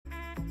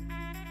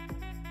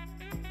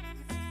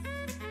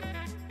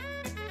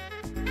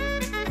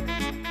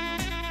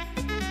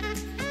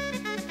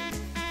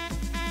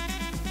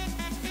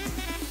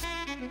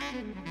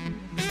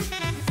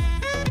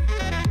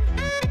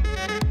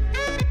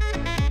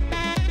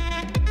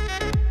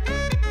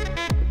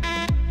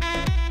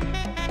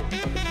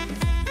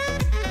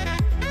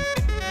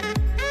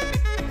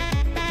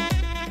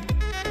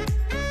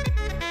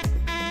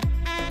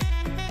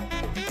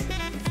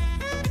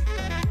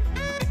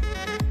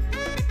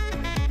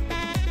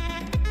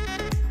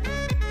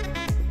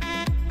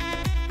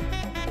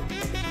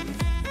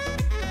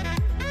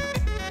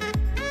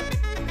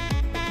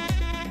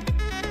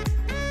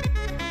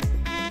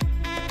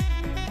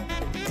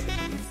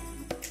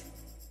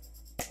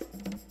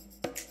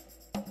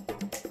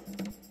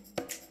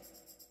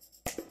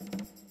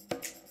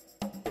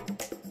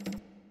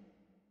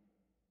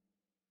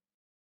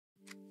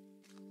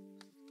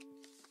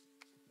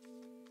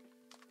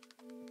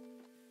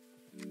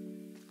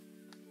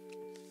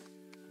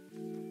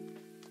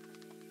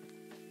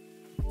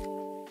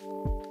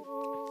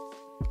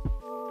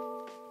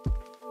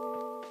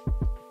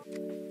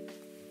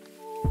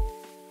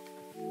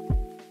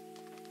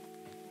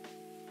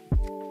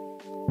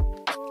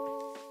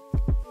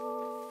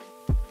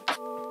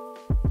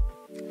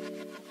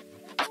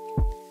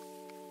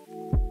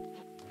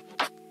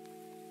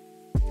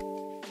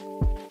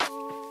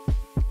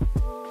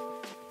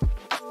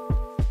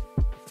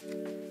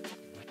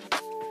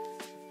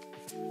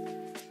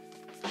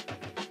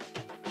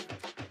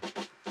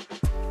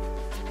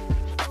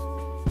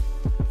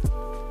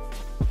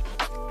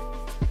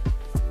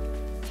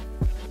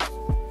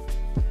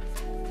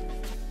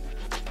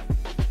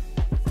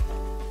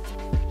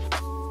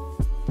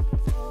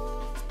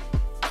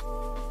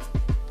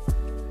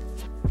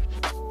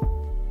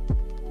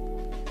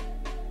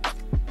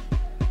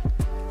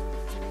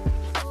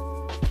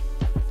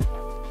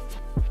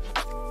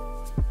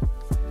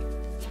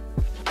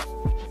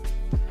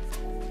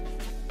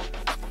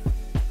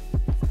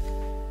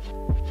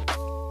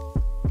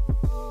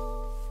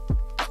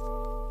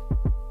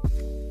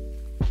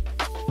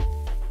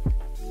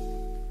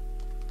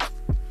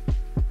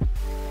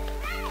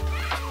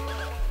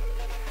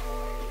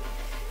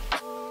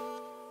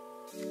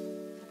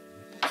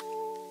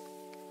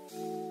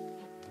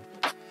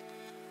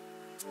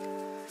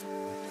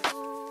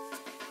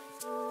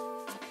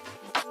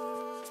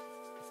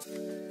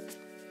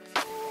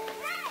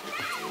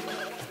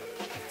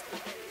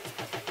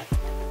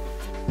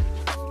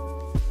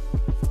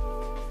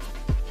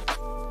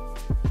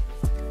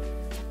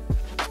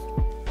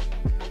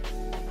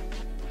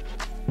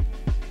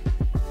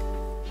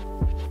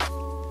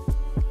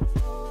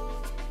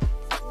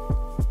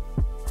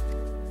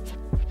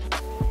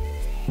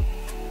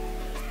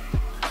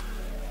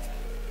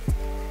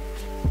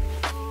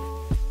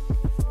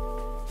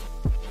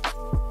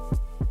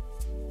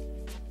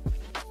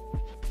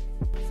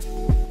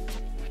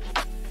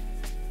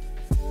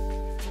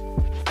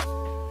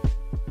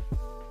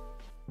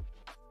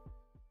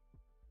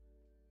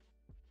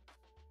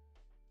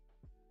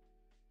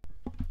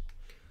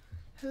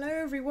Hello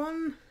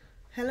everyone.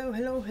 Hello.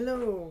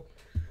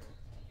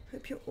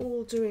 Hope you're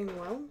all doing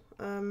well.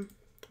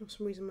 For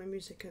some reason my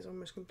music has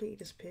almost completely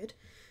disappeared.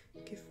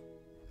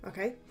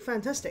 Okay,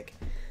 fantastic.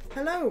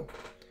 Hello.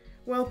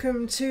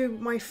 Welcome to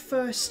my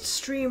first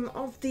stream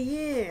of the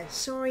year.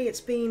 Sorry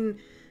it's been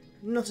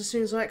not as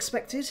soon as I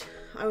expected.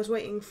 I was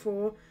waiting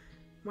for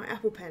my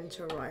Apple Pen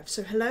to arrive.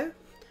 So hello.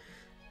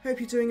 Hope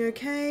you're doing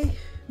okay.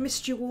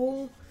 Missed you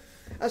all.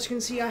 As you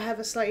can see, I have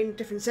a slightly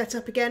different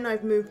setup again.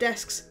 I've moved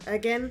desks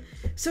again.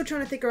 Still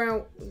trying to figure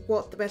out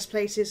what the best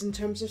place is in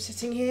terms of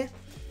sitting here,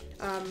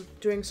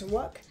 doing some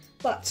work.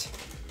 But,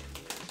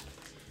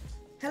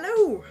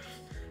 hello!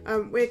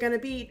 We're going to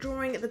be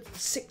drawing the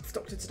 6th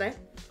Doctor today,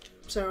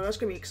 so that's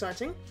going to be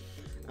exciting.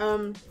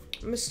 I'm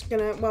just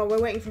going to, well, we're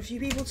waiting for a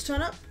few people to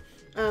turn up.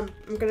 I'm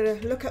going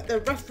to look at the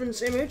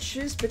reference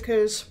images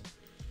because,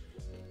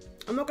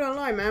 I'm not going to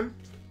lie, man,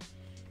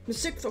 the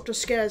 6th Doctor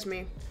scares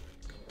me.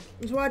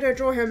 That's why I don't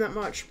draw him that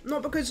much.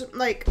 Not because,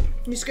 like,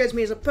 he scares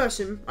me as a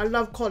person. I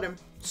love Colin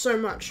so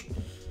much.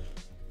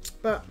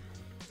 But,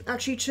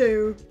 actually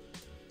to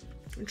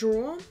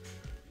draw,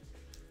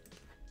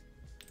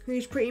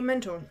 he's pretty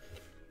mental.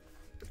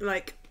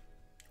 Like,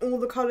 all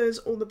the colours,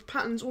 all the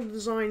patterns, all the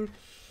design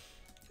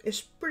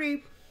is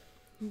pretty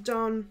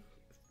darn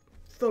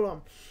full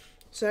on.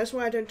 So that's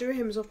why I don't do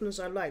him as often as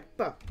I like.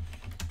 But,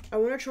 I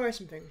want to try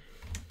something.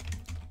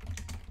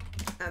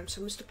 So I'm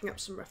just looking up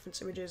some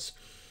reference images.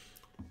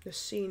 The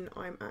scene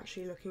I'm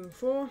actually looking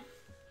for,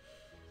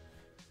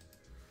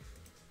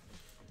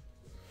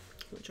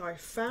 which I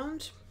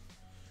found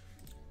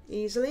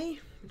easily,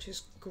 which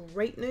is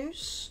great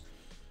news.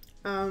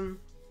 And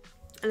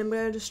I'm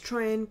going to just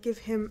try and give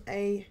him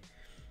a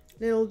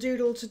little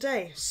doodle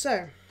today.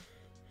 So,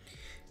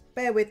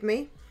 bear with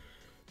me.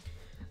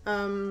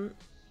 We're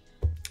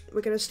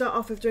going to start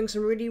off with doing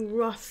some really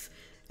rough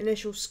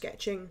initial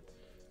sketching,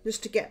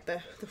 just to get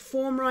the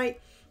form right.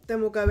 Then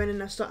we'll go in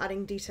and start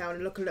adding detail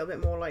and look a little bit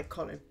more like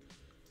Colin.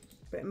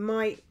 But it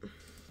might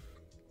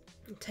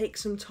take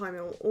some time.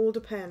 It will all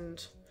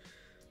depend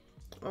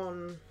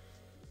on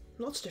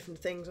lots of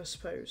different things, I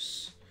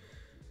suppose.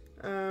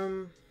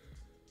 So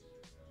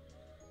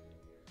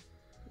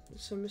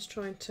I'm just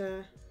trying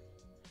to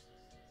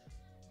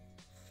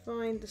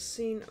find the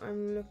scene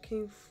I'm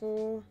looking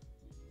for.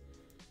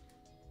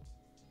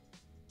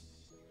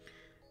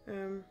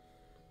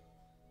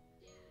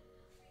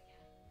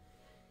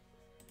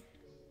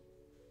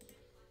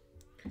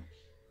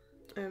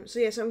 So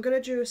yes, I'm going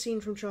to do a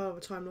scene from Trial of a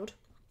Time Lord,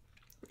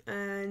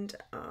 and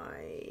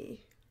I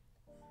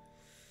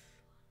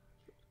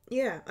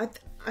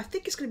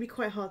think it's going to be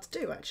quite hard to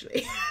do,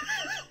 actually.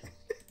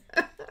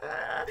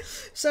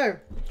 So,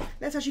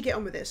 let's actually get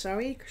on with this, shall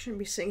we? Shouldn't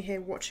be sitting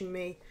here watching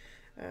me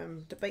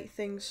debate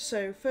things.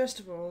 So, first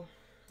of all,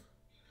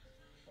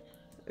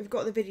 we've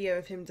got the video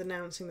of him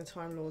denouncing the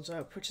Time Lords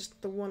up, which is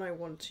the one I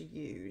want to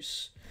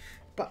use.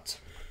 But,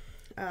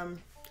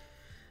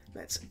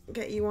 let's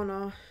get you on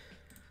our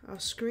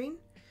screen.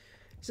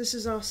 So this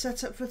is our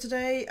setup for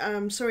today.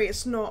 Sorry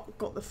it's not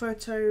got the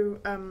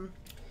photo.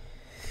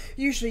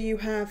 Usually you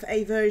have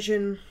a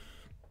version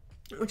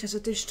which has a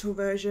digital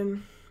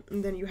version,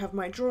 and then you have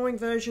my drawing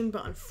version,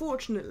 but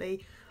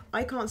unfortunately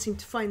I can't seem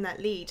to find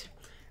that lead,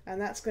 and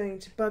that's going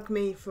to bug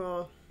me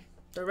for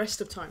the rest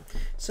of time.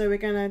 So we're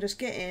going to just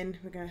get in,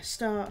 we're going to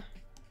start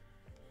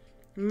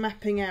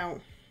mapping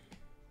out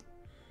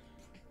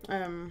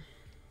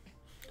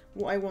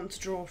what I want to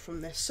draw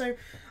from this. So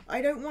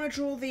I don't want to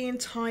draw the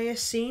entire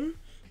scene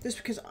just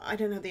because I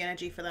don't have the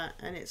energy for that,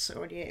 and it's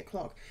already 8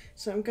 o'clock.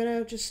 So I'm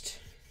gonna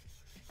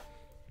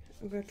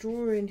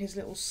draw in his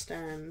little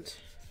stand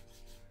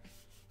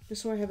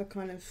just so I have a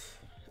kind of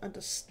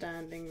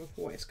understanding of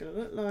what it's gonna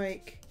look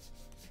like.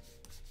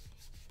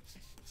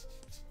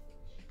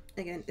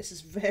 Again, this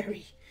is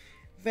very,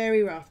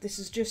 very rough. This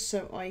is just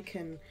so I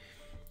can,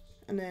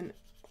 and then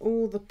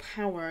all the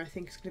power I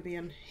think is gonna be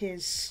on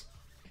his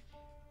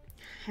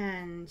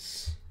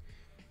hands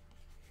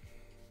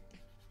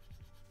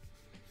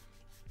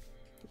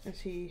as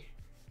he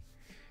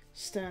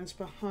stands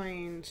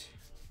behind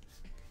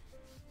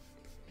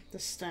the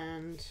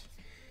stand.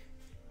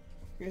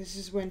 This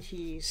is when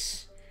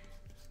he's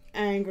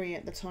angry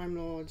at the Time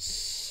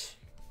Lords.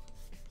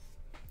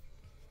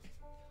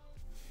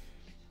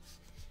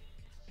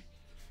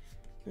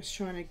 Just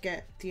trying to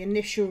get the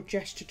initial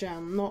gesture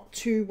down, not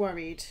too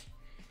worried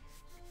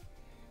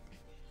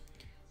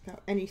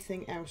about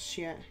anything else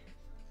yet.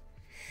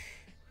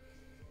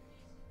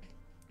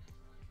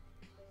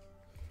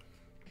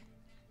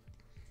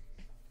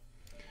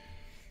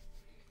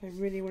 I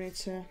really wanted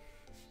to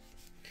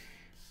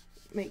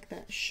make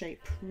that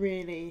shape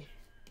really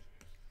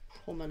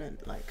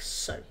prominent, like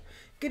so.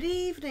 Good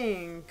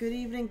evening, good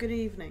evening, good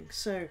evening.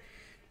 So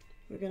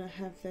we're gonna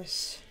have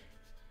this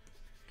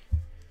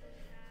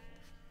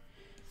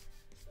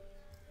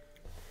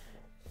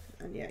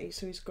and yeah,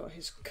 so he's got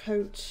his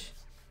coat.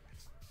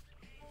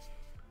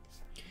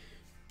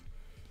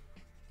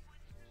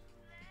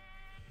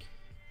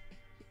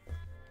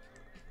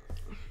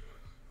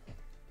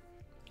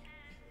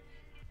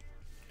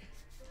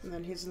 And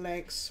then his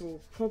legs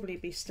will probably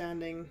be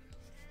standing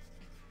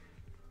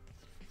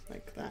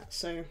like that.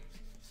 So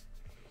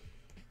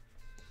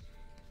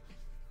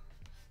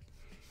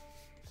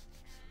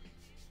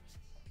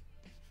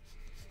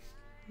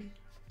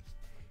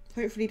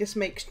hopefully this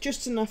makes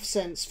just enough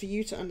sense for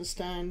you to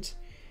understand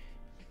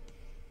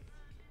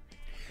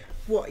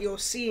what you're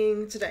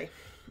seeing today.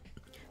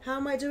 How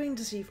am I doing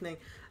this evening?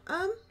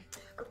 I'm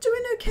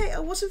doing okay. I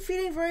wasn't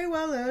feeling very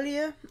well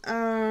earlier,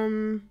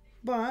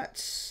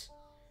 but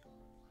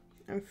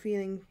I'm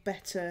feeling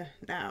better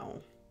now.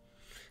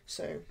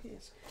 So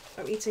yes,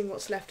 I'm eating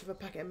what's left of a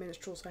packet of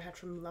minstrels I had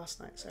from last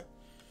night. So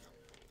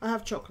I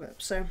have chocolate,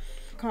 so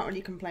can't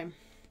really complain.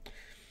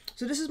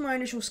 So this is my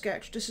initial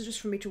sketch. This is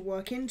just for me to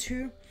work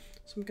into.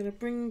 So I'm going to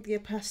bring the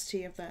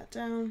opacity of that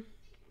down.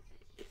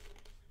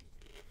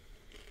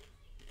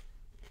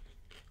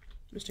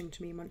 Listening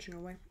to me munching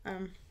away.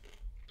 I'm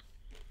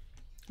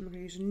going to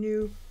use a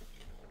new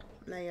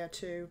layer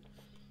to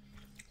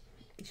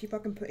see if I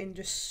can put in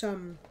just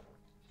some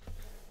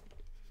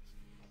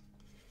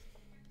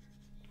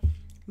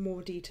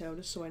more detail,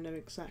 just so I know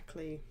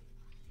exactly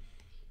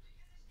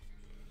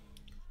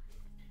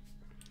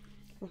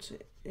what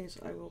it is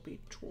I will be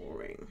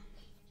drawing.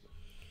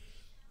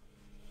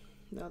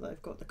 Now that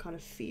I've got the kind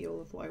of feel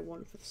of what I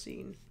want for the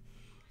scene.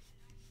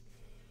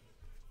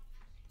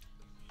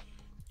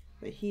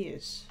 But he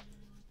is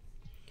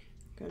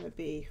going to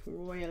be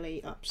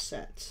royally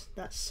upset.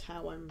 That's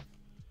how I'm,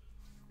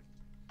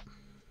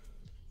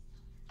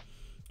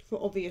 for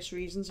obvious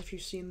reasons if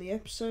you've seen the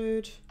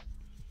episode.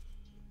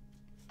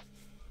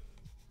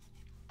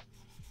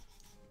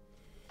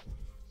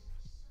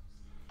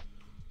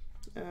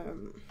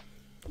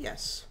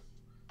 Yes.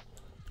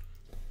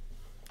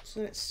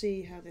 So let's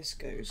see how this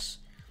goes.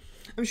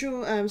 I'm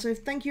sure, so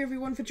thank you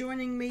everyone for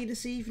joining me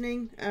this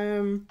evening.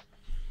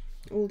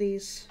 All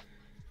these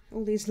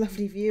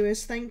lovely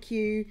viewers, thank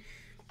you.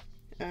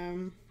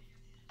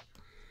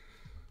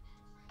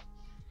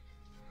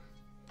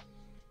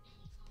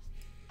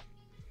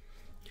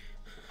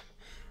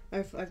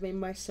 I've made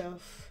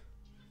myself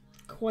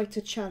quite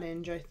a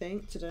challenge, I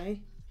think, today.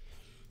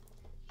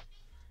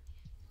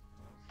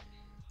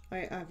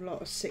 I have a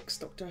lot of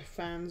Sixth Doctor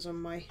fans on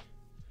my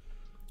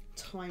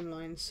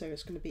timeline, so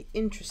it's going to be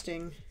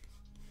interesting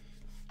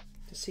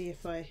to see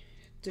if I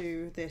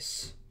do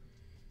this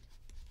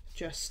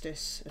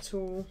justice at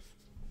all.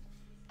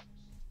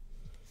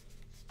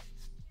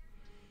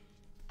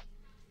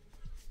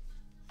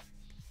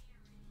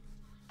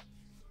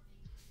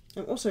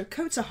 And also,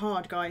 coats are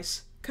hard,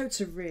 guys. Coats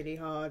are really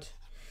hard.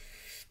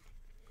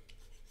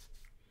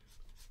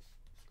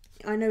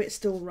 I know it's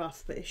still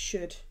rough, but it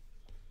should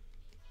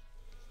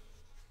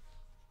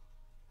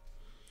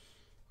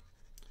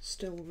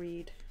still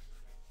read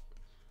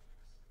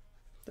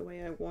the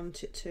way I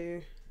want it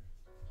to.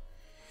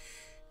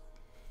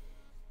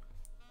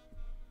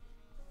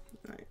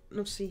 Right, and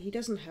obviously he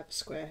doesn't have a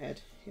square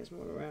head, he has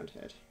more of a round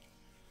head.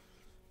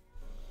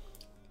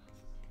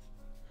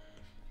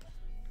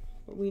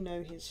 But we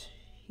know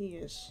he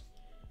is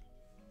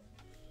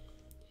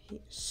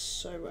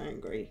so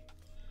angry.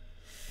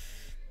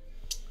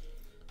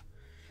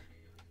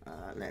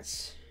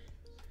 Let's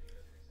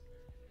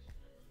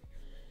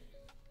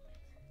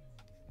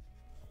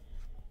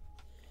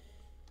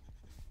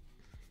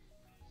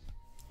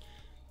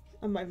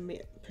I might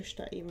push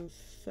that even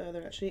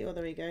further actually. Oh,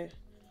 there we go.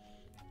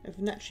 I've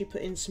naturally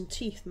put in some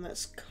teeth and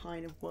that's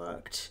kind of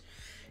worked.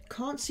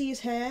 Can't see his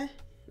hair,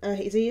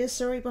 his ears,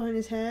 sorry, behind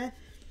his hair.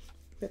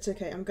 That's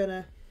okay, I'm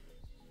gonna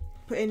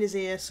put in his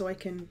ear so I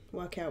can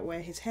work out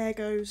where his hair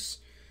goes,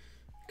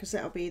 because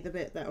that'll be the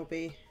bit that'll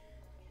be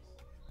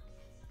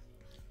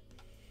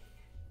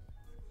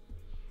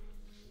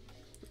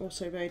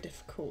also very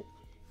difficult.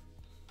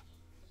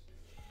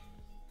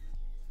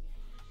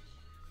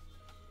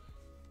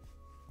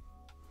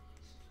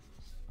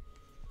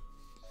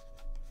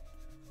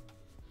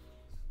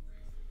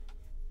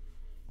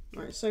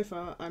 Right, so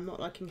far I'm not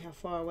liking how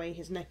far away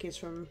his neck is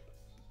from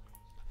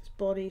his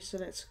body, so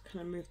let's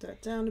kind of move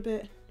that down a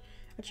bit.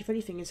 Actually, if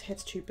anything, his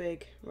head's too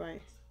big,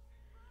 right,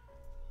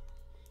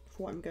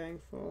 for what I'm going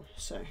for,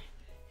 so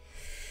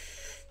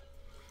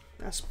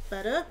that's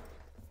better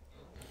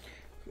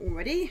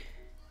already.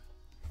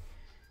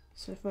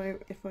 So if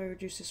I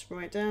reduce this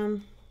right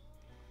down,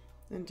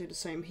 then do the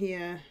same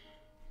here.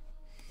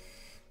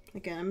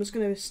 Again, I'm just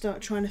going to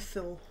start trying to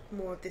fill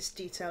more of this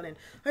detail in.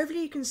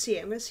 Hopefully you can see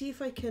it. I'm going to see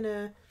if I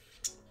can,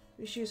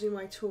 just using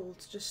my tool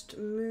to just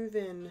move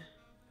in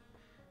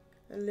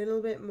a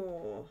little bit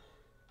more.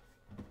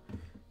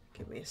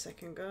 Give me a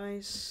second,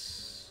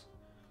 guys.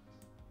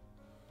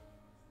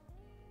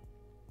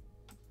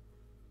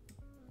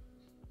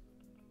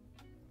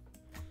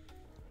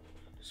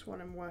 Just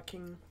when I'm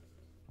working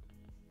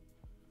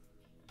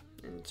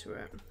into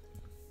it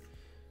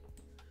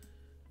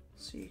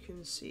so you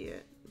can see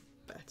it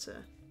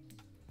better.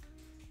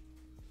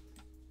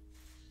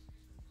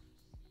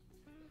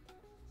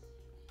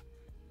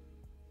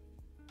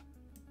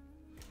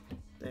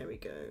 There we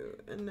go,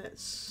 and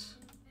let's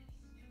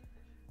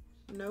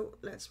No,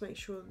 let's make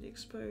sure that the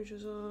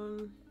exposure's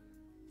on.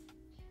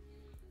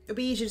 It'll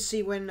be easier to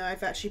see when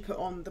I've actually put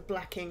on the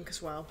black ink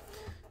as well.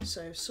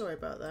 So sorry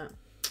about that.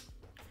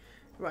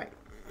 Right.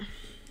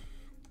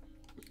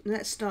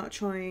 Let's start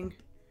trying.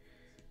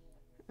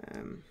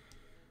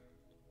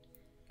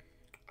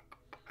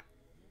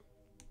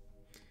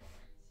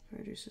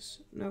 Reduce this.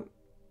 Nope.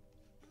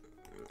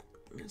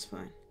 That's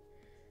fine.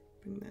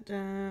 Bring that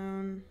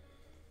down.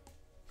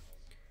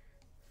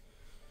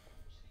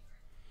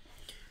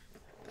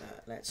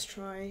 Let's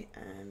try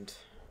and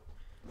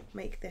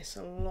make this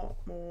a lot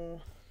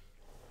more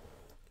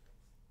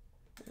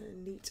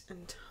neat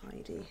and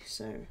tidy.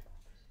 So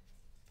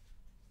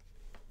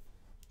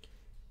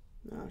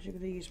now I'm going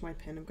to use my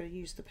pen. I'm going to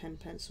use the pen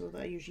pencil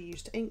that I usually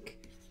use to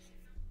ink.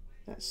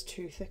 That's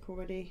too thick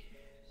already.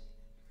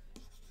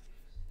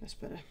 That's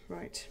better.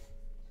 Right.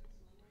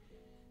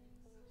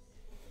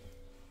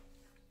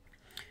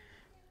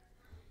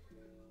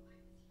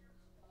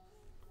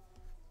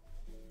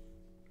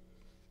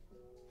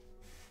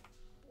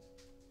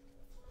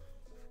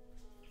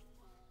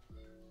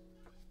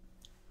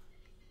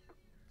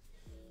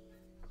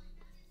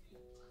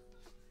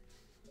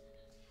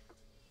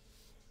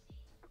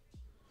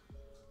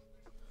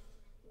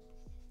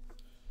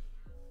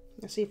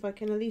 Let's see if I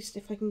can, at least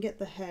if I can get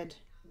the head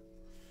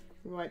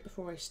right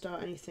before I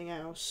start anything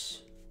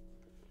else.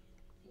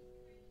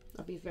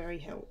 That'd be very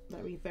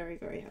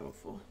very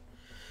helpful.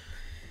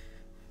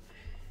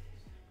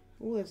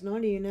 Oh, there's 9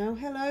 of you now.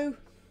 Hello.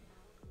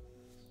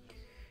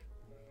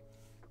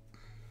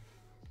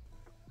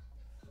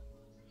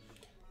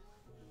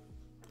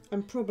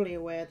 I'm probably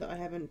aware that I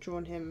haven't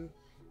drawn him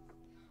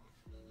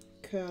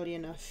curly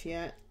enough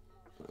yet.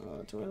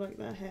 Oh, do I like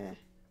that hair?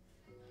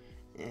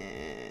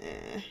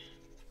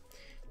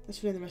 Let's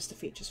fill in the rest of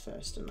the features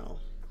first and I'll...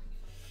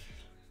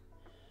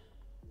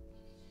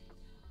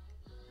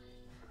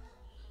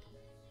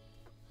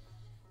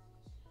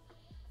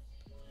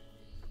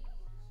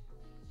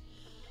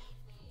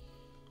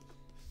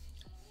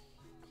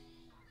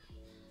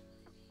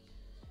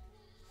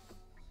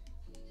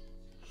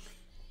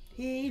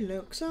 He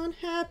looks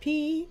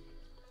unhappy.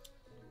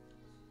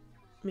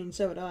 I mean,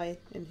 so would I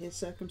in his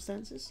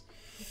circumstances.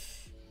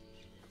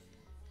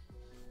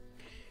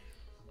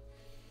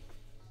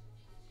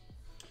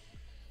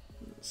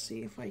 Let's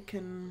see if I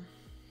can...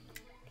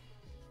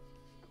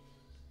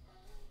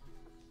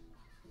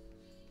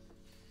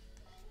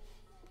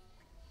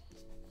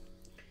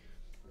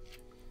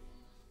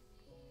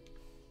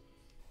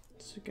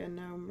 So again,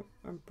 now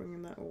I'm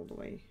bringing that all the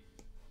way.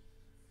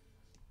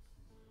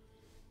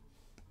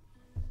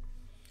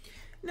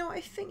 No,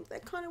 I think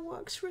that kind of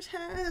works for his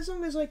hair, as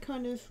long as I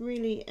kind of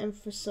really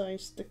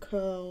emphasize the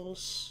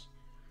curls.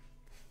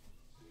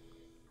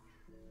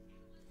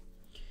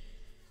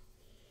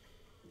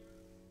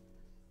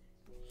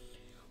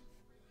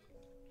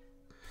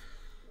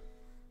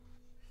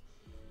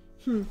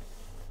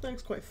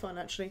 That's quite fun,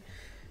 actually.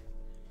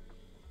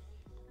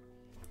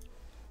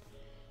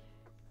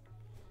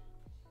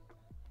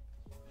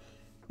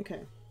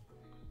 Okay.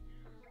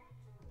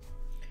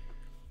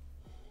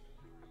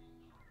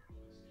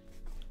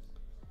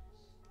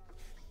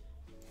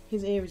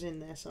 His ear is in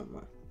there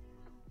somewhere.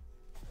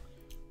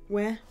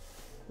 Where?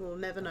 We'll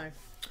never know.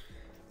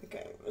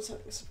 Okay, let's have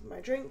a sip of my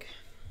drink.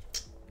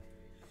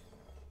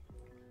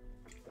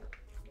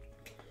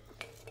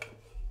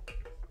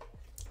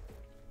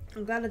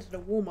 I'm glad I did a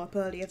warm-up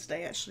earlier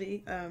today,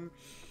 actually,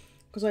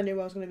 because I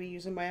knew I was going to be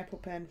using my Apple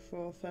Pen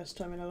for the first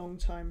time in a long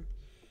time.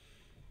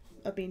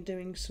 I've been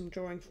doing some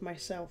drawing for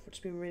myself, which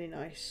has been really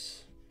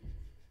nice.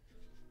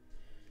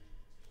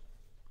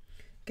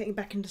 Getting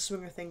back into the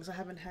swing of things, I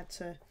haven't had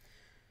to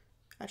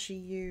actually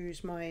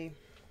use my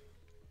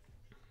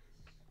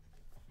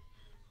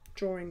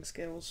drawing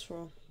skills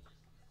for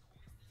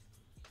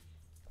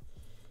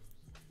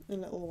a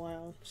little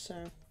while, so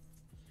right,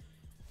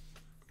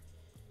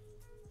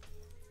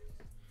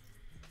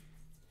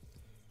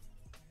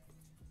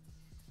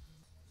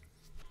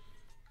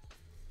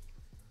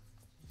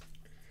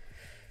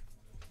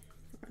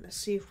 let's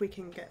see if we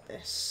can get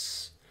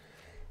this.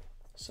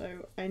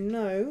 So I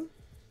know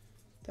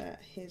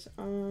that his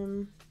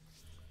arm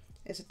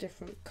is a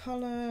different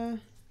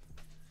colour.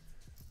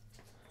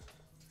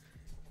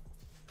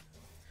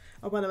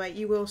 Oh, by the way,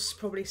 you will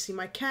probably see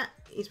my cat.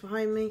 He's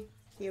behind me.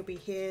 He'll be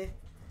here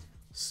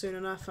soon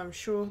enough, I'm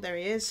sure. There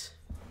he is.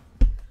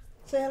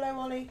 Say hello,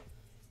 Ollie.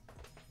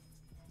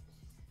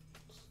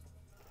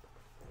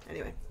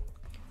 Anyway,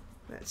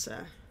 let's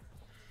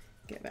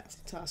get back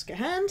to the task at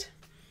hand.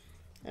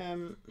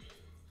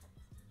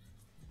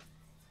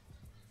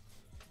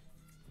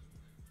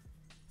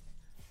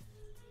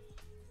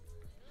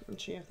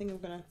 Actually, I think I'm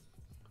going to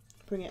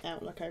bring it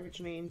out like I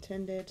originally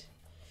intended.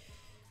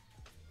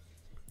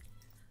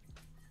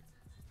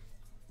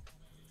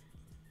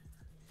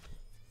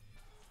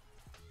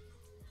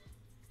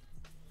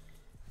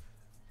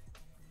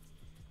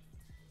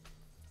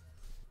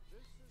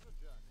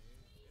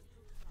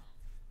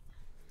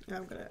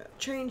 I'm going to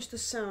change the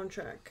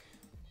soundtrack.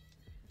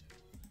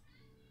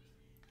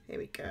 Here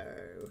we go.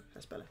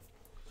 That's better.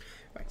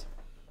 Right.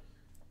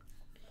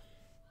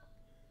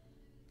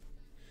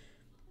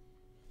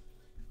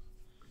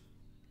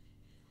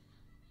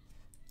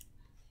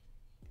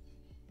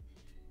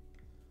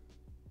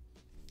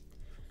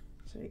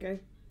 So there you go.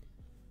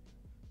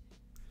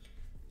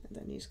 And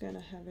then he's going to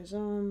have his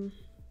arm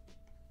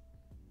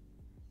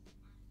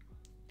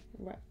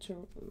wrapped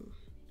around.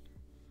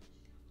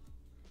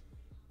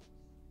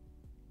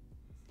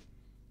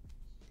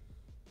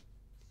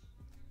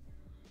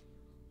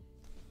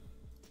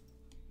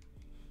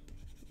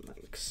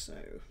 Like so.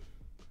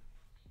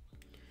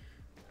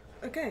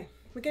 Okay,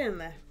 we're getting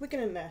there. We're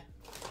getting there.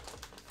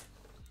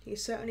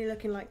 He's certainly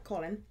looking like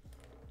Colin.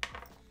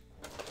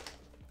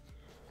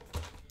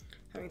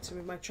 Having to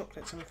move my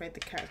chocolates, I'm afraid the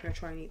cat's going to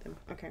try and eat them.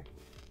 Okay.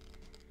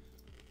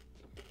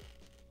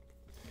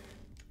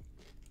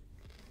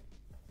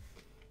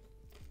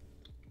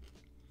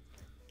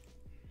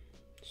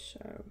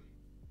 So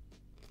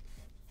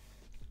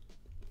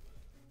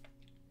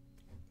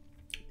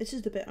this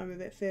is the bit I'm a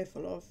bit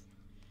fearful of.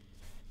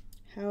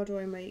 How do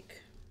I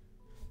make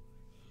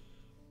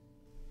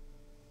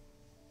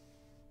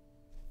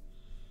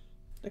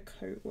the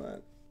coat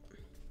work?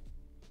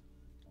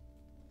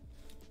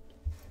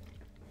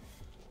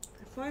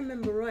 If I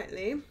remember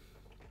rightly,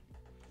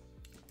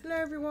 hello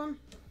everyone.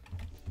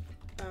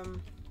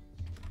 I'm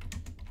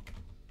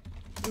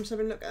just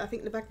having a look. I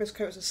think the back of his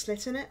coat has a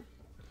slit in it,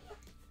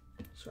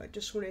 so I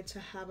just wanted to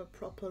have a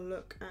proper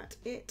look at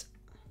it.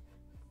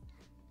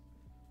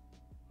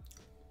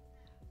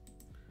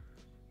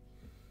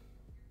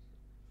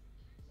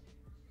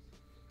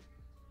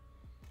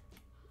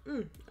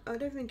 I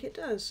don't think it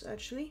does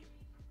actually.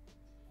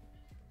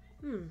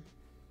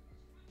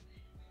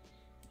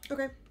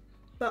 Okay.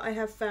 But I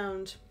have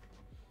found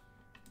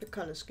the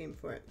colour scheme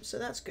for it, so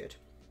that's good.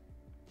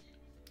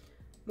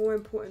 More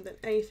important than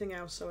anything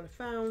else I would have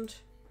found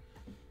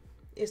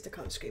is the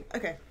colour scheme.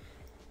 Okay,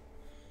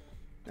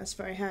 that's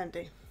very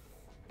handy.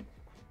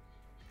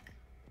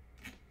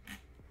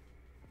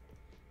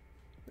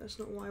 That's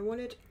not what I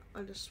wanted,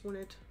 I just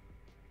wanted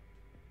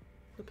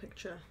the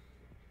picture.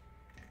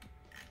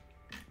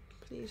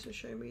 Please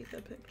show me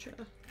the picture.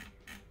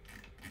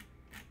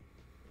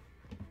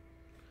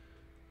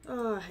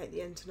 Oh, I hate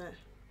the internet.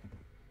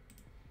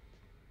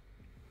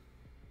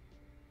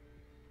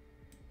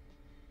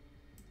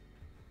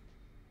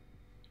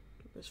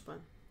 It was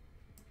fun.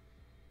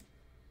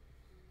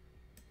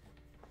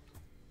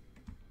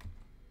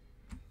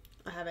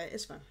 I have it,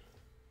 it's fun.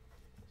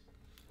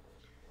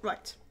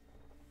 Right.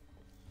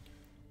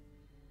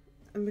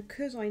 And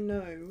because I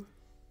know,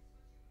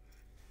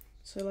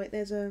 so like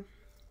there's a,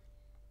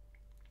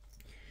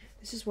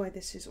 this is why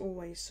this is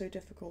always so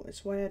difficult.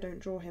 It's why I don't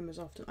draw him as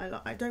often.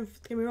 I don't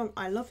get me wrong,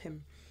 I love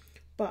him,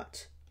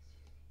 but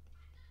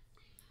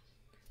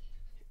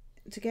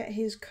to get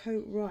his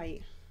coat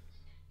right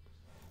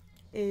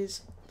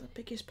is the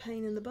biggest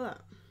pain in the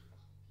butt.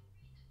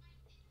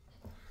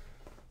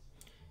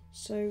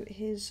 So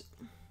his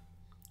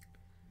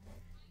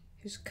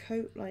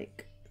coat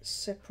like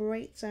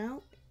separates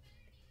out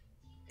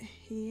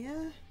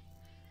here,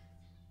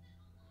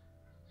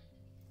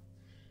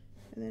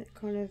 and then it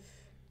kind of,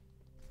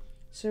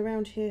 so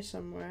around here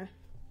somewhere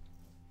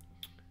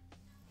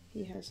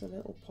he has a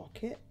little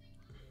pocket,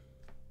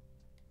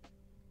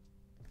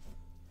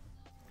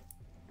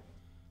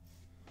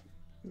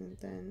 and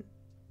then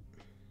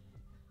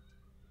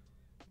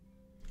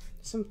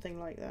something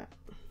like that.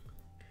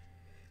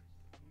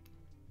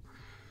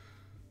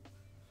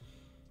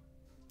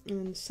 And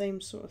then the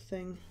same sort of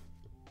thing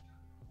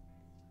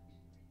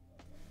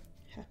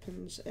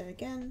happens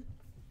again.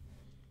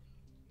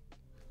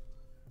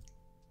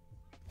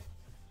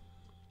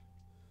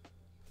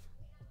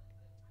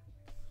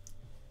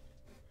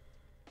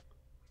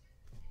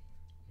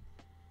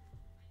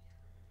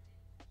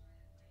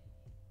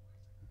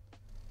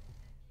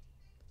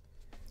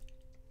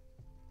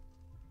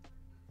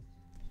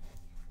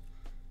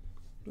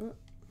 Oh.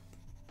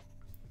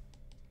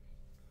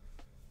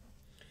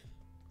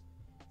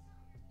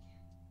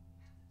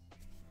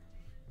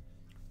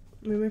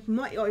 I mean, we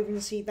might not even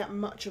see that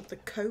much of the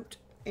coat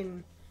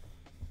in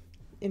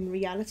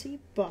reality,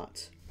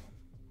 but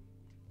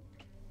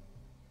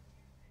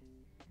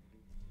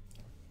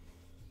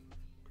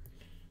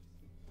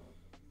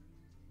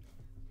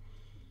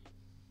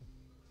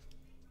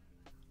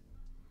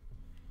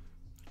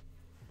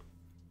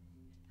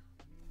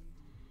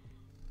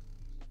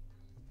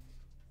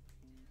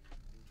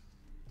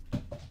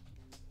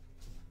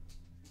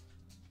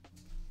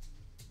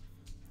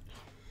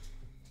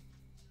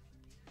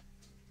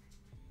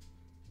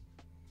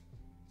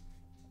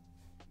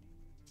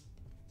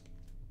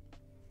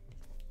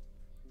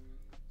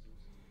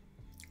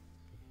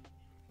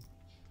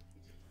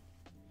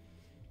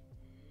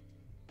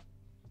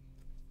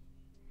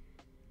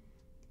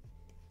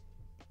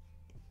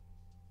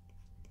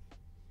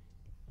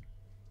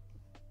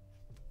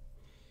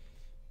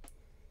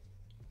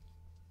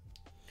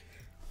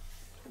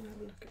have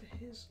a look at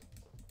his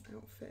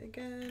outfit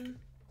again.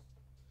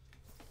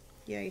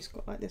 Yeah, he's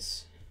got like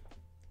this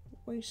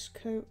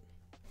waistcoat.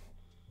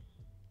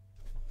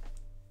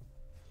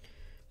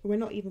 We're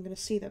not even going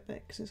to see that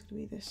bit because there's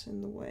going to be this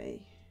in the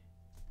way.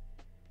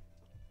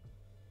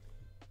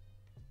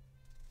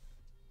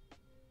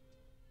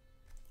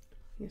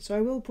 Yeah, so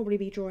I will probably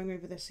be drawing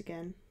over this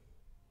again.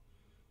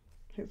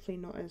 Hopefully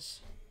not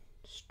as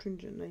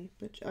stringently,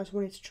 but I just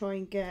wanted to try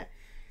and get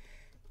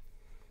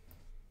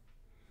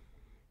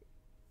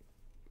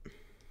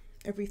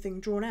everything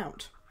drawn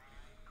out,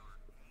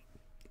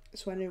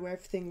 so I knew where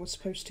everything was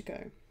supposed to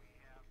go.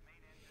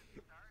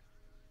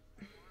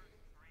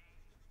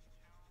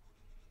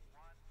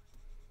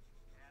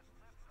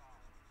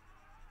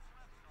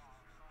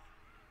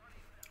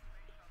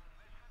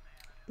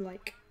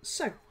 Like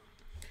so.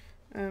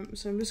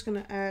 So I'm just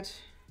going to add,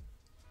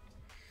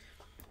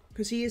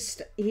 because he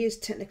is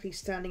technically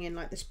standing in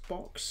like this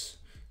box,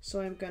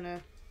 so I'm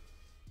gonna.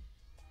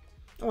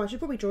 Oh, I should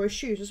probably draw his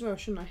shoes as well,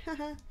 shouldn't I?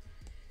 Haha.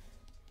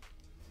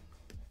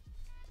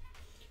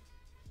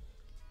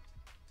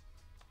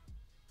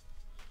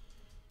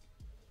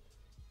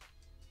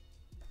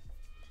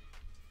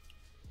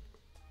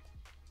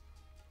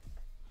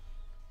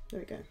 There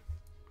we go.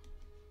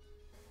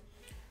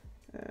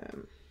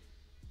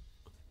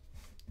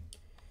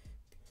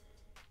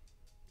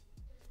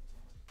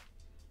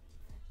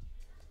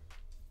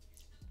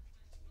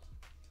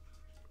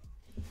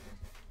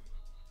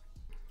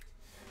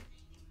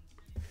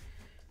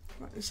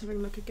 Right, let's have a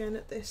look again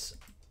at this.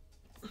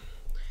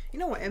 You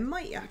know what? It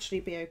might actually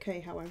be okay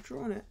how I've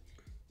drawn it.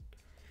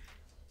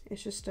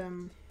 It's just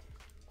when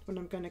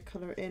I'm going to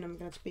colour it in, I'm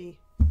going to be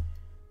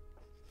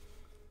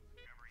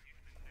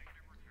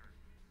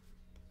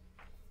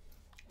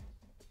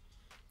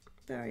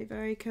very,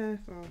 very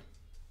careful.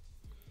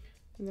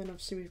 And then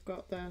obviously we've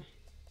got the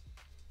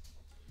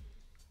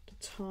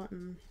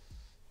tartan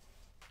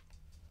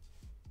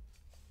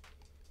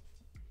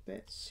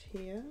bits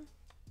here.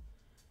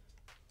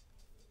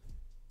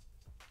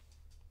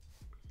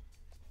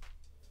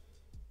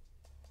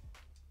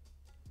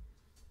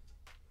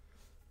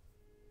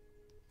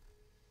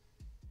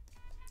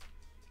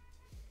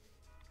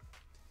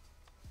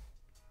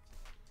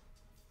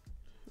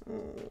 Oh,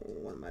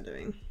 what am I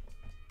doing?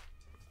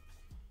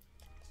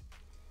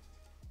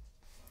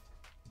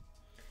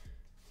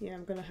 Yeah,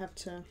 I'm gonna have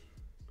to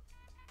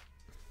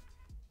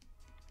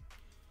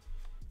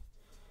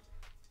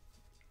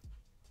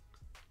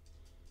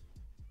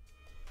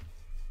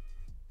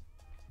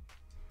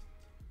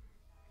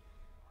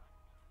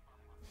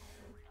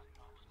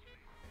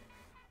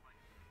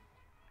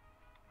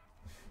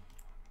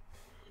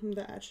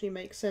that actually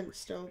makes sense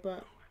still,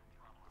 but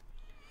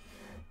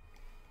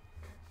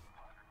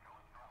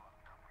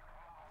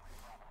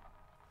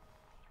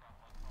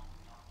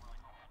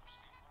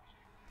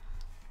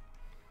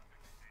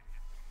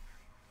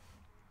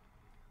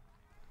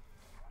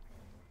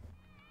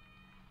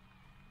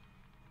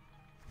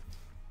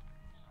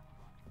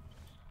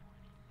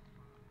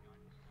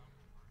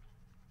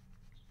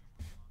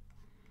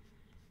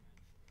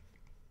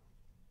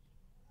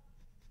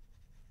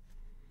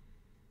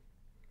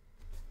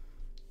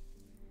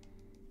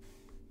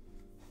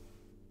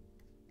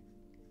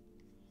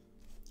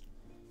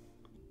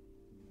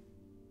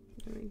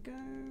there we go.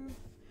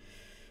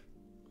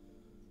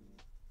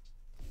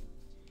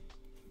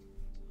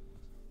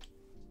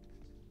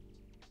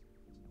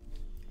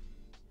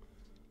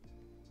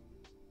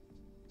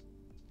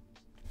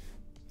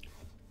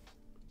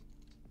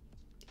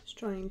 Just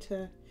trying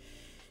to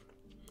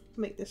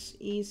make this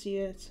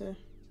easier to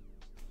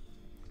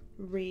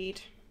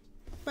read.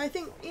 But I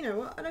think, you know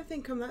what, I don't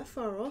think I'm that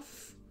far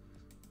off,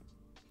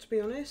 to be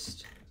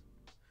honest.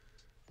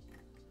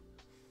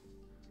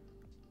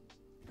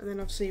 And then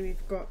obviously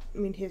we've got, I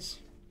mean,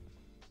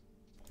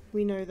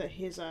 we know that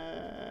his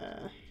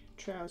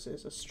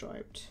trousers are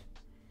striped.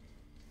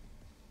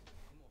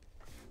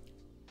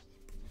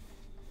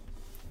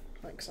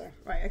 Like so.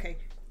 Right, okay.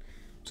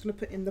 I'm just going to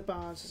put in the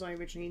bars as I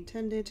originally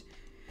intended.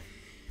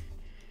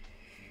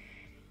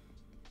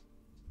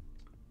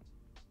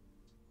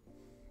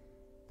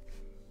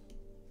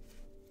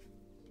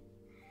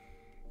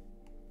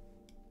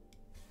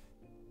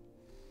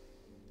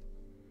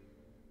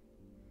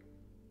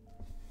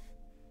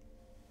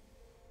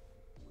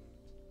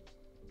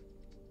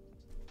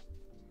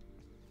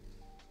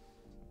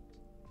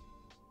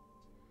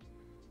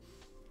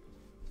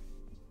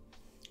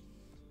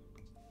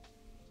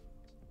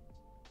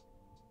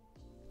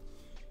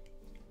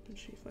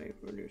 Actually,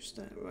 if I reduce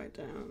that right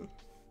down.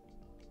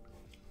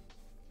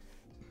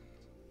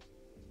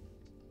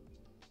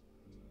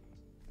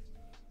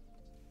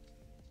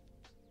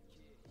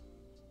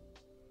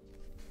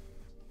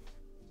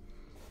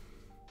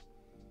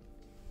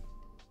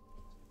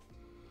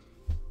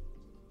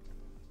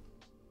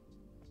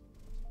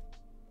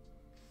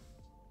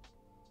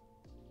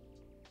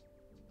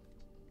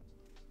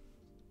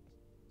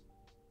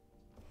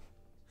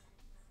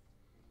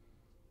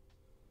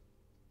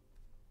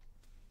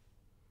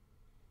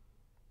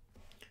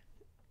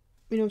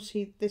 I mean,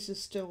 obviously this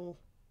is still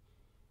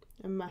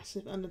a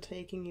massive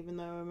undertaking, even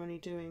though I'm only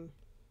doing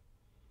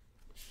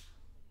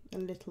a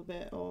little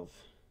bit of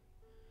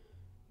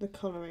the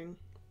colouring.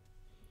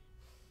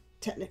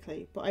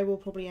 technically, but I will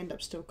probably end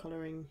up still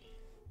colouring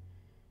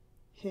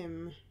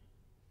him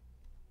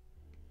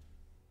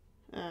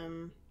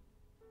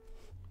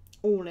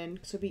all in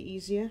because it'll be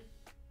easier.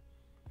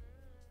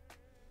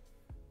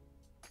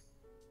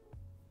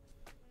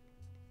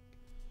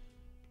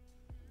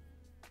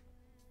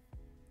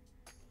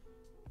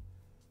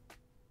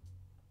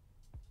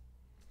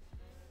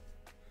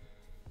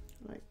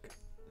 Like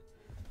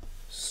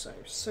so.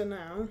 So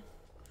now,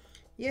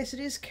 yes, it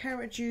is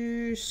carrot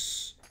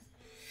juice.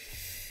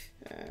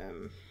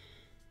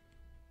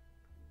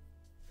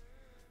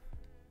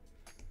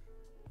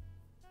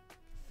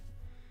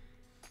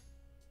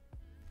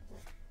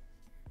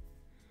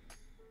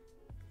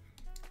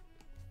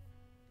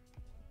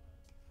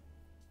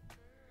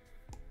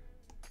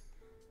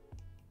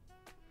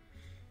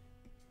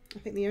 I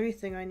think the only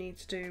thing I need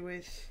to do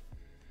with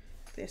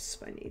this,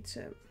 I need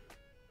to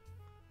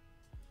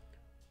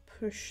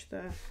push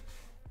the,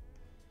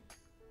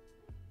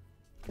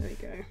 there we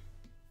go.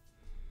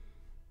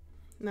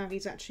 Now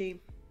he's actually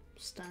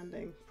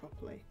standing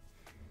properly.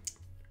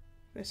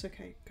 But it's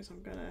okay because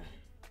I'm gonna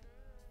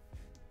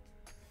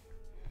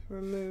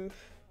remove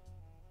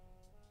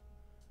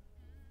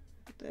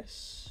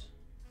this.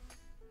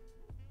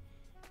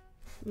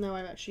 Now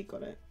I've actually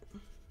got it.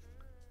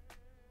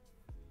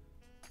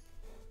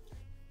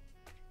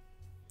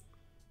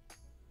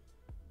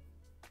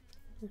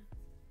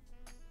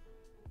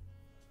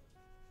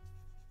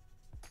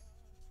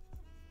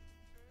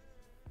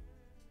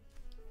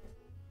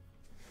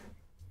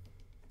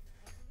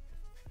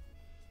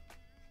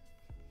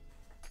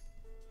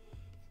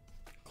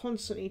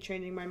 Constantly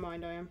changing my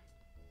mind, I am.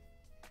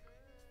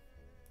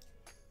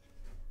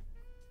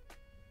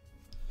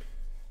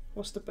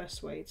 What's the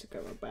best way to go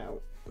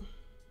about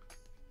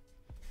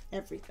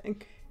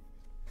everything?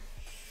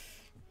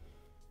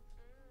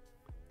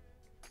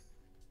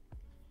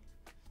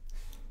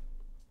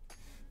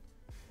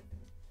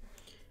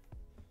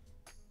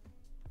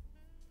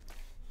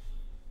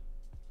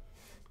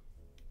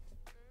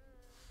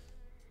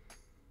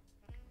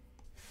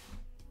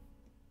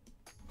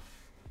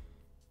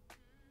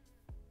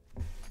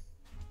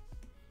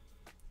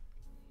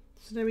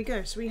 So there we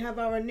go. So we have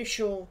our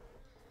initial,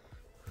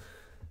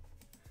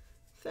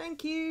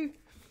 thank you.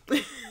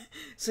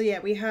 So yeah,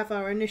 we have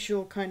our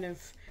initial kind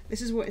of,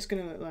 this is what it's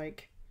going to look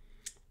like.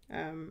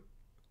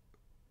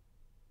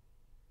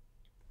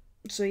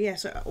 So yeah,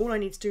 so all I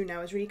need to do now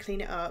is really clean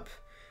it up,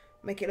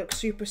 make it look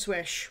super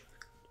swish.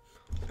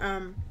 It's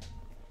going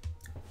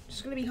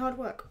to be hard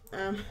work,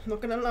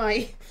 not going to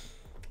lie.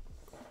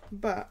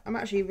 But I'm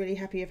actually really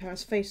happy with how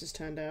his face has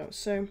turned out,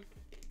 so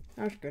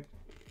that's good.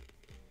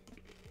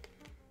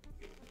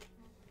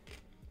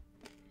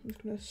 I'm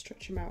just going to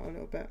stretch him out a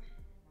little bit.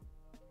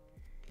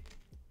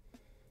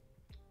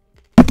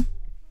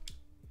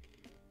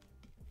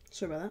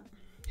 Sorry about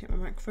that. Hit my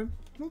microphone.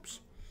 Oops.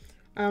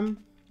 And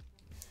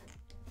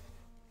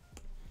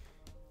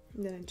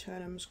then in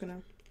turn I'm just going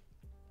to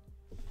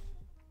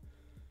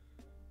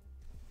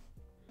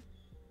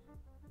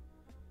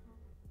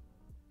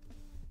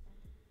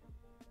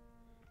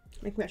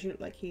make him actually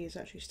look like he is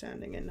actually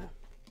standing in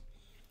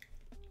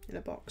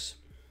a box.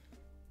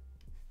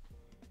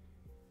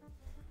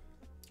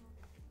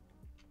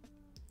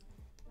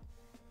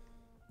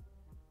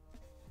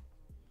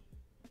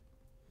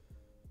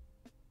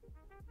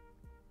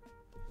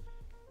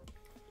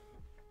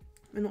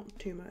 And not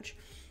too much.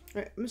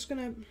 Right, I'm just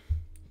gonna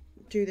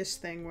do this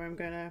thing where I'm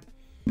gonna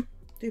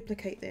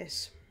duplicate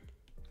this,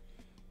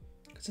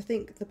 because I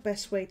think the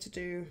best way to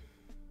do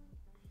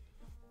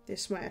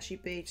this might actually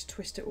be to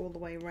twist it all the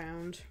way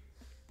around,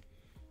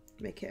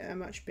 make it a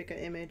much bigger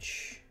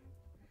image,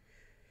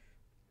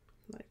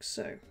 like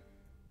so.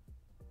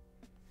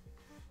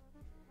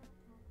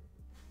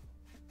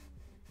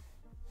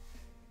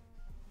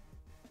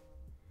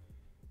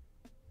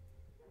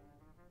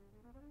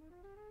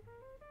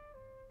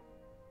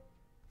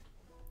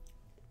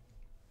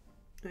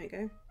 There you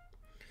go.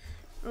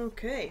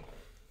 Okay.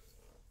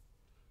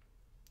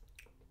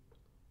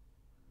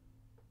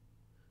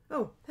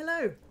 Oh,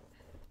 hello.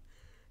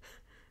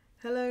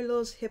 Hello,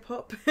 Loz Hip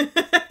Hop.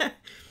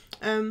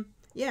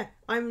 Yeah,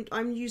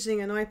 I'm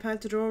using an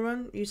iPad to draw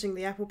on, using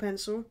the Apple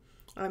Pencil.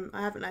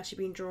 I haven't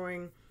actually been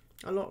drawing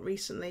a lot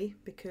recently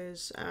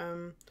because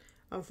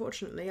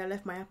unfortunately I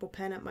left my Apple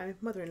Pen at my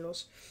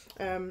mother-in-law's.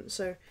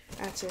 So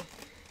I had to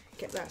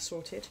get that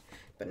sorted.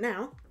 But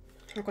now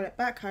I got it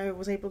back, I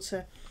was able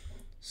to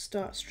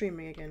start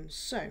streaming again.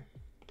 So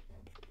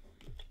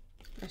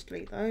let's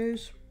delete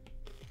those.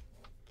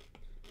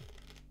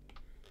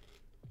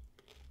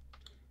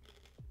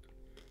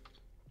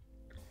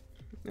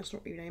 Let's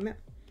not rename it.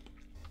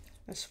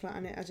 Let's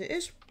flatten it as it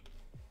is.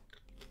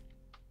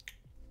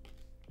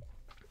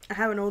 I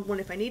have an old one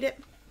if I need it.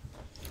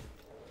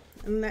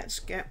 And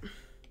let's get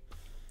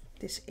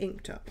this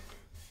inked up.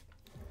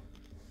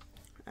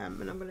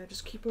 And I'm going to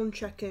just keep on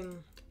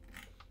checking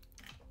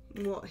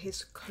what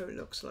his coat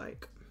looks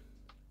like,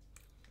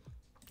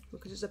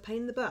 because it's a pain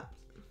in the butt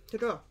to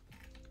draw.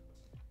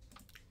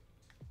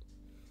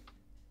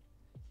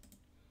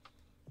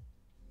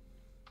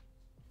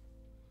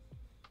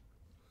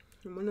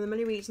 And one of the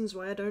many reasons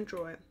why I don't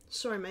draw it.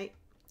 Sorry, mate.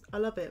 I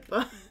love it,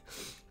 but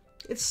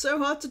it's so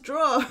hard to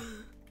draw.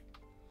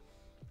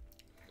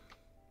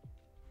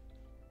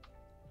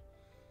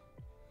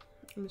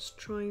 I'm just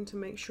trying to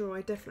make sure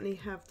I definitely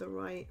have the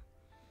right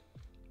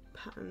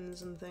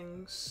patterns and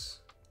things,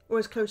 or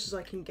as close as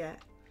I can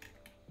get.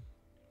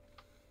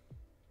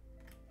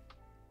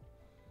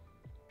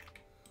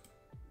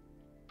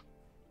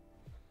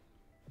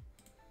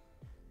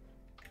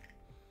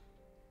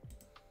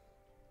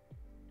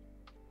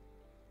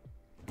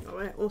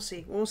 Alright, we'll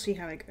see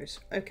how it goes.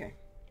 Okay,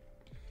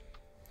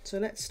 so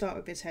let's start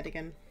with his head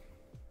again.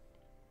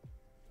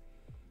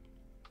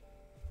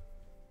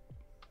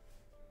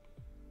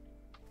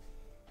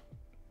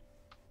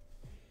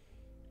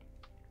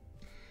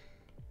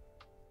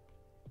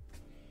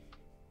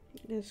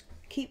 Just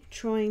keep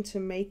trying to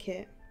make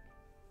it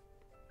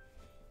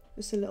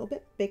just a little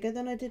bit bigger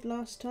than I did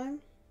last time.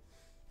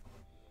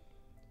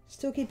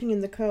 Still keeping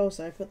in the curls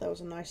though. I thought that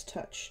was a nice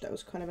touch. That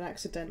was kind of an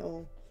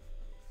accidental.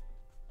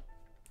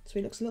 So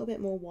he looks a little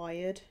bit more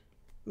wired.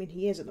 I mean,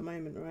 he is at the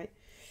moment, right?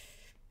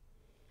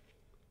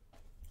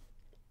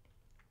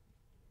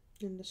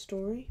 In the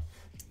story.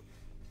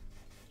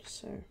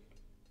 So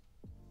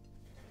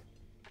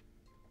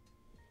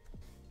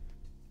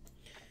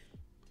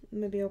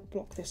maybe I'll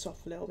block this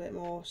off a little bit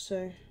more.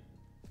 So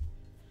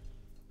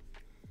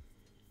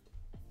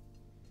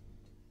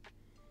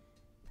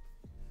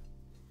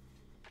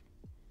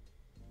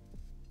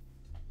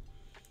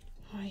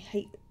I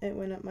hate it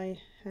when my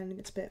hand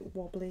gets a bit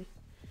wobbly.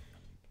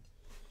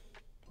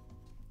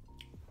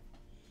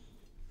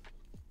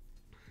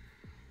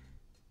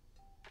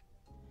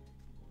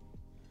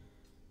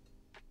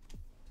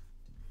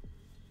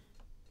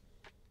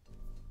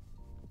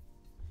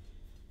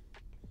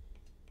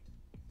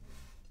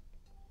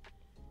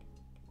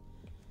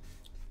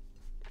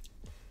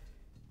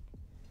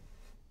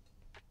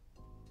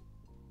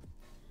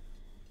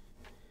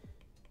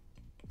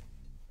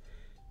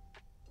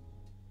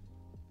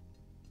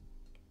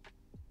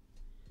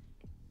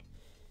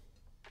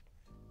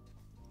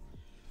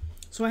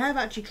 So I have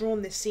actually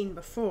drawn this scene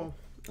before,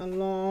 a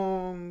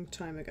long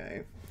time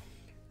ago,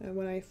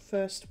 when I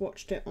first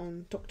watched it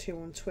on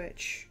Doc2 on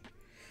Twitch.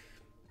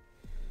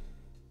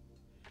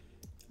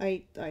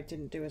 I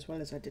didn't do as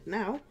well as I did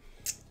now.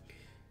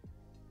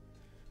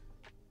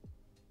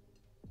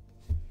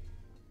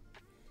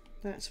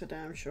 That's for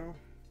damn sure.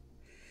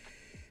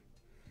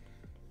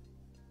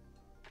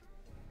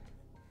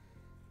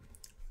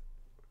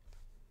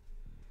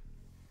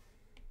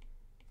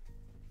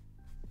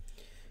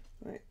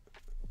 Right.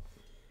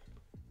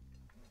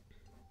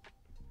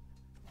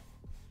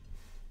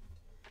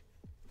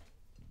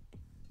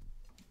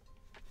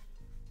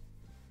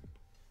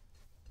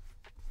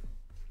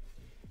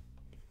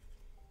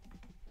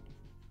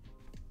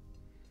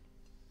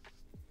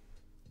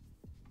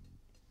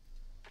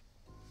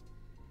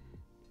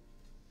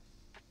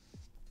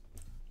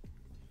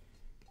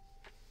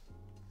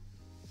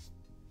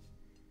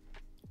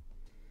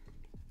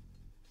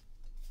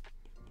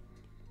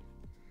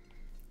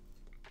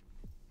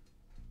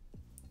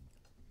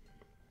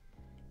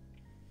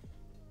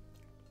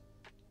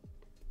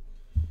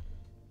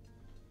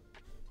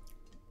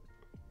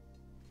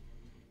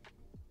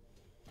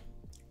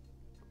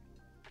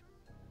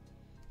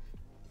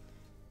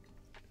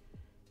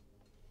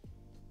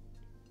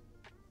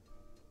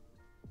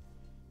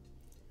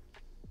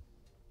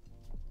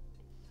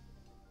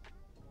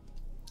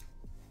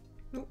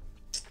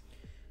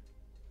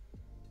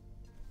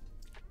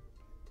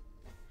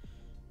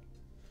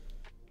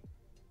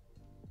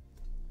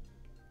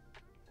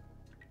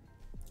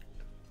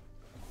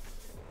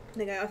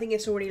 I think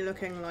it's already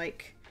looking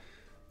like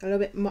a little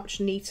bit much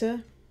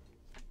neater.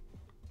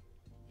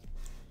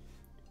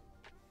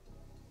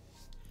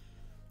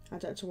 I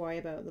don't have to worry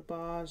about the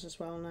bars as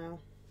well now.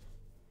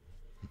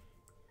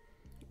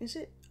 Is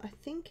it? I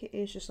think it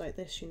is just like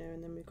this, you know,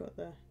 and then we've got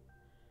the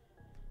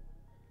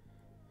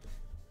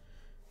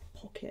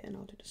pocket, and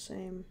I'll do the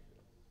same.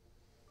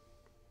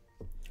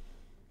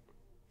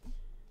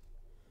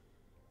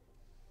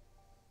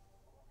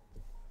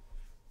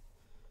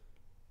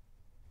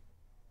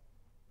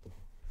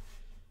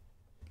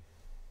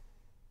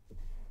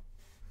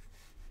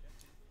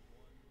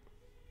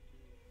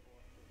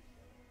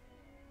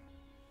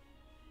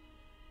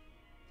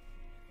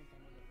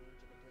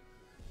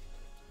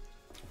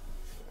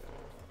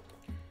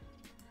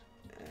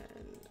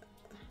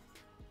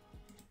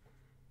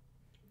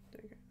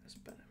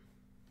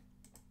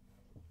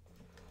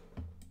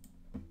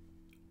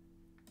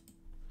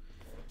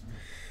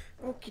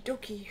 Okie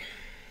dokie.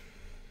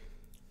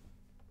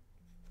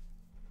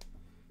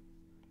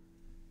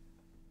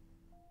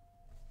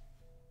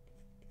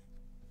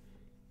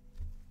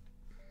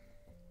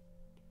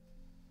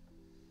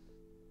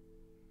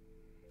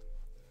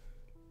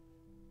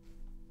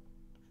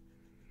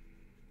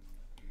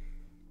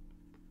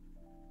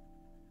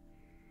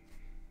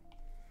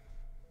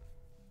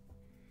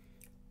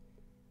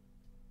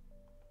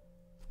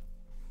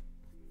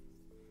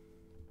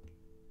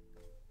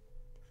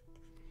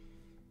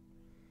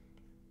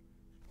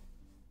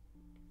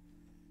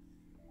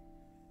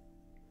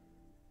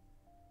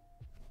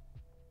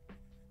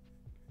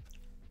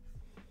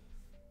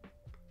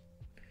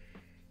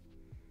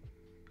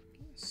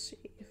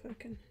 if I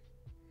can.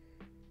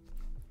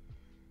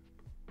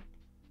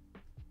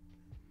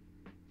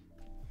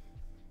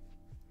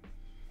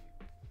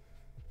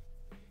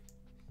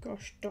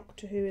 Gosh,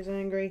 Doctor Who is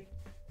angry.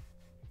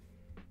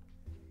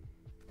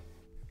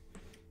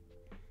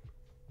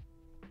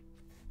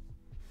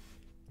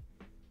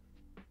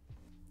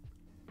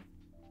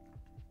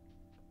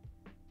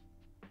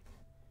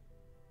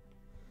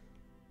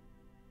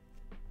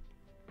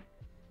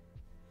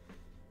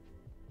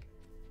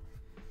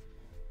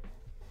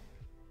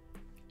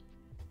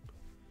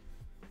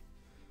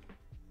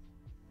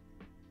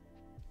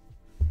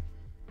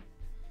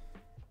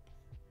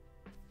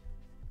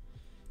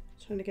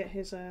 Trying to get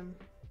his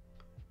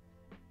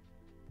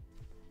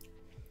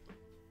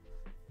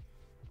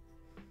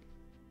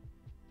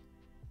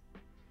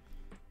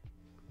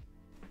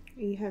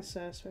he has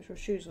special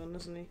shoes on,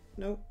 doesn't he?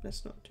 Nope,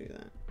 let's not do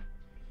that.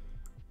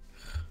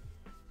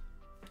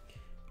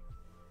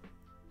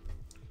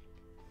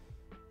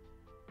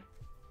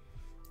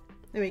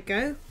 There we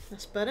go,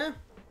 that's better.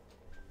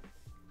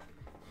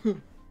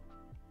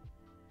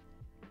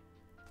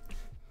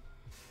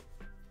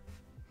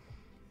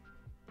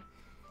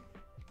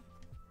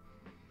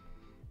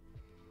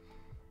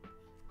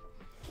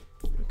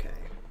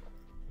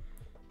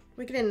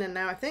 We get in there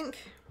now, I think.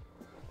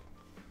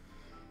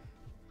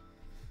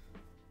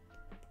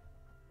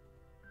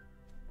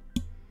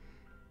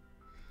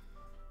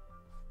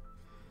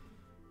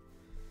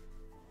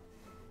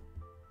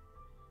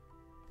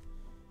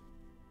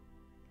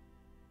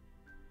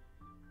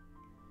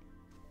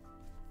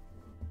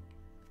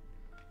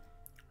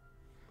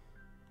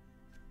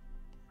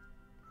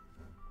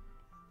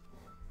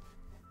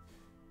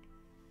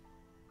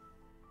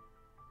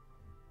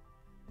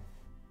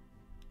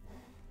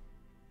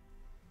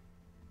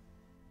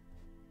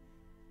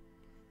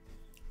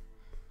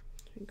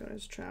 He got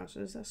his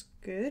trousers, that's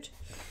good.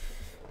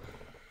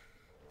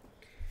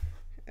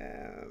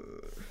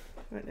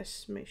 Right,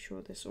 let's make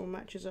sure this all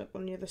matches up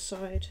on the other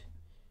side.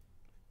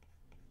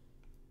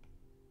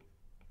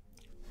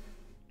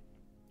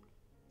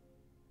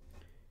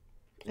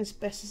 As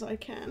best as I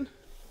can.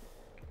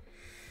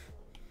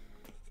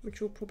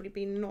 Which will probably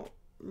be not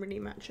really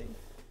matching.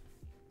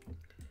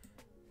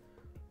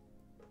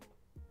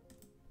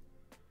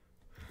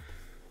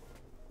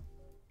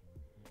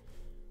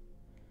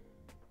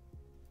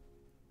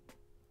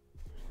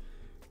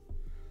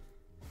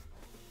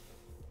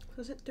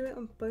 Does it do it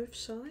on both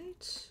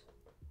sides?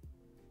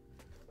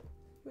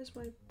 Where's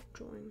my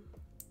drawing?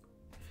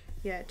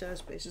 Yeah, it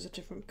does, but it's just a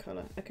different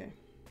colour. Okay.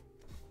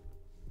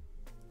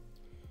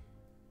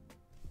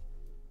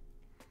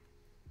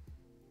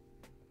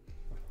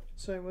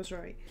 So I was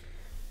right.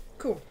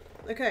 Cool.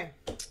 Okay.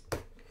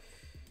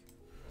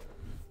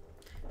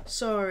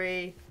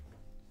 Sorry.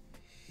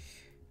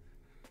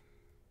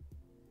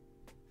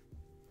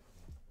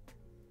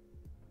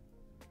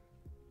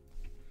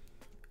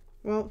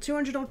 Well,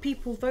 200 odd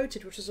people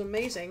voted, which is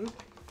amazing.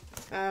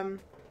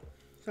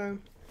 So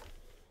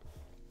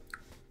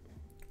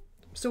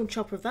still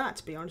chop with that,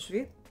 to be honest with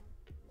you.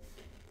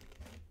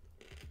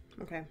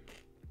 Okay.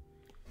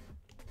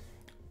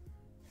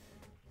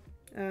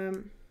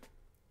 I'm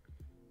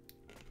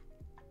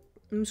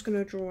just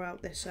gonna draw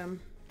out this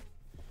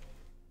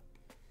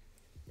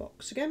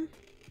box again.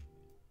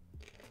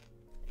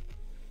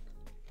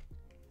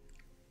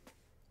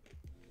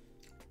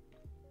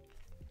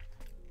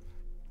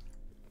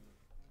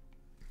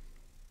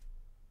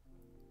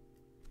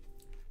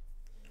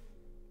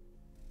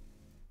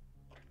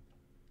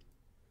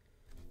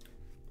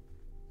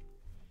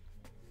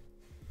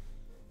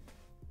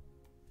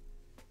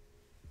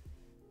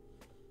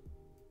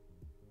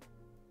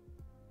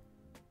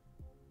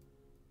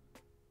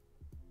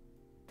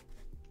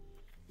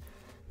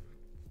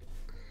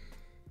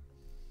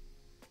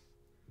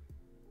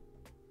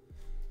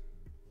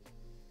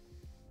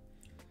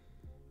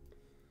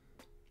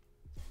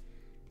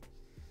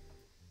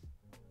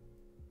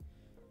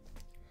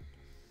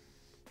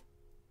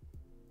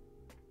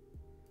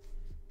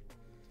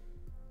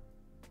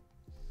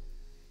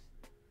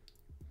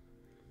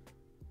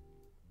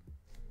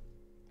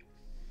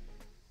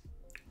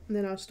 And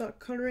then I'll start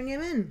colouring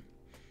him in,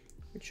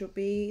 which will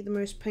be the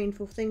most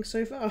painful thing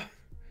so far.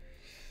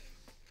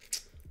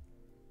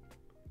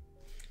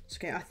 It's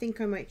okay, I think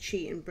I might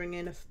cheat and bring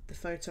in the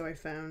photo I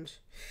found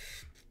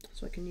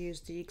so I can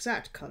use the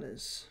exact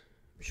colours.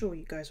 I'm sure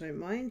you guys won't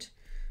mind,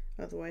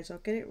 otherwise I'll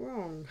get it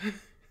wrong.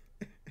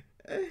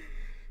 And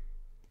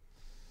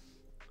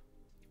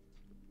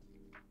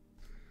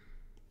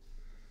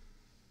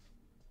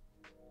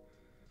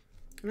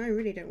I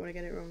really don't want to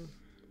get it wrong.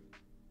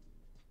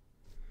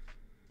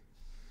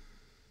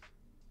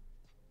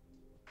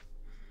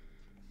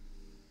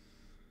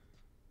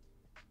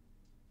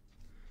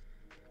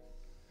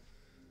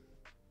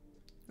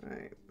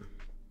 Alright,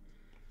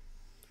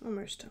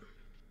 almost done.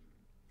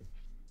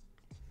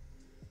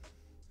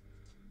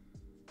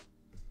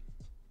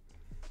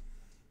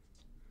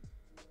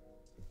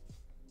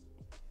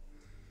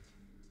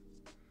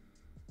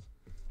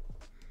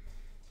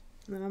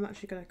 And then I'm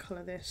actually going to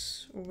colour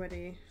this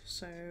already,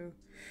 so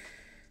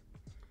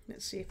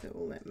Let's see if it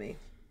will let me.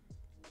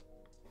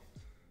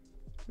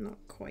 Not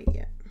quite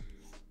yet.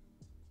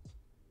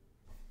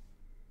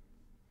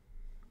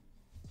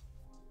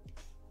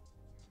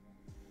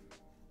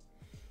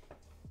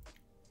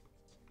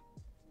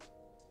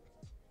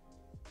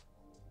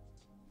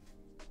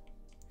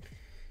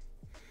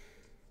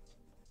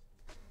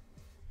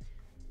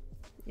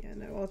 Yeah,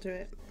 no, I'll do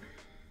it.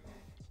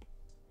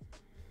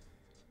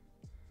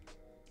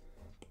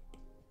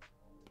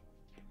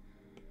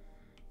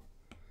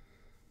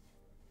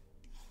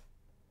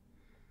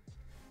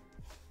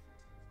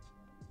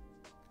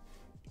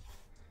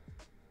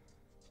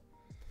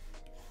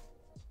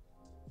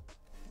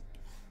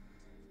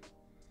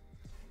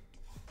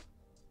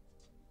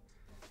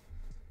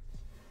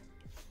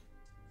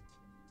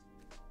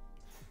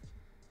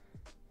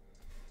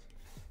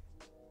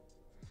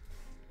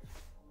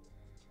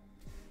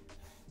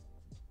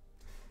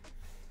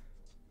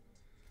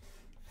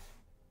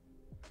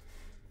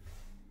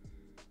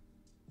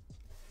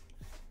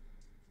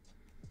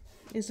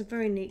 It's a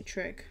very neat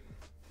trick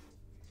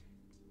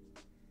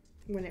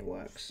when it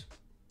works.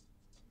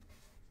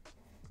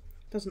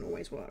 Doesn't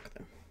always work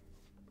though.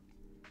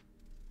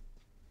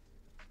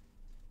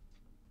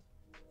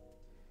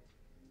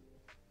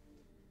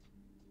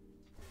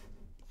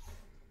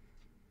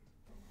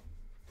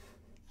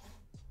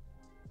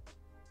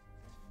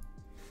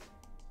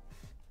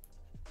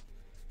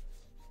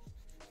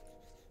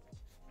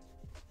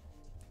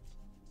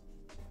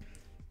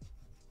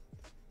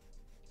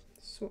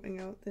 Sorting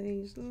out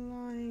these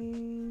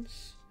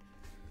lines.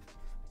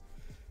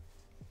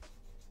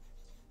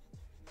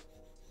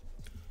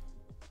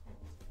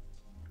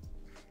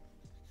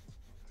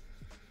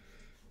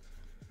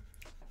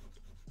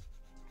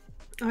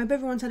 I hope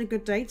everyone's had a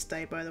good day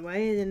today, by the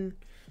way, and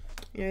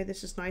you know,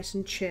 this is nice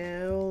and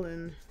chill,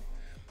 and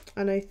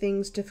I know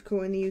things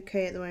difficult in the UK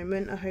at the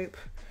moment. I hope,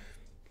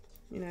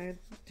 you know,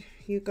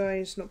 you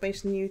guys not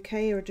based in the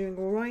UK are doing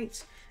all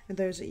right, and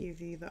those of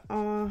you that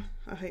are,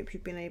 I hope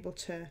you've been able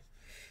to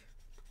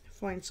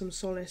find some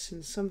solace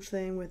in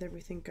something with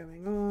everything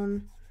going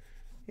on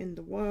in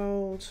the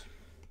world.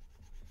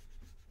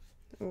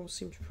 It all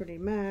seems pretty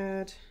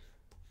mad.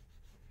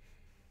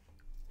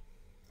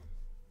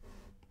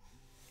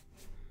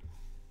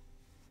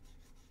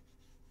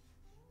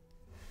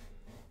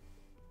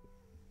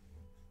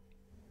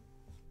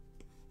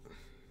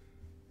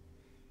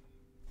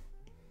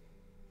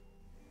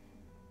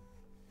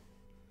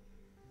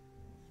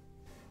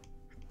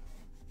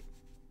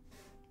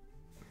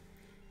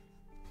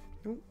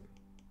 Oh.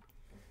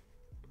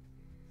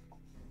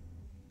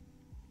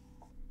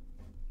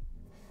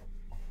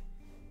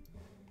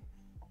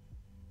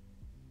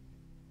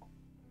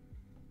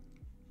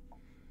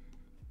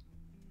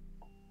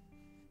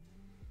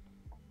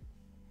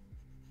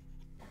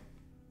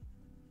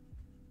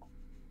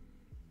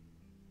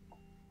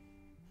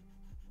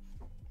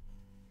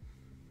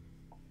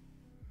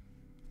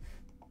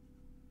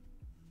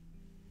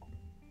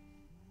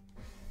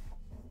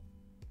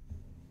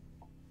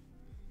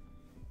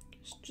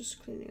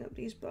 Just cleaning up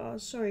these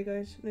bars. Sorry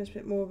guys, it's a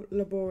bit more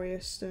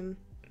laborious and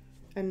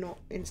not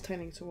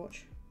entertaining to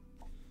watch.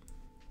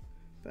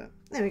 But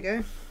there we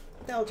go.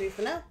 That'll do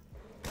for now.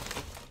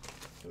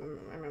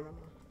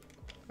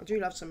 I do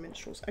love some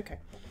minstrels. Okay.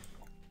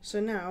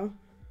 So now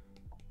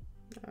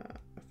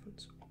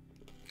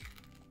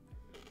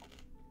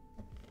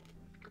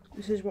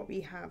this is what we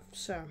have.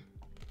 So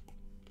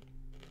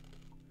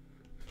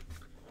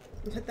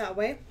let's head that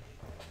way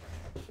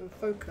and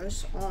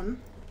focus on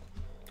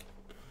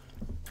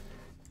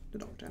the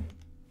Doctor.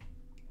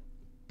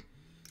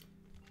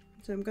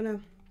 So I was gonna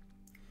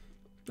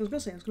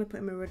put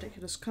him a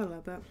ridiculous colour,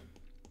 but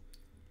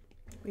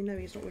we know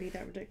he's not really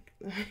that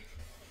ridiculous.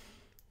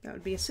 That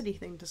would be a silly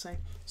thing to say.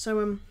 So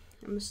I'm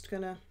just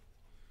gonna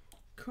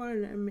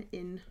colour him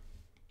in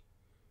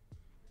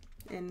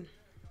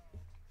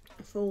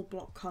a full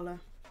block colour.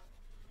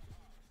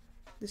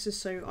 This is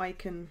so I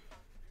can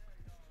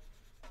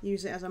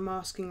use it as a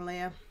masking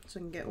layer, so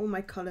I can get all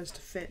my colours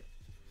to fit.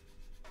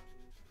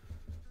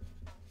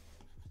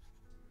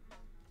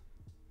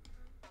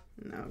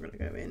 Now I'm going to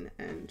go in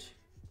and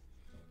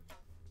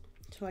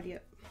tidy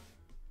up.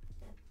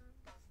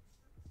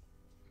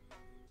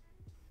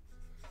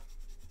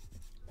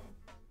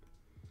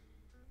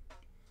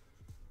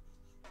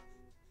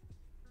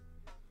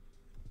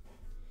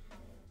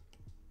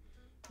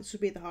 This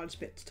would be the hardest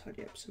bit to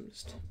tidy up, so I'm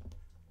just...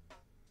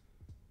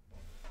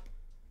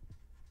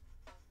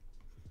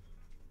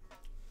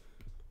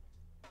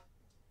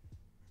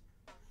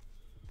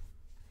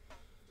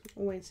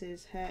 Always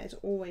his hair is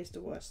always the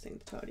worst thing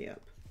to tidy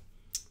up.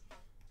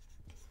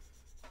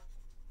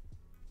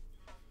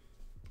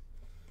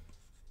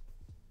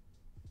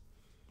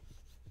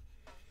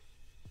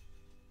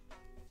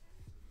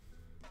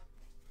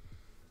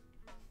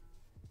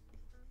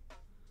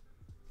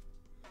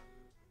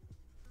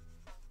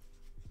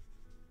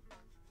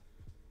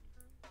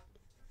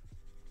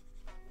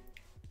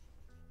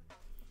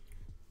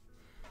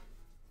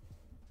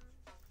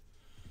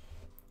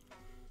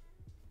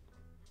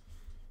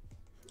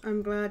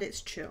 I'm glad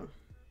it's chill.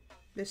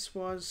 This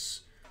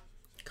was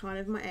kind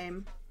of my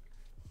aim.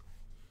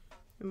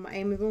 And my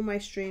aim with all my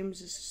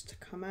streams is just to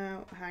come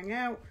out, hang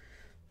out,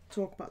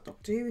 talk about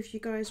Doctor Who if you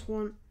guys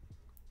want,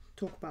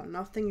 talk about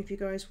nothing if you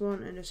guys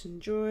want, and just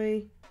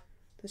enjoy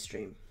the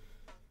stream.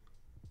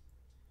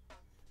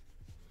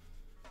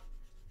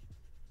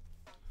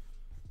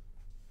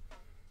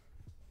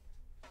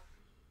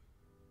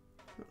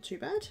 Not too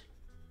bad.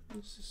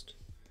 It's just...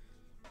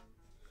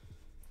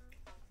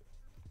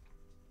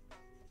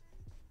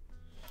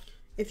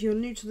 If you're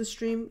new to the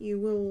stream, you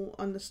will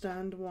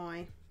understand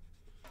why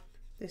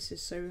this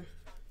is so...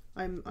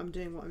 I'm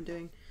doing what I'm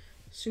doing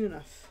soon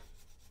enough.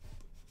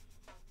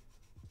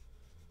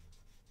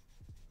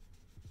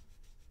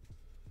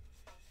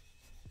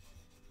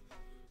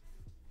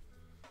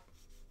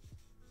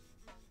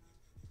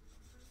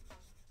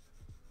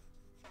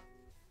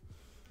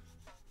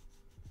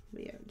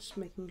 But yeah, just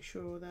making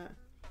sure that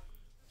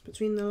it's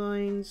between the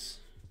lines.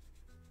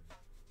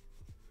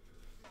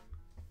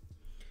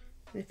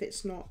 If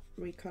it's not,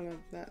 recolor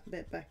that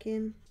bit back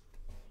in,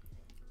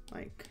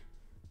 like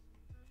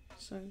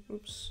so.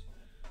 Oops,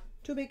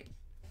 too big.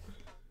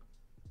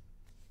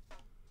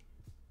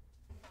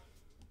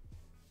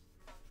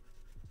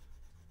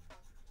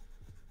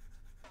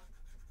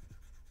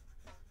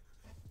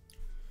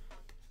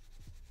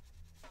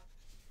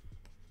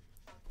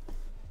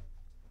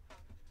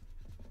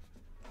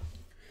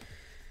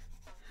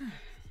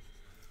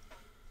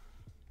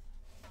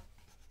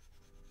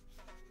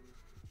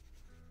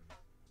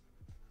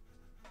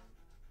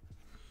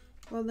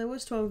 Well, there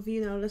was 12 of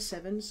you, now there's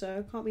 7, so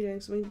I can't be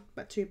doing something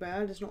but too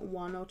bad. There's not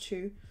 1 or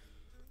 2,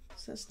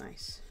 so that's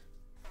nice.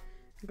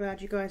 I'm glad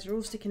you guys are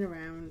all sticking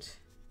around.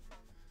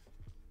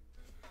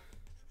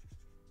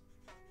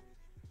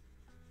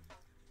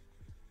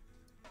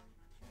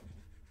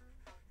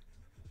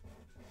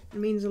 It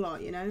means a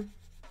lot, you know?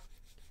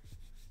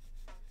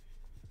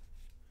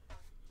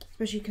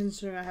 Especially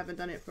considering I haven't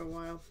done it for a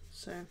while,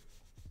 so...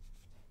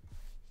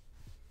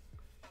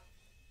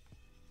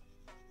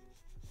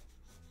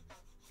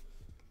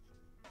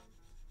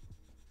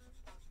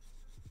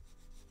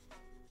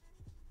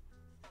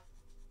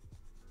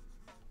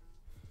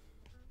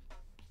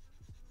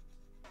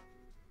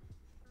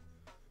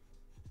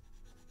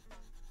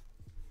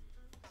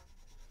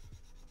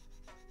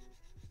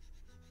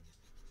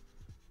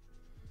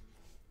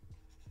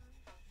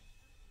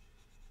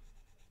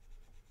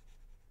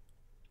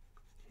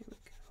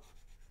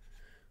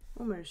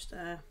 Almost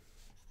there.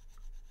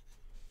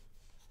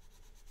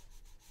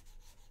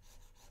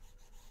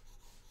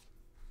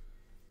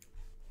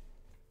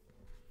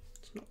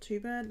 It's not too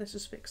bad. Let's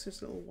just fix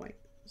this little white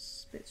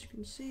bits you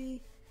can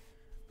see.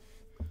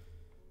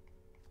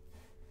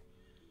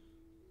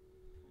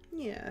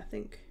 Yeah, I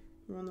think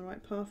we're on the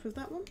right path with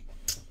that one.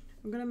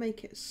 I'm going to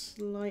make it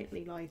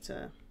slightly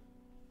lighter,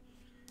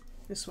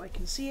 just so I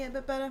can see it a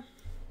bit better.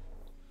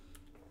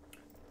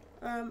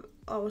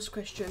 Oh, what's the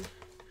question?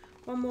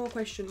 One more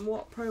question.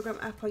 What program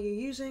app are you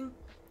using?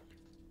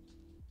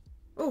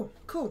 Oh,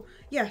 cool.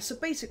 Yeah, so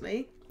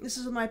basically, this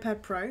is an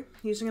iPad Pro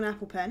using an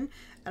Apple Pen,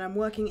 and I'm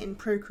working in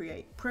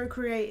Procreate.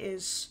 Procreate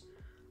is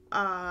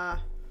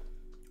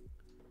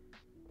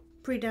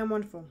pretty damn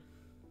wonderful.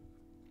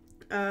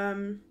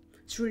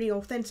 It's really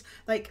authentic.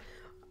 Like,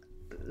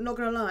 not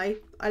gonna lie,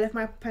 I left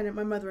my Apple Pen at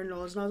my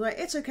mother-in-law's, and I was like,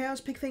 it's okay, I'll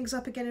just pick things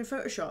up again in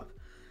Photoshop.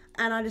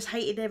 And I just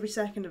hated every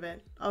second of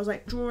it. I was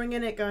like drawing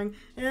in it, going,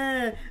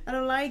 I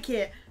don't like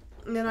it.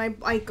 And then I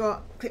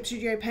got Clip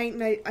Studio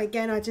Paint, and I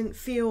didn't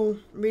feel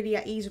really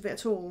at ease with it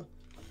at all.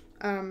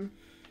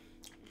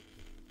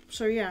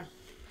 So yeah,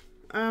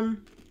 you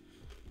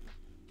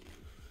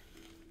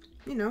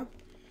know,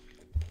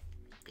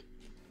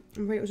 I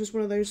think it was just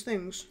one of those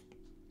things.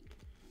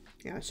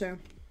 Yeah, so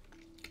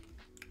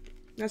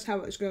that's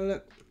how it's gonna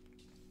look.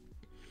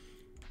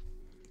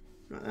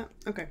 Like that.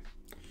 Okay.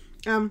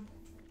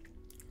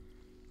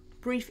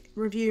 Brief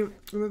review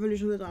of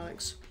Revolution of the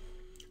Daleks.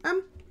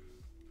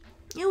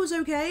 It was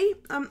okay.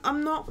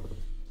 I'm not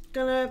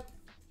gonna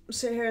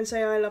sit here and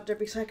say I loved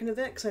every second of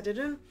it, because I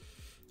didn't.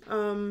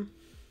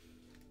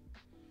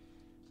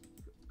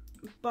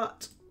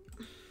 But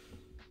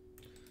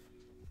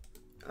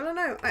I don't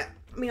know. I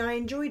mean, I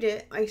enjoyed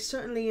it. I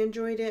certainly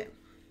enjoyed it.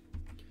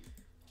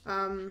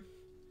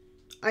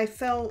 I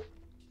felt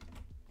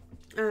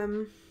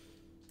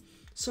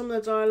some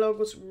of the dialogue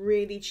was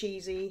really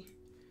cheesy,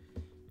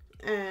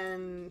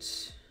 and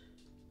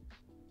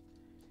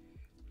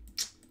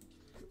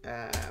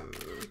yeah,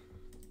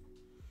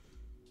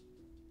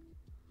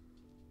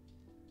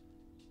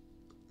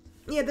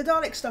 the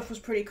Dalek stuff was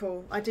pretty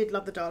cool. I did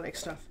love the Dalek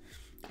stuff.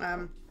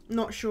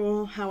 Not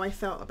sure how I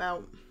felt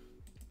about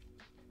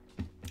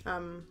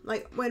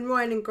like when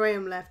Ryan and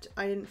Graham left.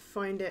 I didn't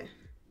find it.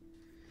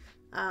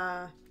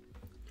 I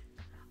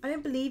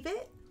didn't believe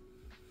it.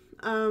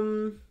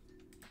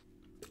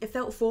 It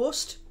felt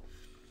forced.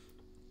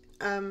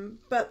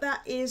 But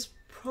that is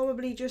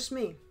probably just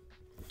me.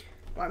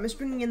 Right, I'm just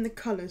bringing in the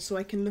colours so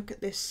I can look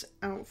at this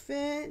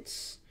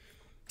outfit.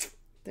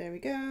 There we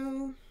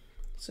go.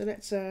 So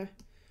let's, I'm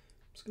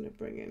just going to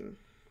bring in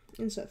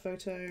insert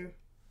photo.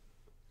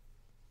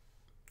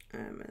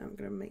 And I'm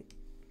gonna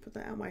put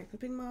that on my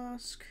clipping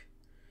mask.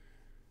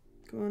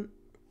 Come on.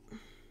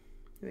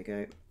 There we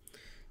go.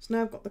 So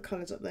now I've got the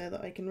colours up there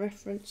that I can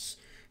reference.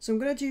 So I'm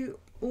going to do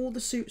all the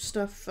suit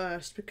stuff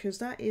first because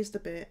that is the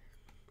bit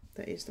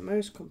that is the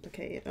most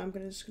complicated. I'm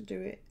going to just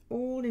do it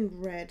all in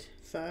red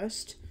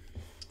first.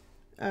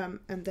 And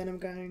then I'm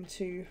going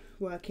to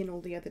work in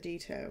all the other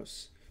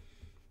details.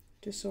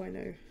 Just so I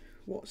know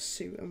what's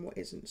suit and what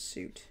isn't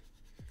suit.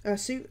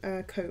 Coat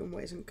and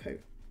what isn't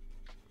coat.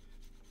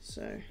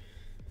 So,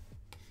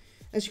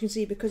 as you can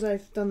see, because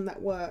I've done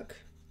that work,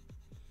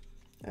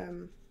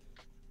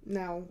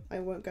 now I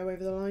won't go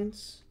over the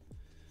lines.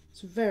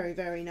 It's very,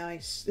 very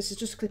nice. This is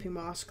just a clipping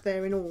mask.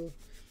 They're in all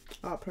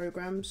art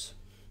programs.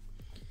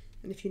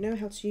 And if you know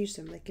how to use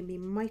them, they can be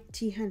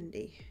mighty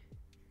handy.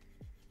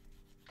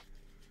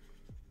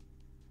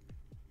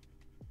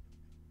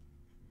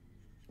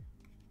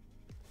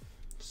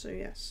 So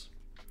yes.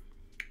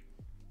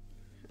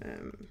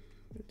 We'll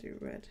do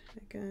red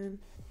again.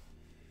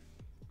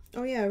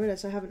 Oh yeah, I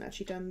realised I haven't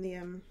actually done the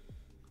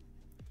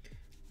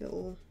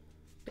little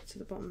bits of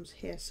the bottoms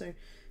here, so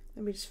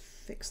let me just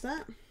fix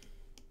that.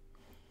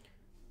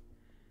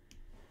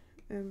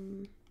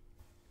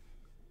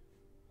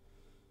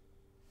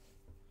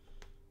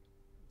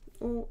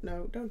 Oh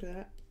no, don't do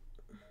that.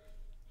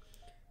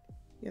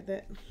 Yeah,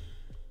 that.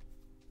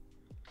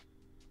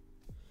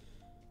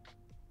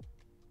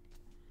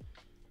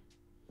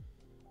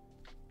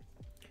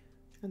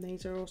 And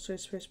these are also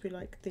supposed to be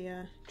like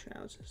the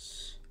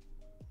trousers.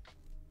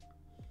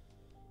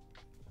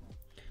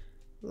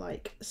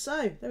 Like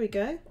so. There we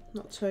go.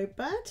 Not so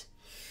bad.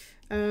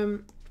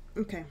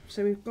 Okay,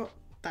 so we've got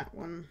that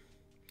one,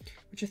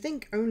 which I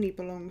think only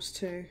belongs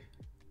to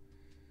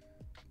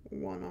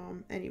one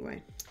arm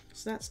anyway.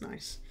 So that's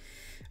nice.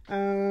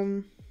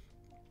 Right,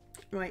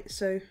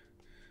 so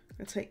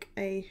I'm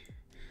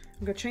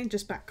gonna change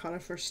this back colour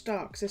for a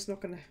start because it's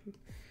not gonna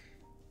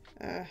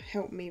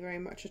help me very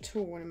much at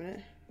all in a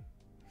minute.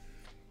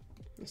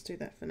 Let's do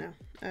that for now.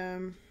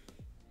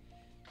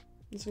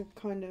 It's a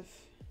kind of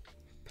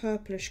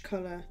purplish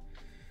colour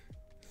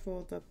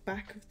for the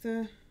back of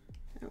the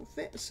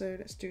outfit, so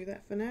let's do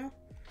that for now.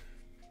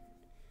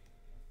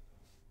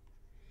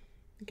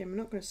 Again, we're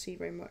not going to see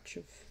very much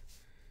of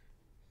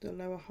the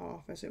lower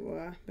half, as it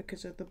were,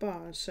 because of the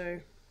bars, so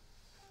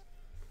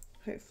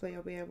hopefully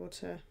I'll be able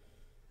to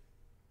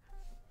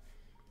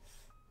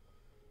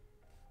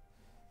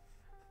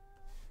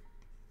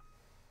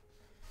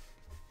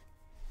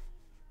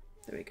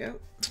there we go.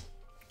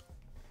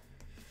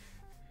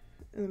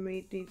 And then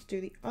we need to do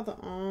the other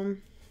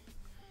arm,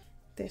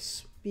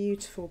 this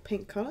beautiful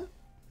pink colour.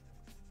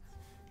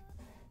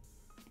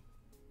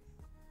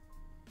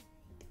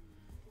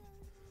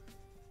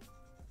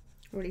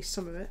 Or at least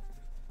some of it.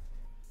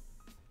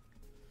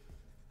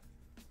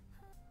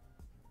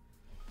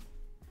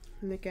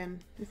 And again,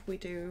 if we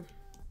do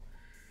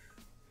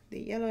the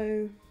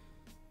yellow,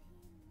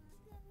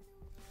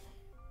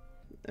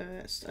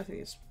 I think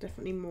it's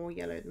definitely more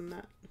yellow than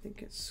that. I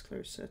think it's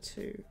closer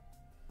to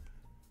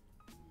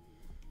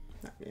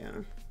that, yeah.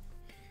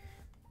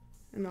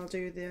 And I'll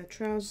do the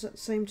trousers at the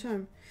same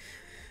time.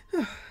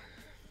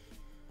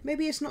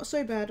 Maybe it's not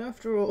so bad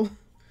after all.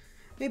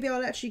 Maybe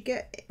I'll actually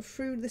get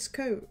through this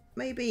coat.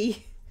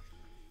 Maybe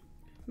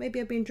I've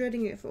been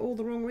dreading it for all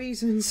the wrong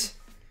reasons.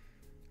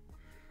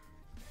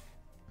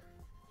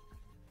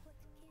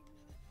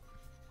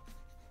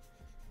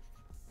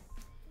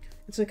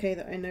 It's okay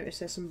that I noticed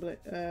there's some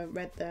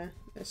red there.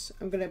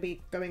 I'm going to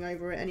be going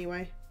over it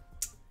anyway.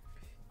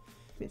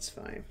 It's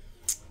fine.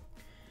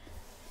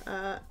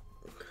 I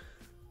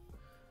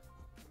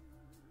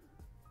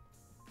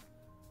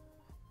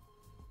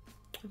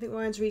think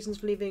Ryan's reasons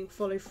for leaving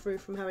follow through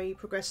from how he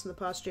progressed in the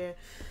past year.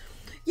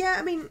 Yeah,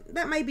 I mean,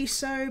 that may be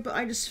so, but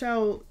I just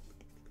felt...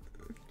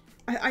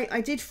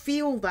 I did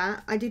feel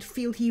that. I did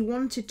feel he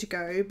wanted to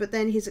go, but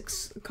then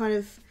his kind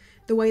of...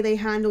 The way they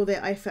handled it,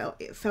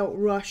 it felt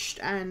rushed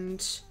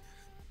and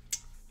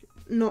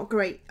not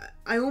great.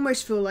 I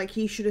almost feel like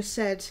he should have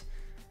said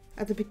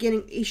at the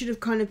beginning, he should have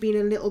kind of been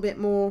a little bit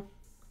more,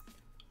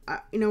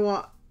 you know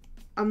what,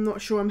 I'm not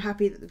sure I'm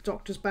happy that the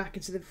doctor's back,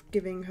 instead of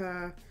giving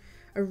her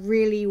a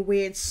really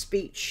weird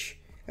speech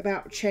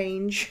about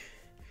change.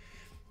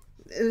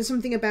 There's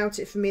something about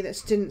it for me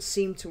that didn't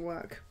seem to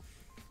work.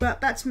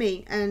 But that's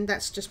me, and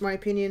that's just my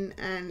opinion,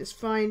 and it's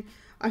fine.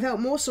 I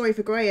felt more sorry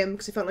for Graham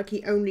because I felt like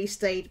he only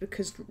stayed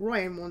because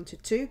Ryan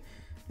wanted to.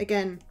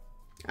 Again,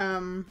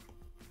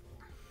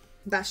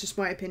 that's just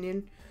my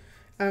opinion.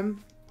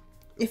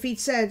 If he'd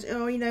said,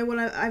 oh, you know, well,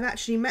 I've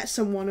actually met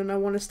someone and I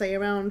want to stay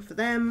around for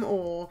them,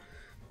 or,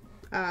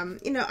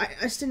 you know, I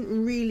just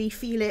didn't really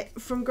feel it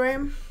from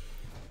Graham.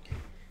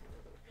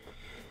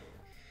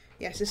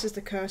 Yes, this is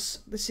the curse.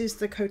 This is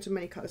the coat of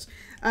many colours.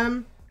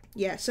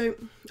 Yeah, so,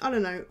 I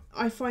don't know.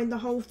 I find the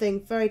whole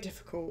thing very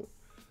difficult.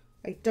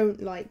 I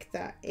don't like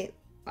that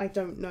I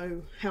don't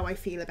know how I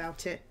feel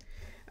about it.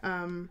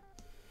 But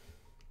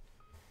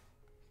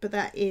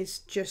that is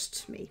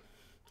just me.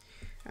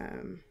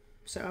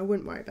 so I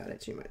wouldn't worry about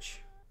it too much.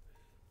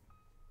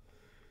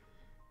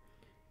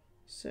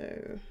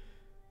 So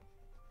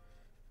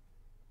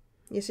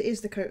yes, it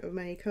is the coat of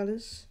many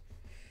colours.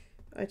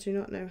 I do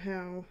not know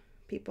how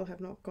people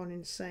have not gone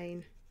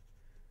insane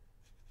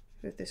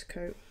with this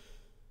coat.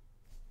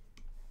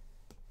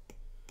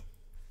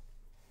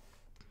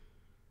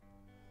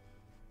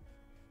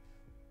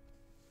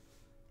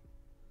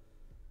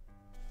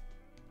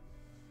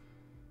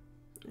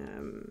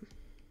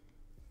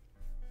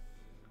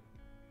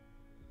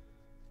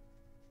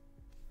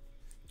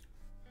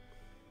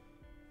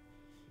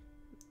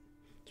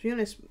 To be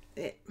honest,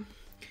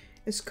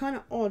 it's kind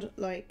of odd,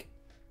 like,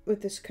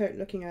 with this coat,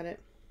 looking at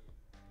it.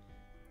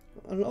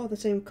 A lot of the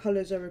same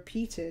colours are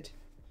repeated.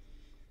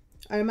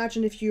 I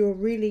imagine if you're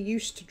really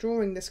used to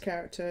drawing this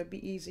character, it'd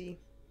be easy.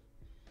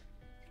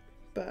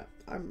 But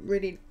I'm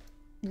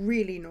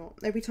really not.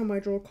 Every time I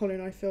draw Colin,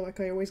 I feel like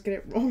I always get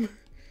it wrong.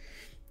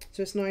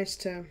 So it's nice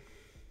to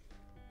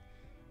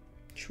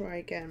try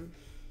again.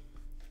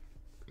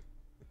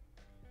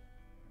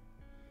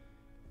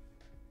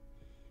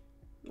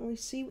 Oh, we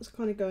see what's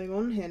kind of going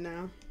on here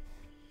now.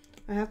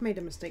 I have made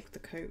a mistake with the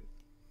coat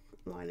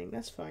lining.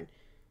 That's fine.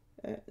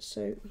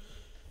 So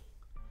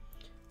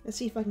let's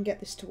see if I can get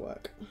this to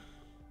work.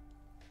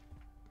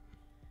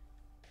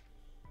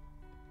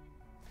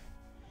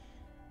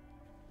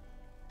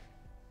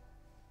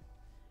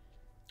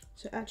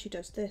 So it actually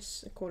does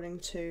this according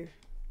to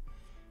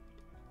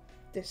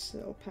this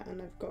little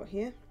pattern I've got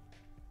here,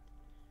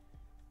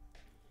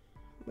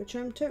 which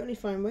I'm totally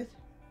fine with.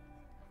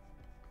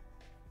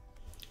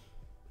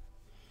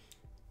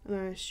 And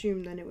I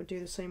assume then it would do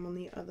the same on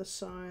the other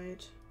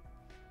side.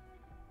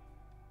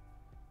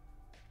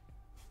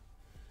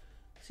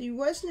 See,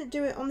 why doesn't it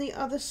do it on the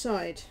other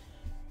side?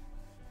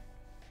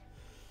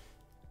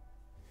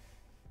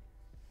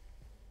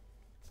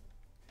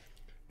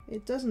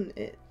 It doesn't.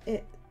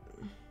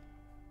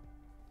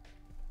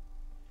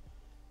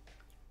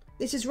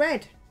 This is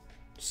red.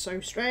 So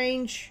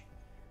strange.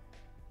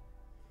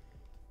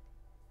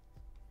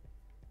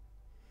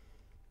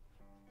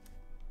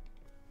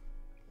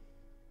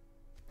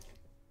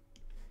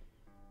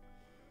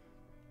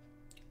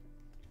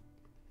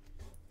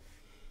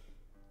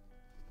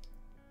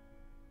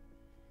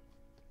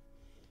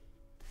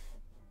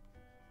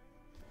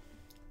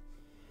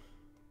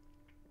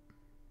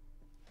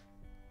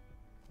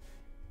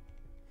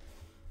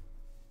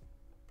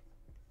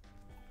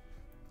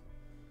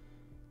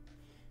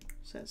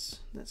 So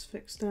let's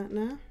fix that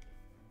now.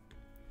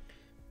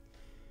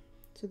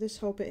 So this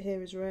whole bit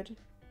here is red.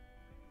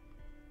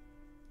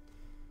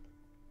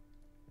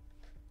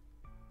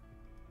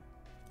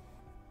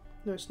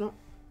 No, it's not.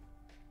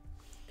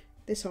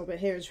 This whole bit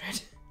here is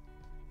red.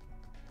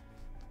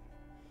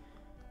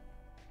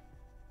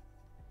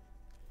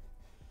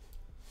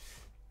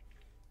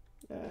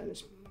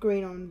 There's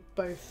green on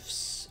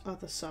both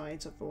other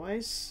sides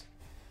otherwise.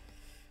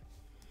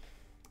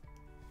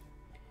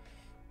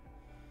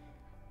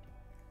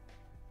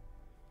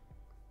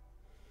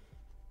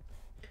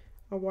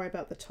 I'll worry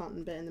about the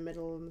tartan bit in the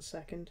middle in a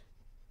second,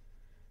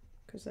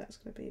 because that's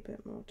going to be a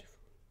bit more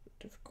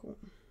difficult.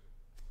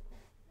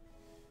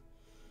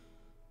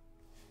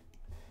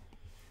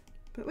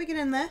 But we get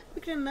in there,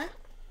 we get in there.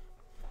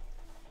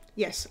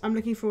 Yes, I'm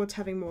looking forward to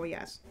having more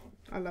Yaz.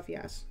 I love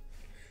Yaz.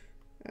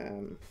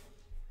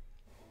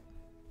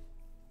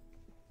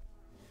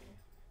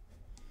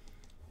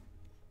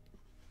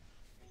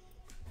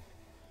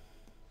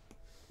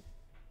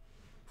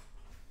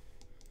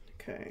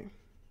 Okay.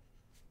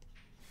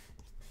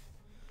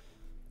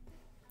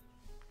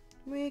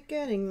 We're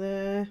getting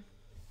there.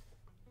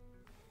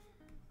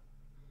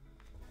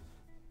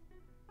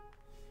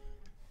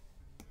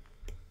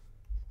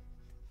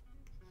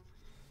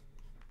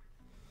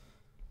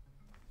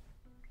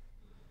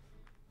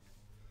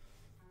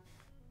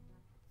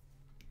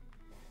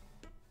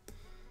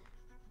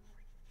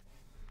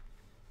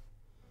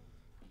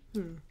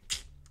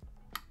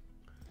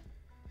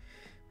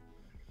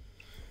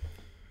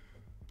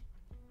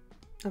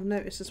 I've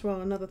noticed as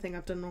well, another thing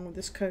I've done wrong with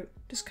this coat.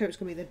 This coat's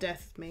gonna be the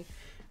death of me.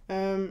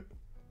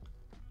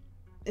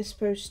 It's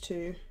supposed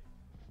to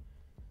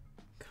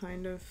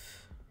kind of,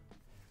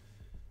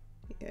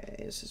 yeah, it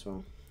is as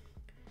well.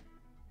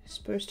 It's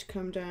supposed to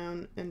come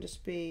down and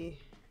just be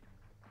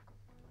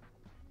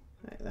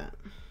like that.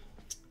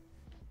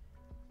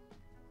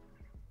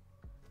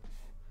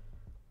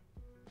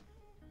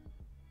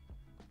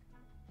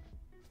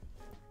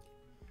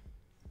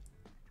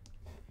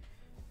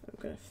 I'm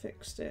gonna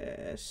fix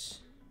this.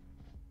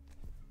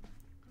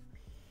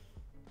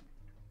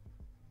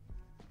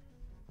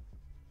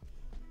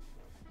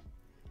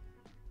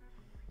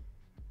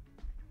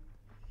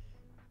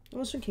 I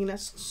was thinking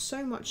that's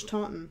so much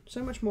tartan,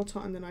 so much more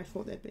tartan than I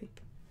thought there'd be.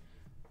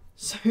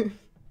 So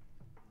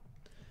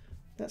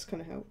that's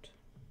kind of helped.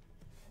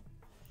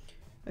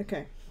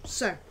 Okay,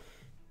 so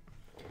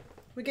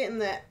we're getting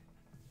there.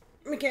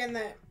 We're getting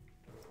there.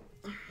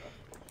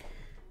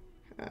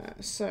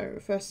 So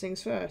first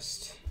things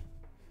first.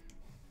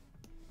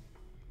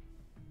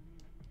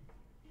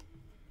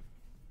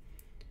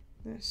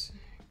 Let's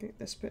get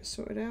this bit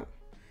sorted out.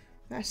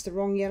 That's the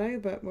wrong yellow,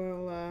 but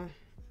we'll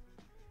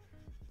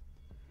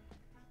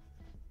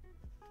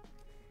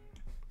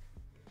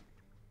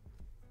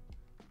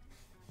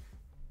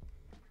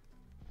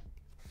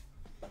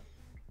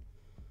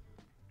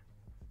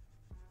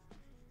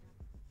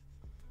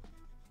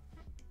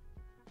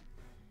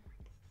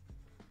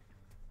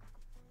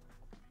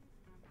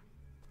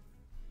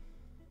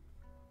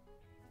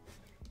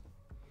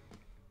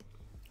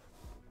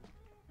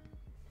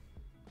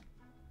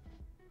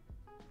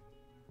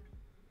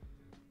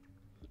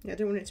yeah, I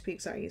don't want it to be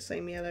exactly the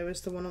same yellow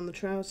as the one on the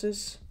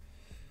trousers.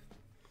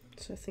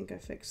 So I think I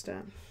fixed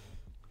that.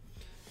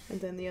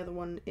 And then the other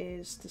one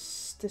is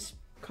this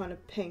kind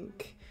of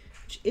pink,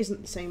 which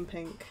isn't the same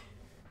pink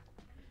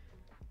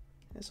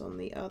as on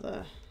the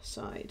other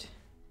side.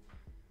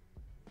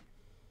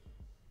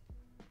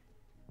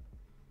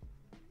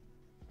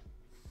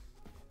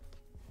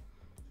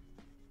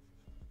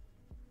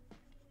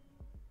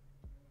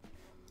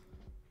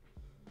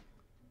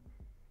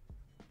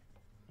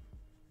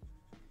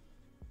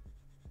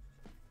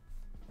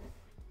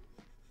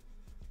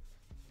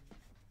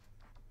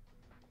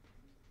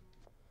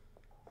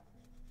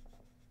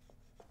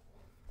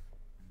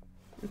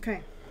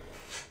 Okay,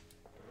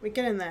 we're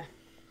getting there.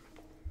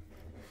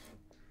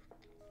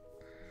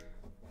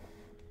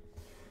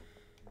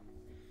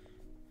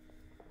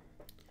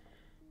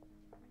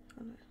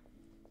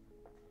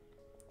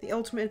 The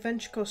ultimate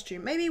adventure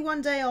costume. Maybe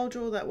one day I'll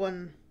draw that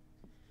one.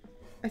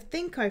 I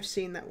think I've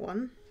seen that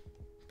one,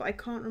 but I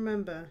can't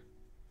remember.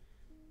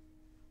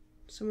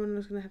 Someone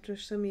was going to have to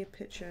send me a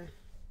picture.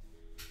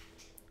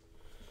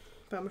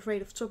 But I'm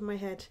afraid off the top of my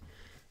head,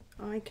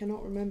 I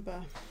cannot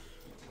remember.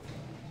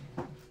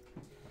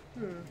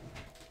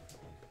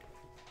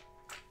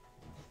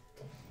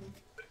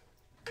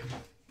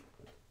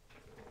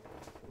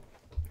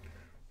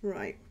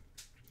 Right,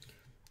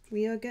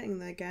 we are getting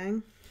there,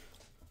 gang.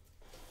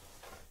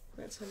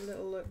 Let's have a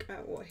little look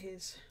at what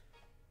his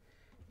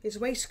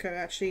waistcoat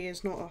actually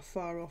is not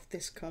far off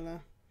this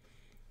colour.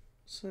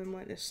 So I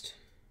might just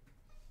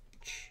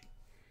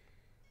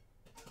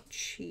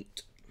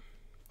cheat.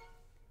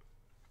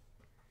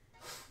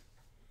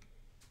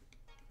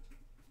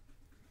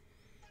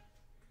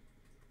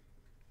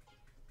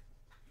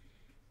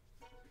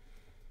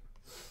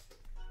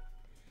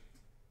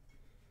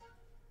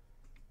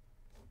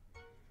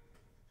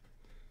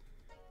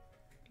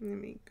 There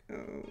we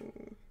go.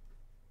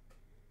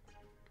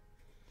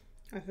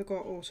 I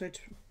forgot also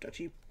to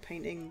actually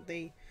painting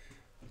the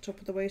top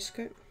of the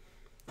waistcoat.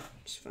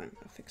 It's fine,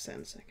 I'll fix that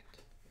in a second.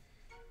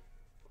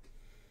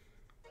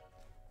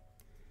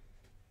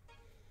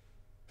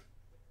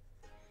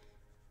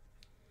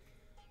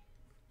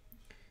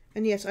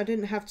 And yes, I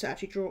didn't have to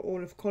actually draw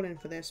all of Colin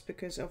for this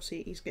because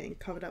obviously he's getting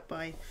covered up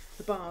by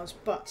the bars,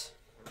 but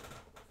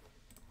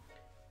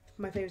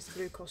my favourite is the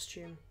blue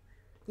costume.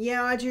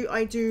 Yeah, I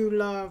do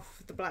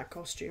love the black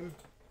costume.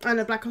 And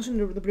the black costume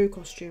and the blue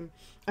costume.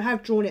 I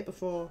have drawn it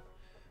before.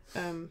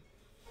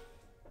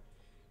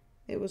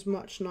 It was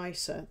much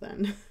nicer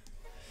than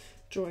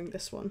drawing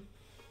this one.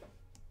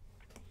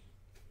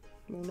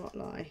 Will not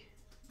lie.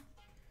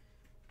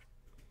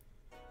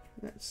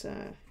 Let's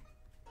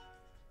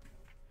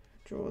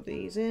draw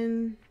these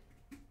in.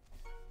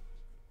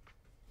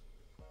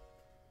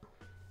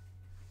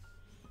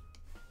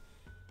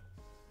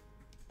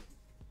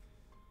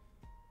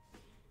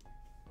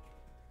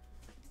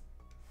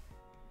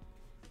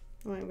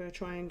 I'm going to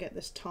try and get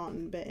this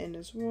tartan bit in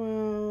as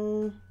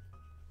well.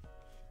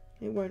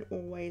 It won't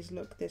always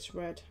look this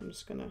red. I'm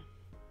just going to...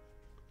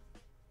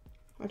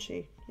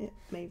 Actually, it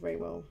may very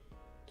well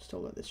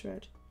still look this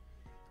red.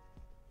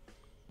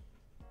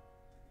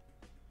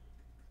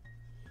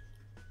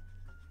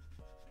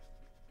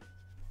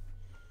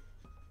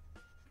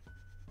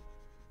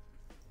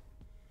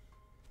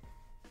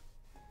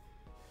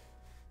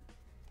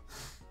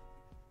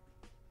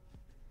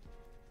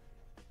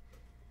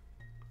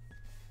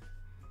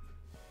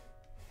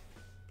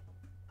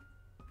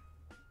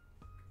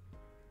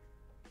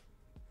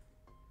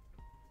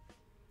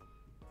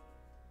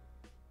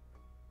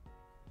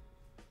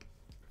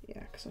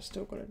 Yeah, because I've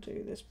still got to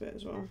do this bit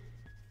as well.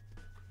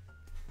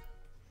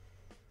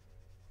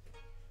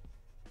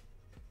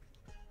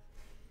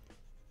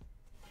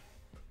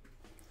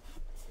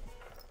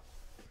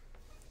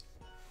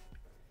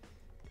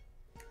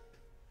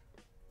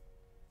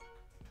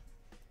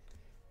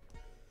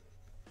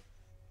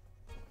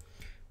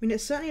 I mean,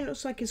 it certainly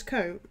looks like his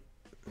coat.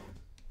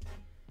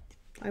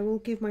 I will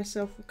give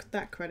myself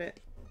that credit.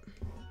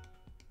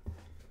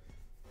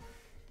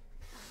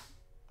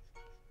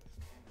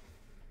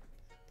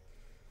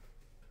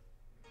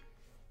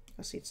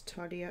 I need to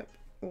tidy up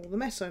all the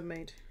mess I've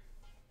made.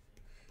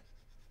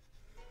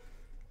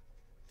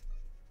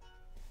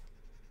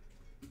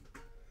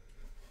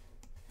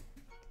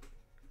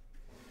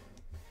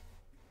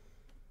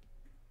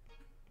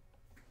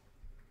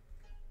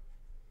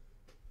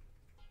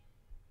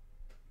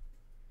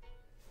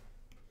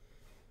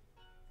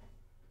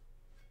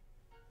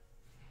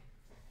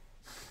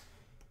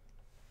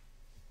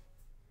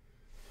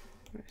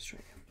 Let's try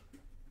again.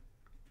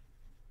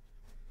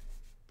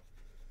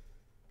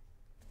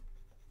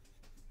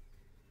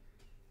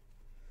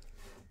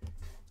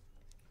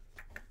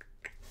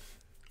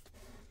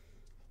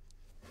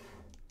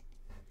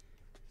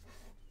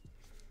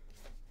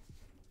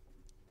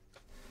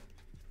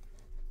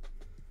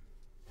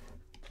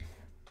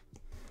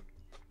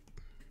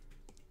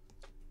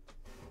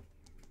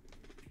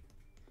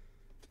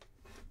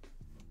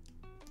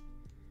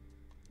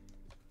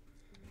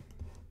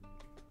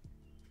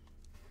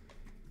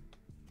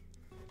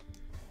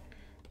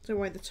 Don't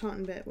worry, the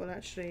tartan bit will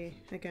actually,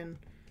 again,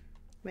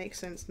 make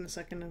sense in a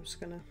second. I'm just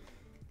gonna...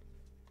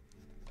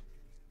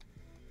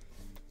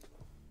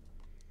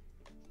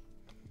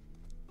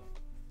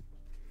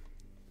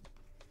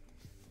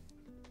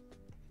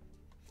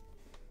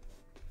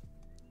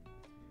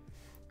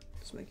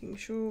 Just making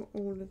sure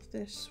all of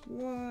this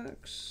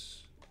works.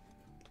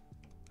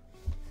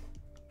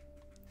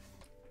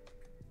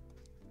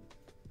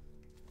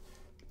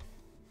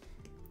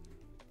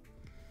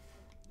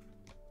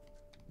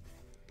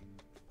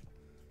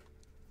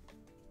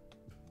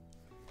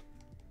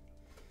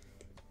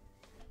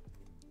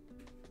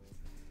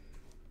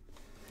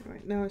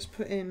 Right, now let's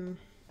put in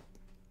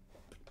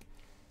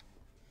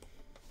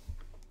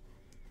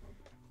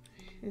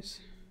his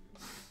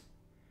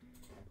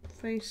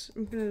face.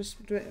 I'm gonna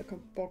just do it like a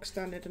bog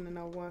standard and then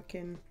I'll work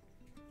in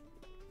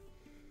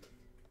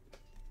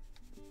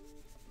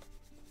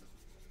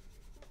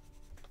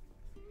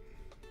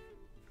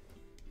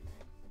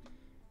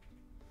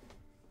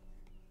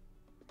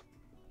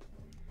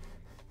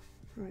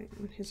right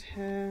with his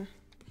hair.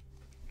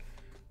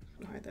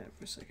 I'll hide that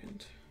for a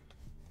second.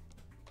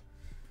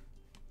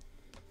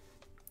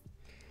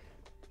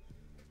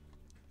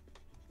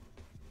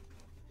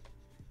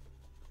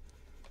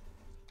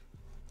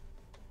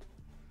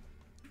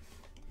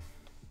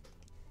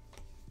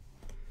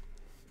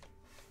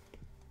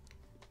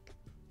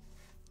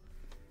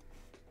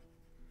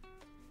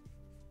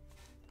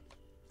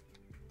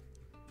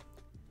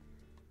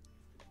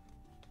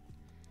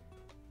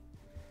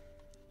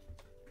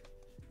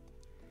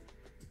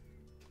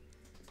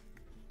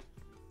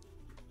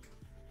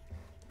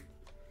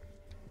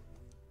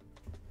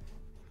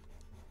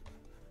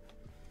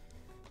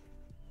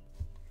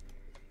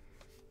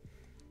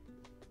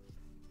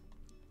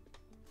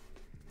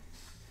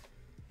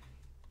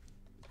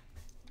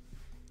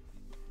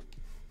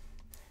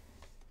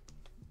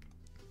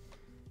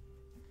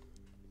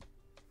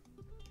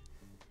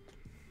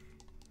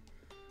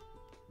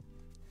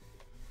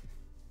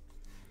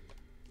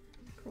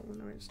 Cool,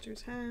 now let's do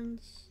his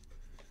hands.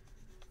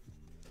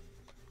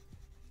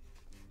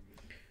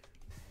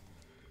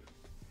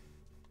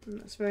 And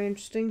that's very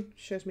interesting.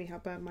 Shows me how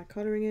bad my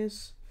colouring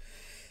is.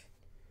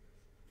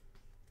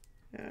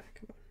 Ah,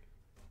 come on.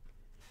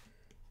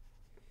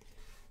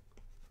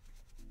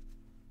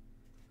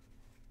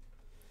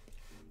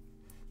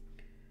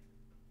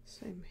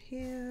 Same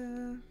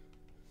here.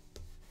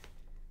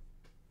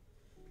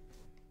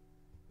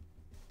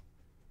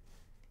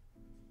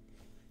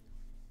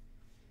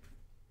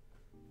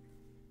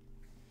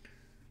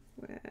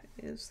 Where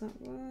is that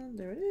one?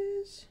 There it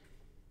is.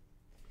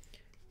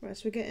 Right,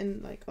 so we're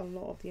getting like a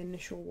lot of the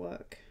initial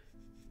work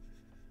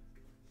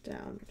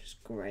down, which is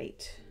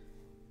great.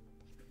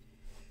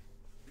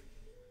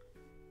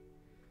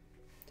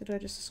 Did I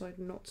just decide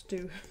not to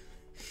do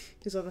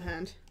his other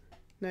hand?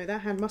 No,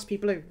 that hand must be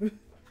blue.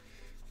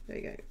 There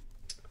you go.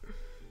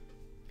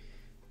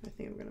 I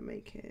think I'm gonna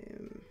make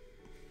him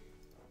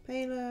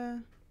paler.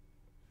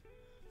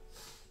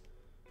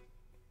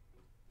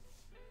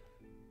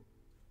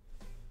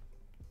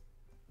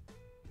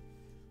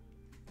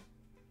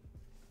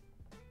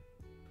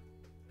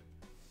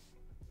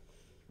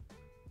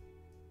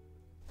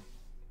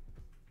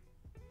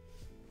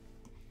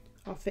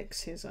 I'll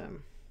fix his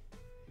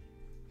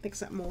fix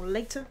that more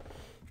later.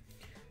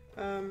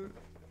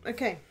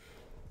 Okay,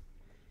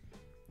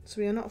 so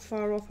we are not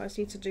far off. I just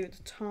need to do the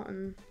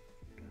tartan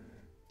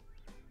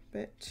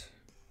bit.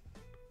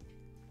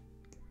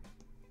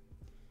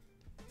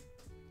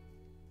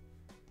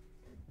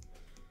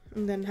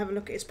 And then have a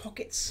look at his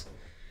pockets.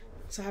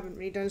 So I haven't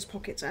really done his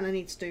pockets, and I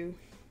need to do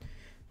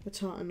the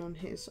tartan on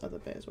his other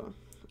bit as well.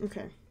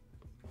 Okay,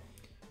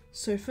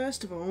 so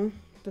first of all,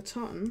 the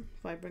tartan,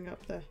 if I bring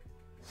up the,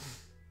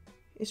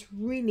 it's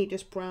really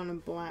just brown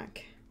and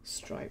black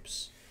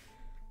stripes.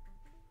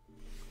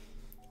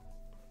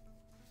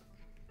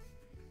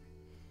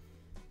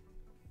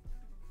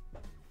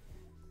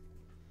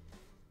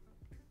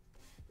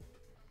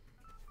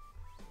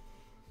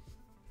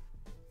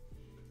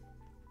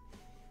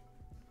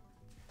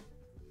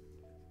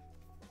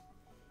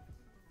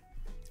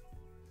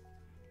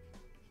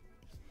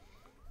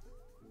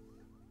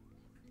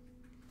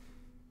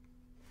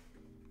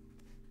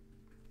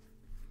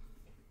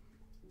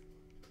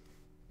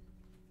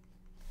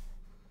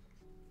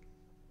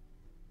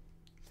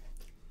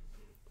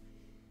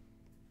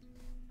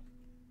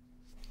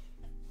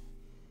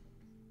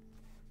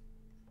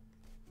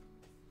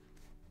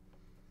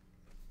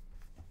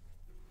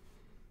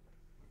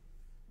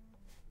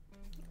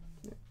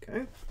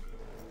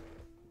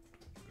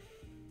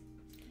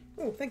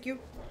 Oh, thank you.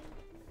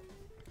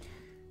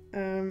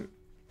 And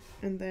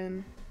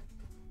then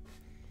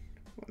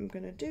what I'm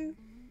going to do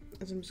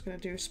is I'm just going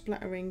to do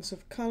splatterings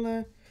of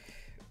colour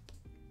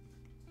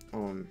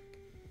on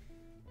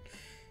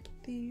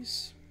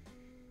these.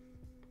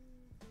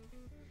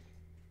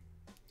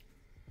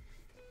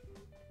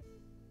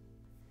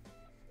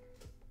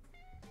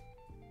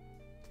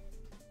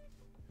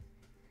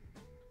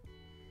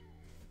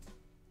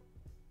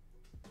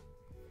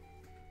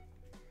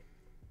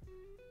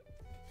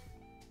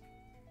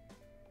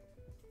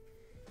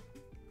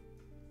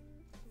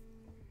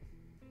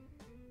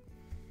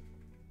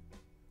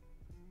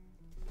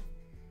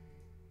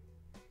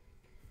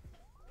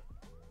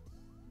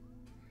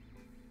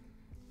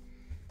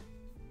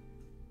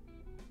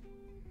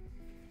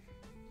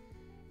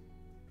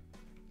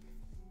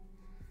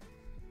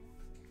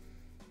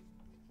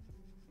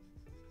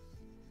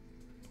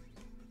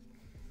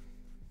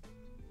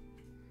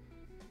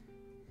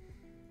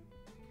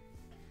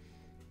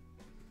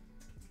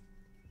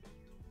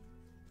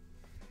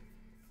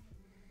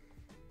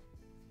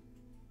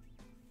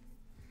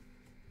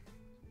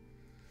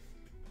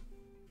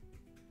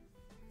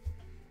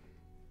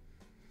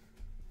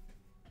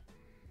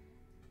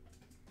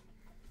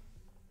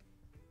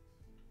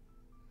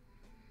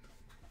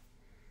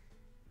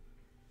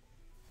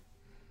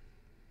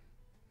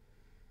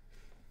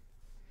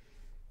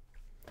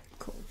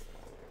 Cool.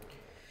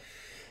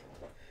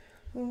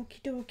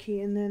 Okie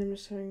dokie, and then I'm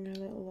just having a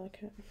little like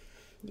a,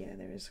 yeah,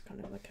 there is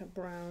kind of like a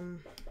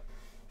brown.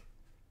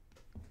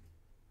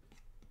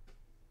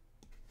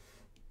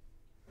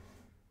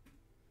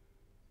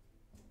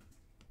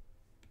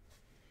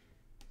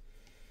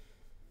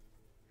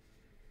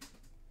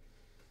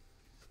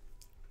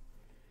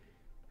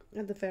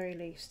 At the very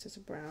least, there's a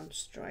brown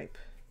stripe.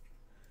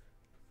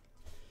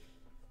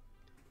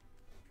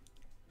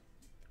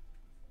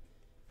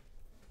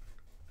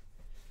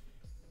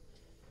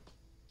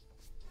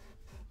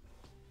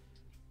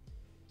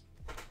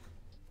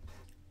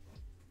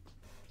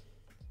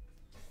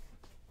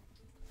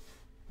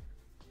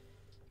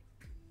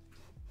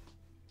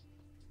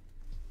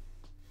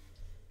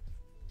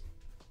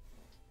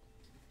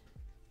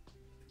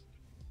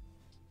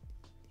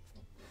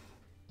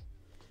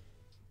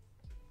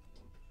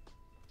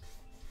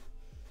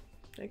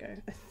 There you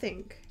go. I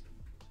think,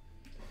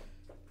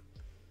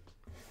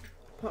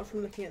 apart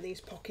from looking at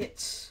these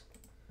pockets,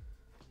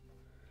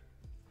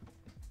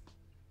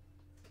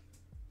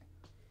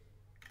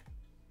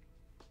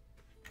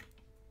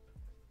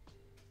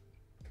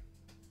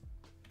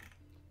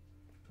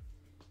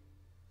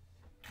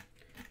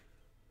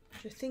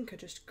 which I think are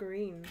just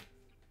green.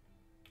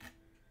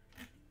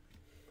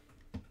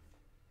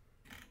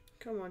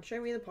 Come on,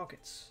 show me the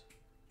pockets.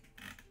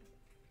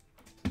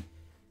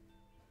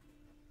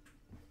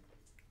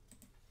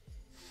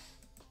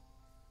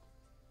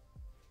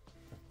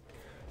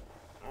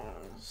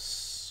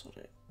 Sod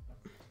it.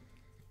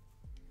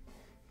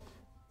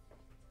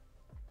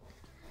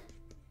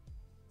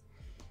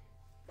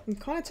 I'm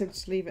kind of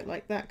tempted to leave it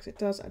like that because it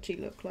does actually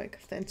look like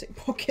authentic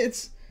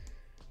pockets.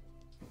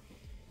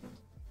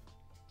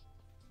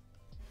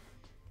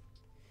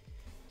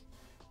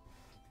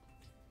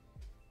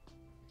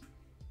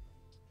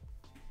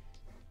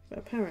 But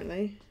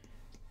apparently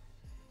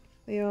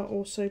they are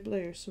also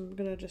blue, so I'm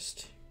gonna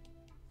just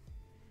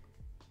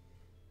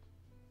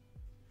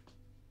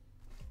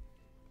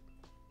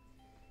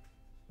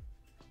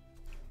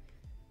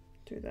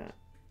do that.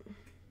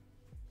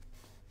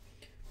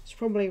 It's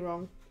probably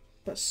wrong,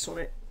 but sod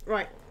it.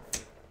 Right.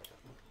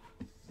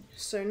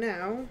 So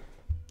now,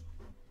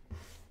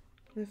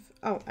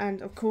 oh,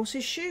 and of course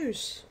his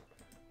shoes.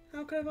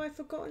 How could have I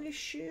forgotten his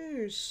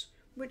shoes,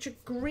 which are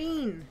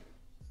green?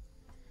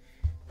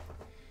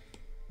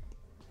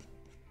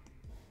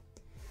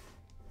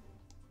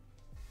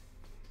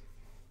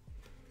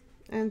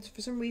 And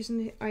for some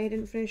reason I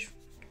didn't finish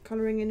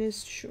colouring in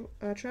his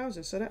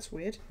trousers, so that's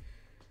weird.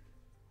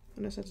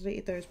 Unless I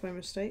deleted those by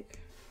mistake.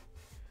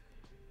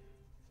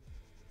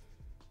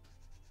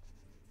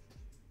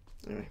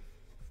 Anyway.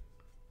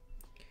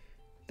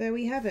 There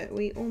we have it.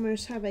 We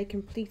almost have a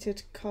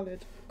completed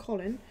coloured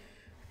Colin,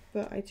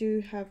 but I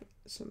do have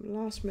some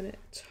last minute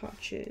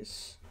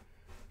touches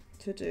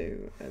to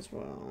do as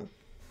well.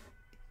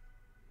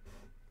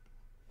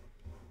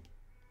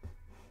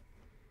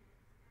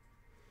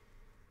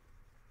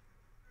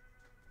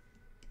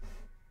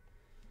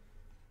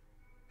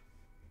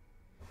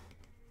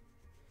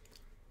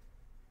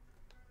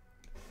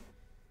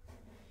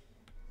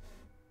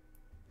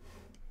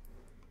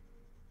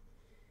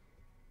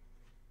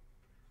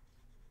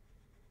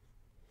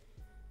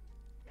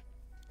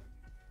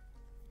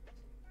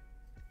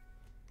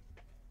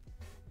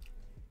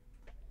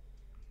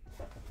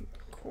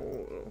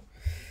 Cool.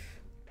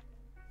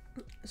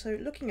 So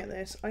looking at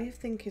this, I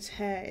think his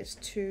hair is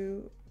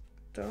too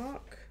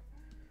dark,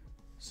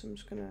 so I'm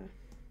just gonna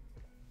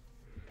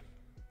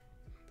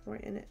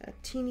brighten it a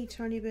teeny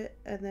tiny bit,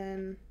 and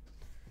then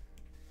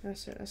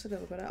that's it. That's a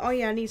little better. Oh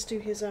yeah, I need to do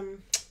his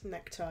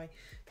necktie.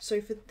 So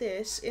for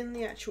this, in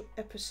the actual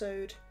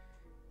episode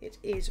It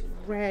is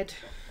red,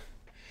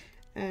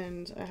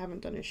 and I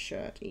haven't done his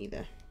shirt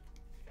either.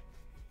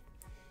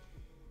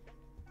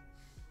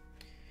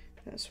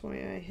 That's why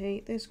I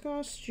hate this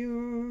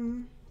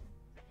costume.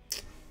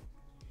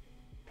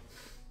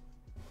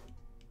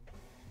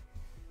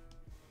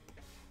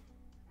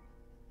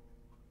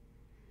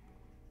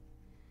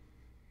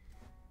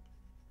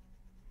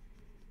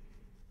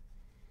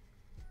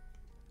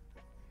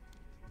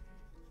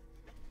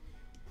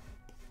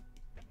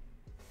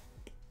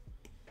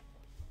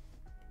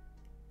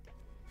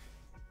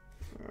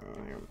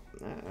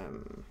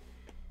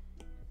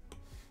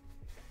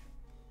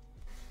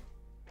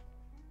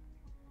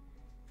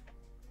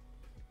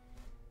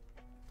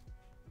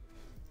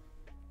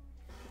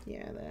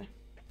 Yeah, there.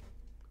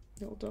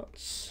 Little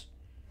dots.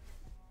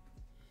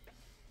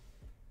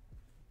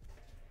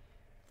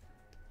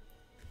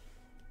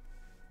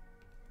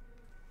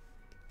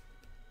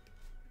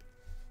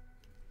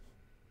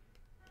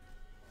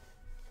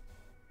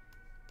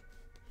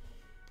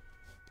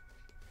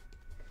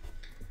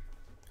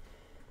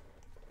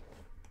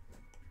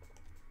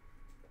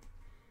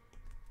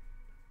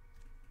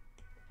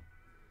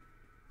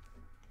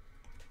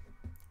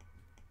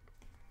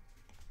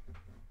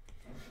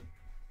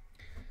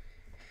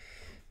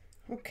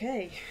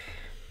 Okay,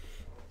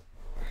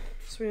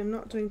 so we're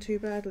not doing too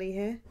badly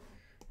here.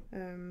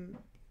 I'm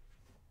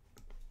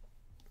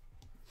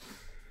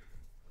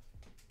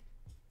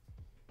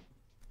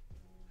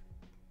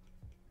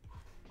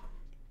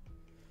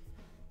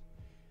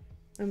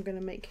going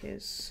to make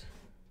his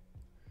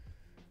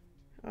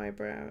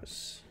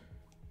eyebrows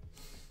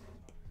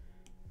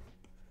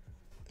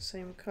the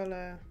same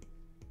colour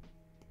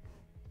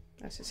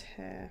as his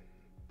hair,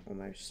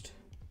 almost.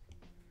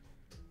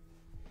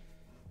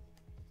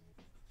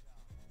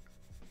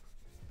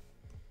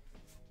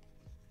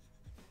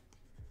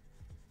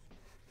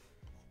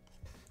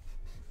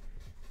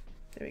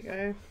 There we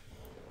go.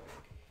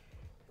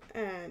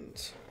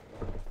 And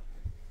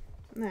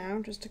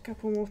now just a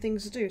couple more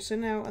things to do. So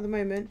now at the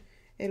moment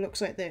it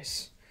looks like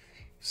this.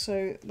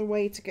 So the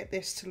way to get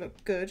this to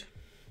look good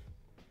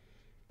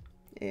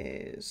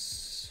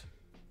is,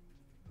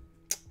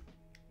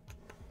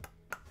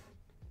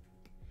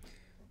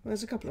 well,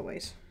 there's a couple of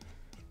ways.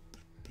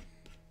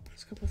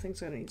 There's a couple of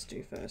things I need to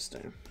do first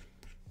though.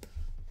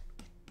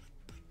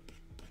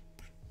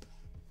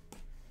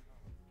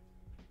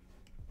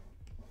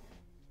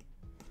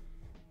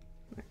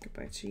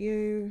 Goodbye to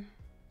you.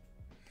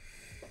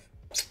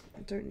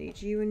 I don't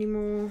need you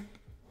anymore.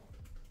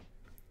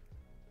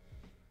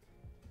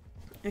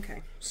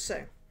 Okay,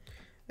 so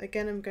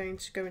again I'm going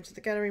to go into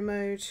the gallery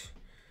mode.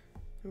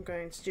 I'm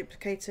going to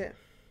duplicate it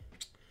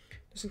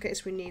just in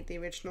case we need the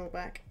original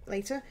back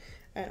later,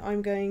 and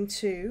I'm going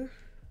to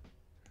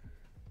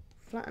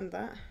flatten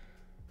that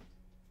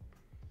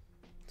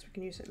so we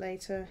can use it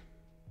later.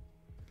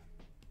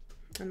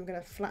 I'm going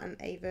to flatten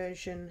a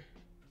version.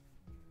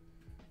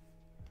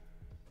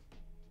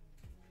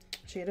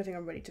 Actually, I don't think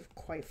I'm ready to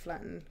quite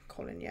flatten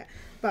Colin yet,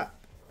 but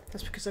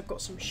that's because I've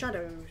got some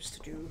shadows to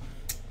do.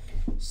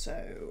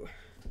 So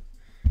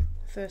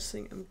the first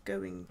thing I'm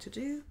going to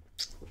do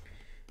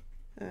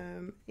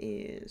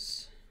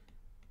is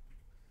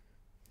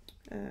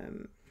so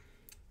I'm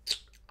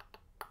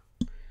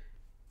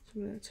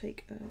going to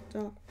take a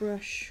dark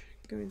brush,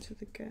 go into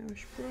the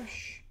gouache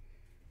brush.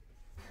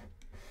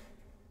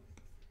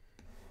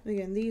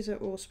 Again, these are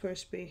all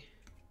supposed to be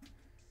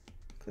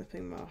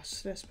clipping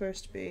masks. They're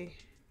supposed to be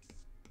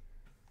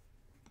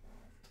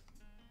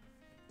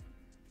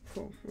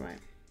cool, right.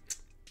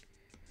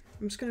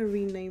 I'm just going to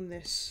rename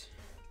this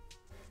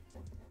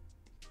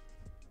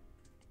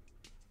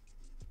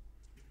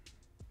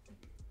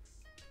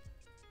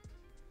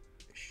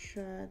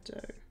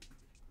Shadow.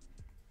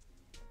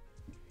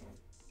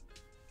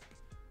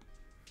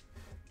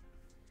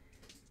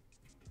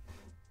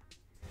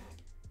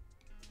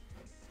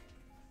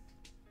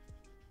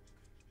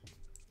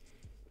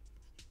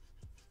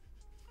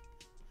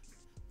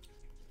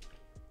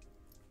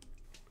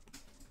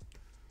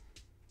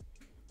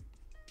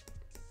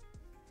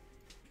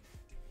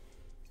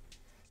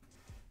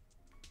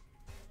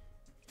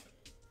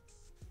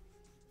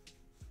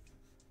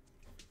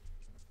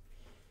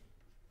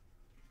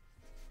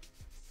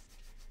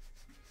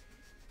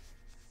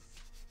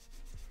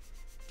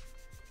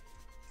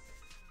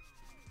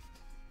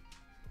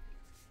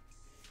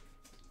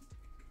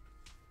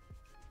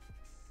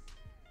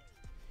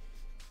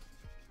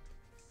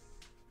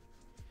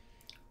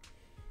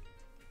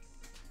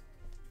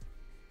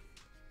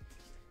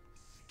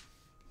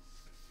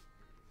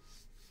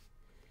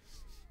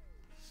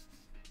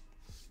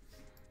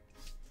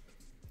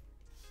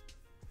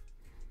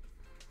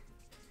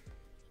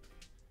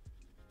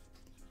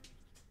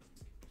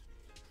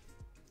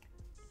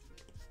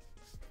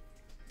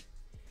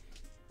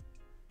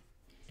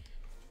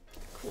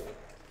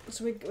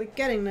 So we're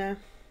getting there.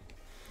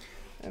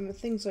 And the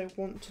things I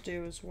want to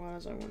do as well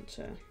as I want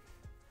to,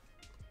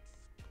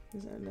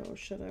 is that a little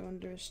shadow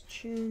under his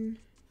chin.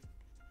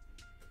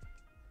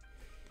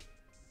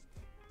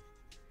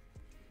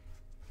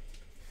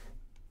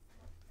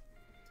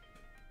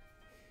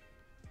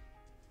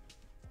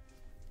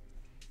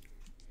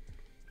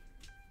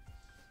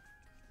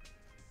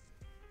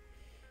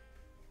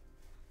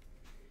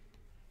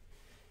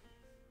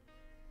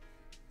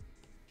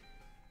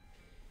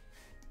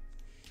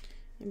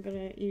 I'm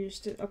gonna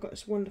use I've got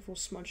this wonderful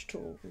smudge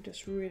tool. It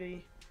just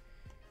really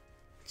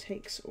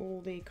takes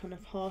all the kind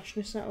of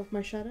harshness out of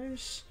my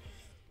shadows.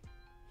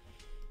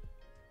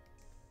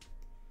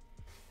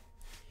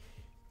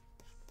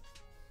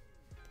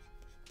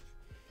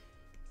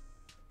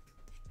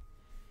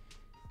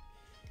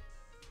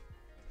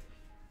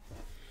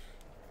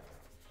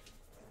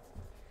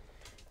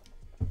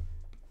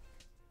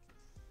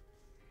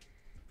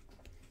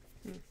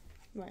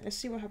 Right, let's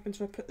see what happens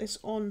if I put this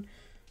on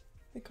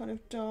the kind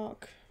of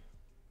dark,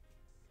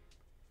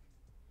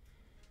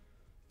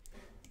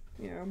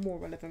 you know, a more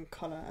relevant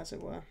colour, as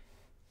it were.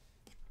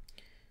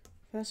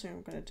 First thing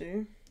I'm going to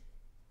do,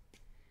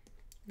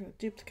 I'm going to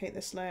duplicate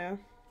this layer.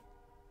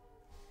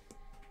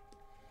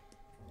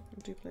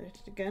 I'll duplicate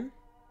it again.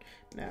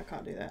 No, I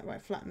can't do that.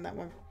 Right, flatten that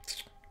one.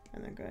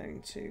 And then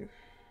going to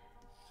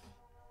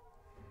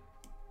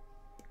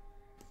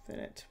fill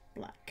it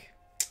black.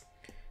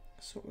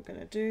 That's what we're going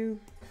to do.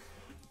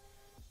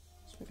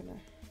 So we're going to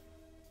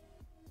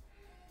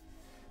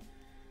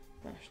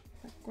brush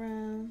the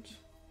background.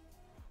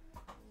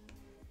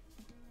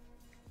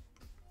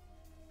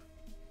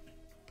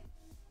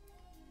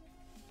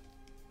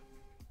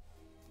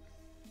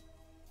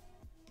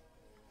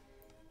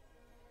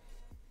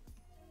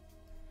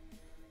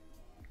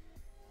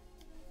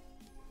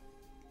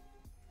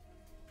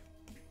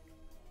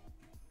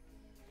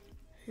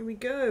 Here we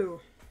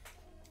go.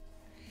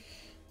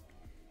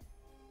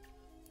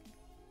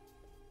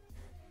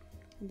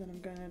 And then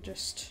I'm going to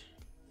just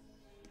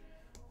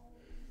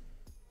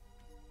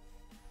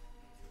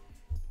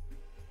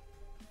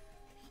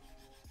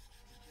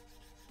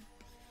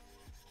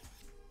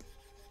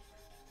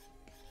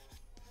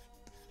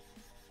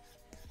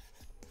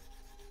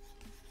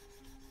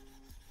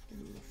give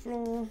them the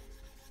floor.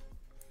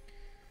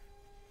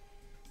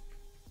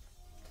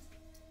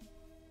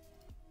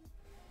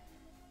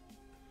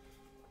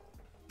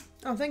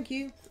 Oh, thank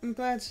you. I'm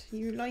glad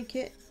you like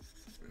it.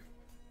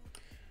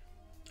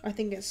 I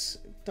think it's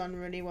done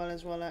really well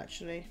as well,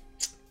 actually.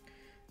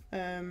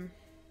 So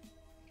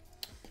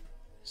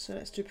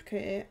let's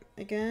duplicate it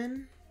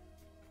again.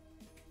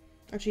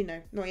 Actually,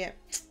 no, not yet.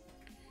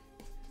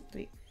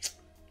 Delete.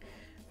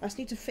 I just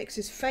need to fix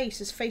his face.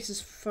 His face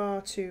is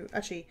far too...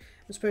 Actually,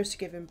 I'm supposed to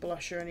give him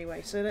blusher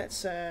anyway, so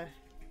let's...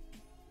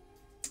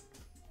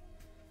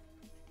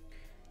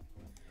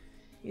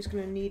 He's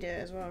going to need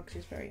it as well because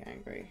he's very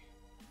angry.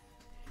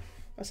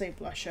 I say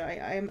blusher.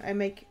 I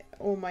make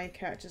all my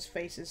characters'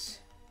 faces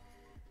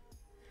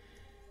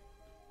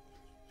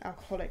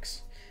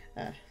alcoholics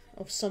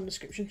of some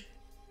description.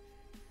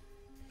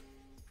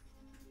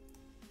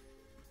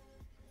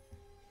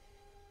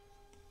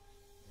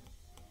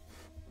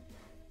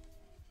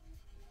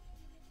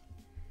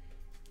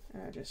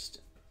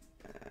 Just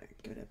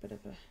give it a bit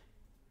of a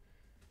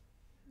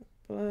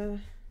blur.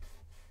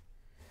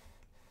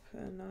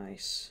 Put a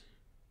nice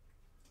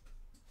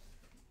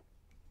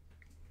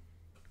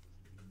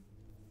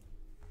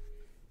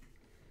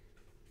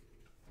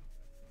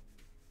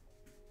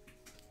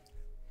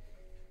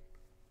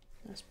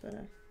that's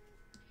better.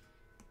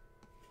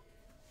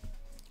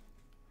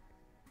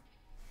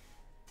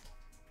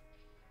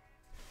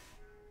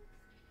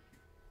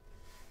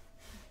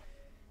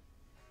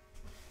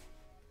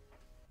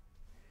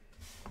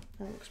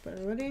 That looks better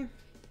already.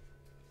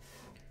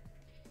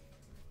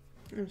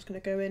 I'm just going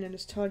to go in and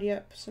just tidy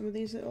up some of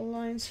these little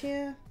lines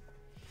here.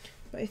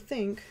 But I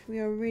think we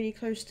are really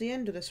close to the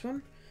end of this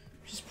one,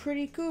 which is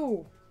pretty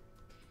cool.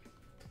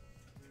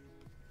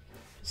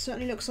 It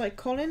certainly looks like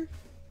Colin,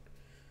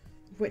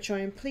 of which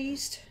I am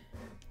pleased.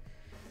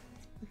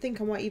 I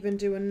think I might even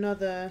do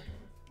another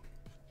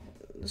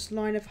this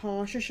line of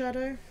harsher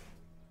shadow.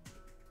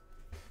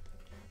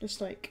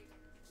 Just like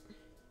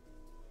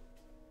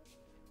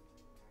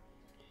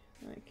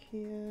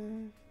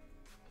here.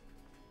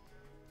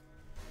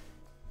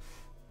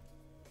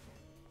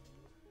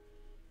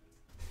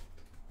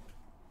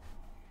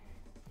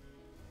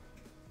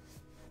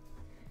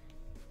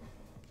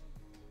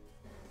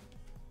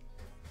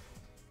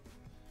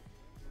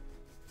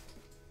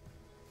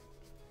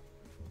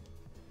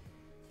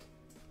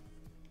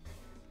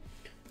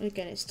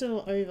 Again, it's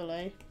still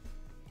overlay,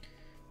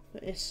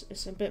 but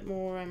it's a bit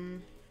more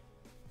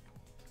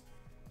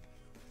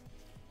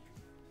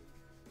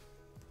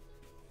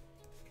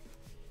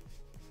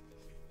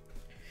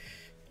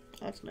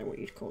I don't know what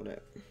you'd call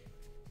it.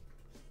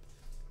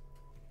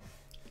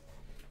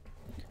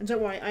 And don't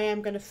worry, I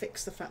am going to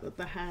fix the fact that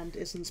the hand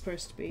isn't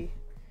supposed to be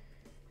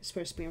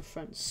in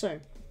front. So,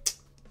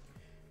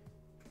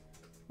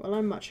 well,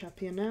 I'm much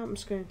happier now. I'm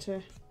just going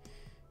to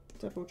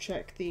double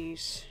check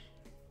these.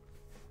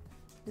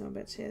 No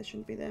bits here,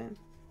 shouldn't be there.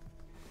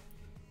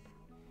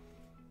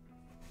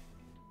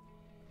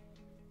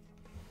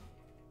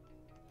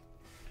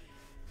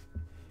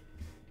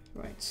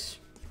 Right.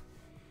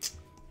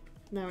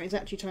 Now it's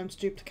actually time to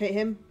duplicate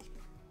him.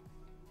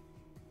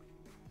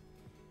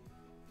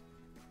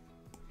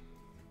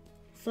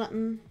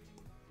 Flatten.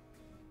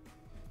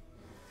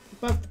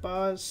 Above the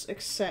bars,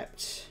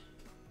 except...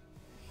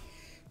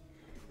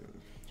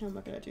 How am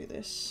I going to do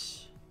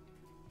this?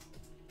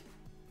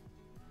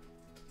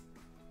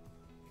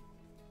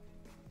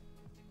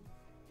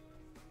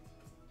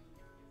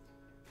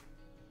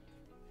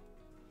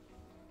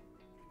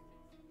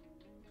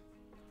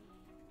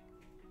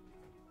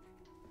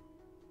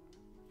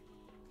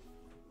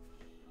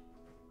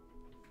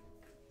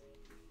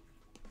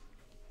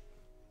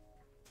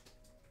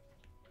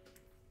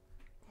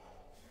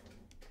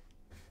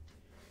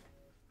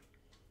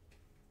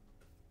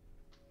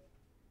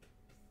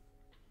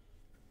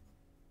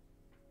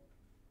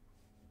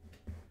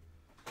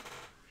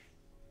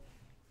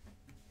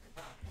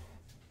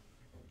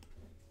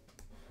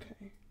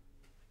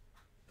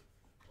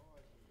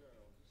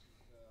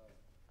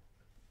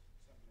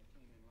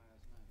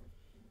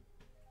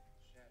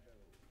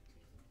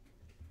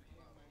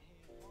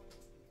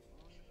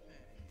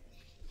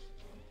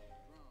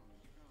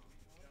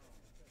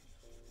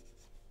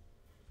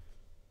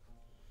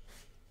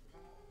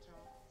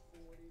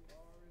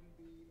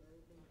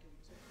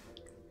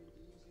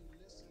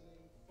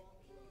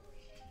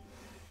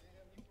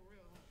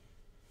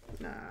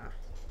 Nah,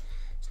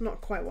 it's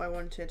not quite what I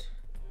wanted.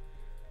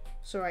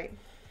 It's alright.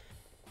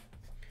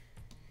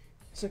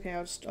 It's okay,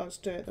 I'll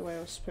just do it the way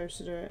I was supposed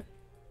to do it.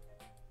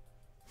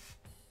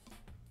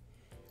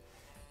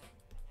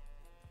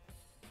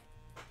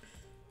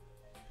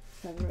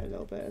 Feather it a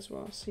little bit as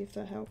well, see if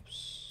that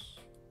helps.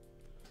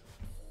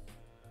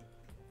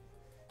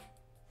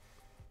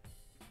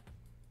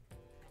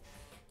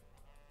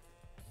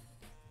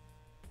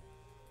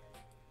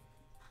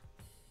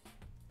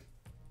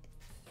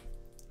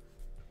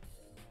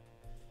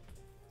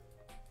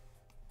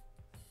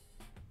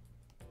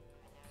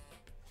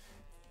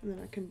 And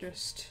then I can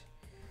just,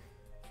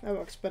 that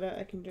works better,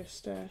 I can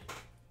just,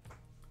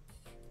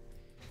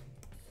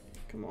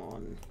 come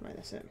on, right,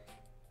 that's it.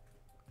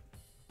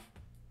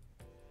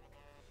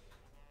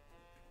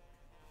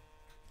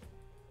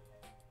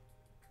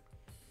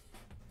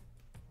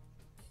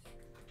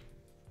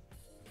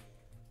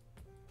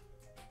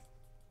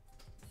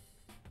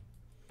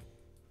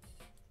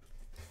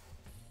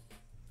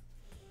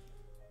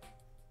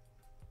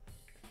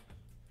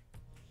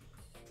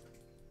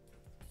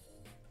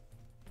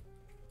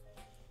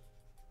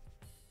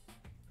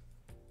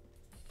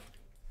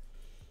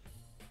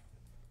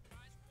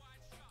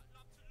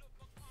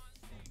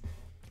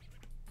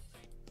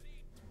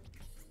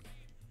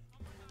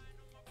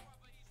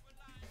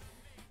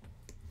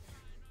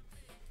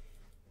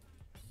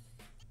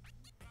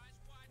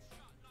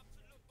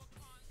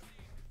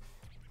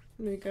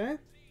 There we go.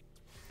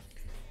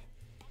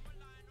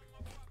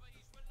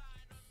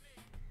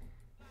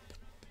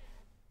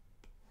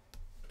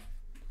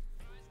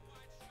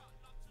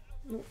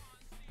 Oh.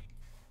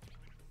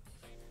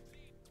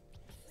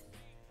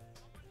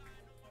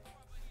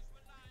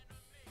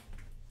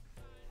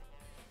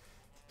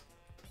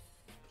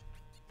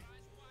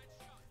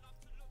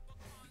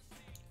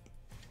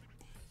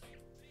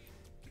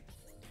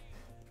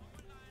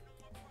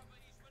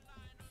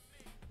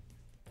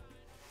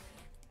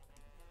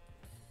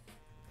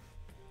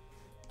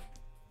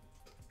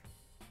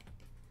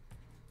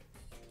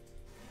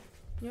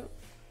 Yep.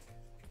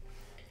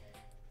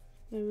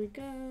 There we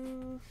go.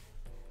 I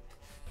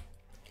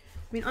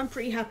mean, I'm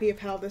pretty happy of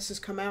how this has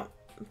come out,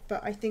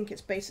 but I think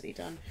it's basically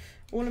done.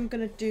 All I'm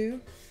gonna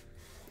do,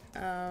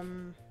 I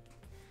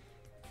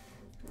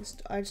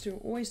just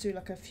always do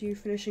like a few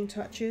finishing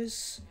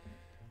touches.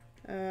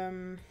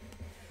 I'm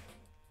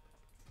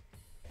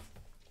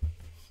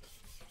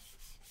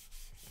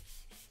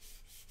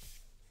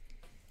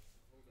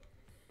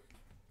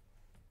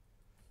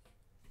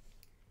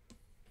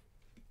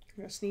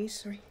gonna sneeze,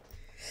 sorry.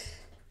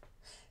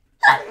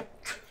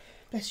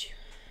 Bless you.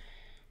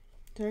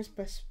 There's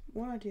best.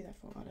 What do I do that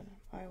for? I don't know.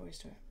 I always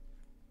do it.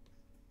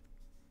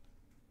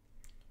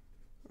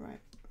 Right.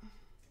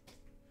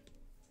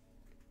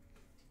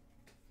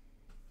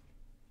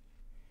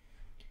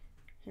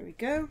 Here we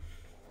go.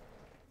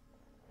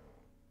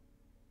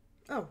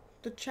 Oh,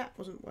 the chat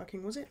wasn't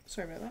working, was it?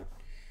 Sorry about that.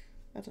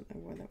 I don't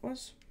know where that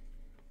was.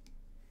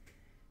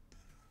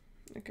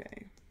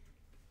 Okay.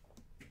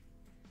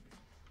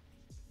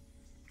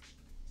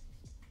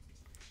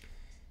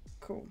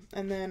 Cool.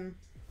 And then,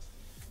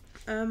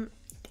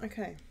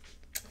 okay.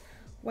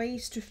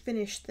 Ways to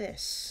finish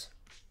this.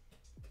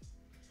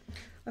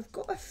 I've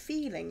got a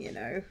feeling, you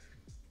know,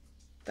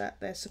 that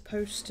it's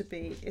supposed to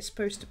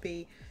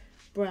be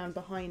brown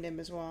behind him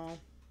as well.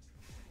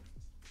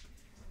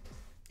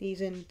 He's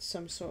in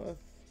some sort of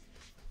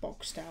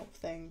boxed out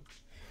thing.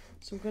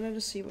 So I'm gonna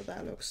just see what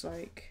that looks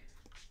like.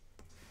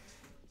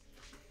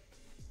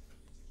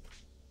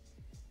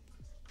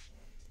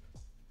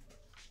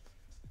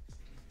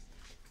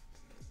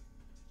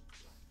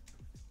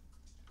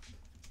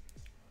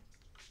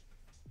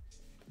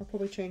 I'll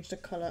probably change the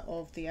colour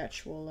of the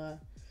actual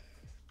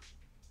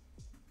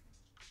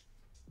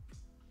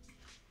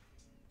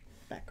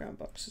background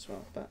box as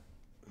well, but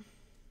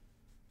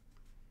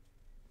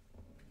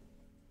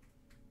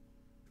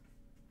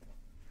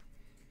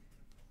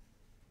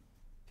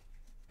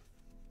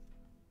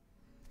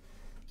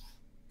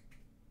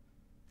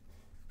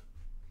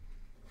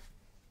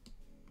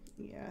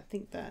yeah, I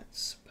think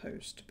that's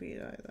supposed to be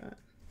like that.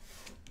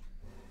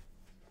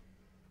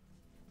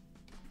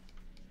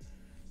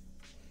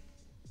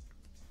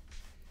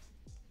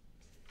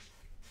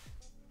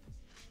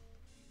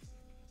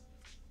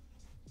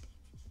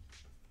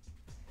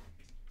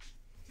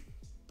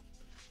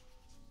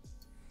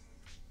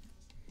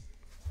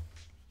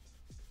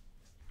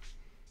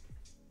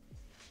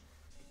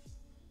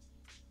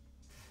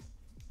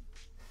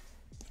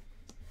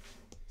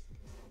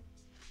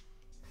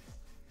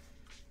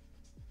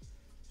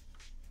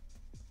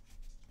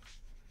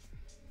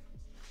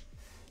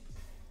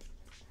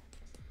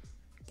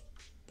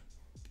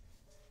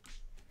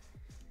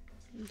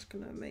 I'm just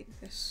gonna make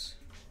this.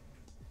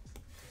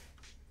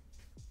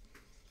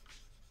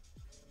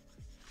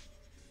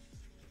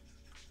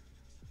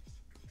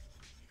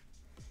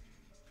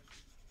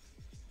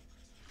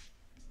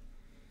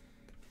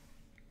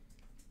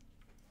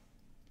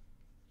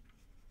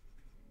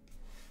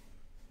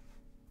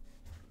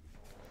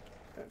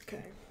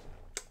 Okay.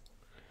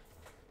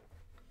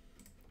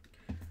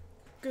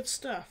 Good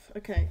stuff.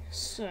 Okay,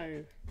 so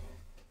I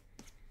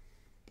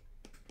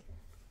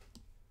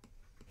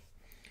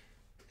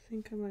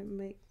think I might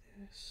make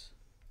this.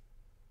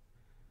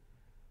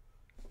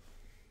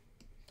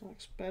 That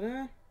looks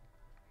better.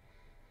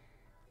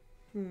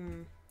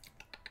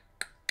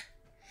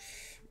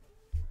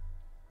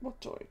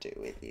 What do I do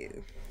with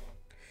you?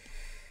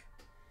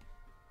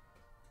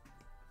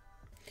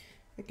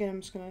 Again,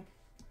 I'm just gonna,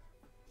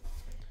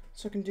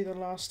 so I can do the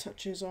last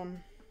touches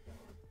on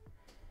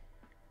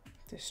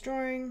this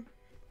drawing.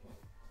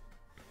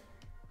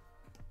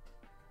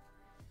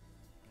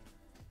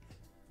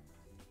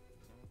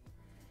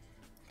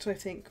 So I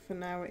think for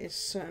now it is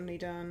certainly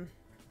done.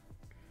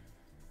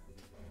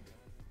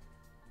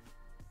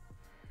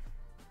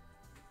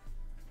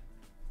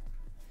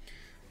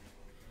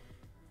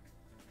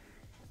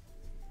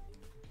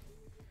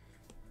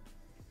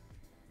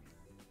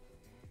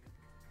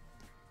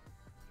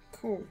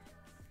 Cool.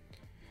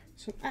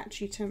 So I'm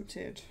actually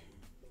tempted.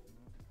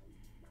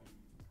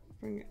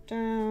 Bring it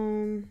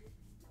down.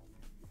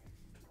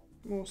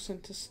 More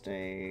center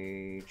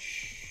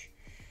stage.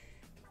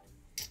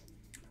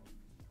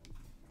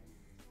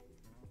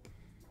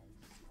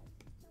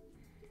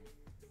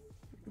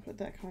 Put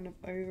that kind of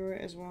over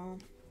it as well.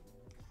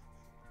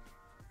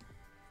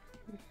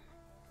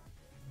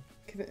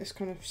 Give it this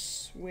kind of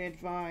weird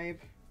vibe.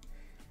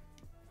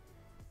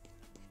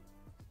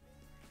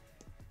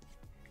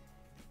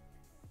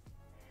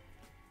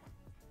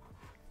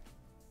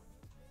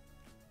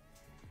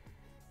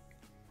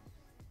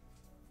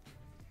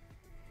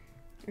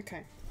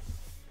 Okay.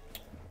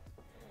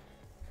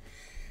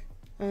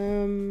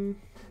 I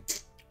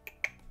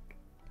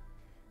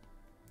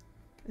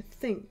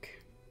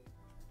think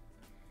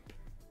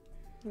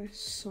let's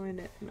sign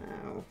it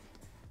now.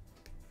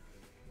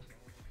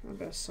 I'm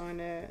gonna sign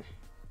it.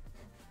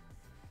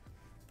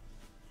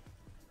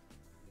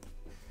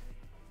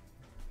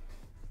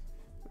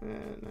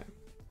 No.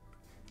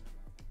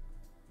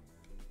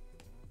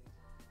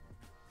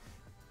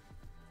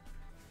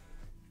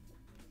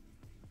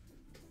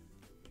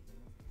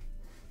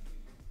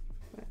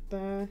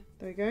 There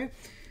we go.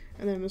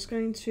 And then I'm just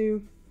going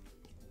to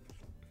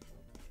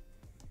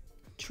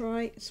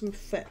try some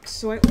effects.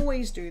 So I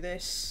always do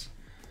this,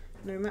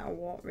 no matter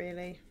what,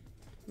 really.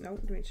 No,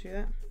 don't need to do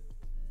that.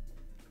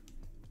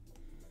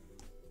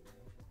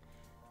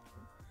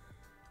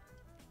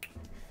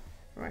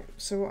 Right,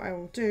 so what I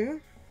will do,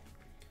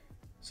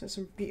 so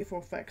some beautiful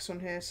effects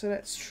on here. So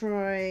let's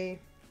try,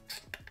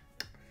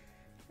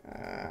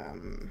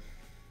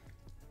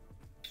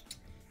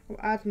 we'll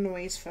add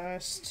noise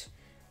first.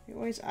 You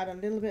always add a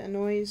little bit of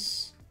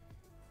noise.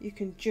 You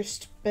can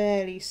just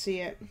barely see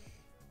it,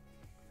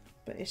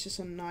 but it's just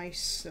a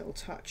nice little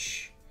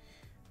touch.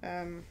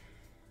 Then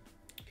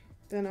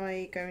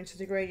I go into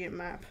the gradient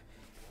map.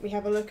 We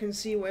have a look and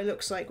see what it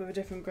looks like with a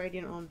different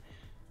gradient on.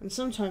 And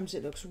sometimes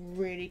it looks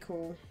really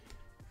cool.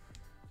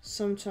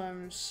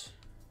 Sometimes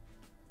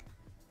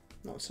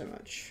not so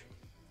much.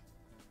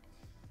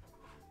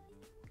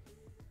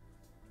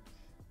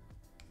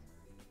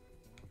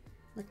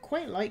 I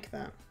quite like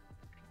that.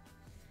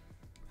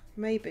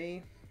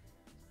 Maybe.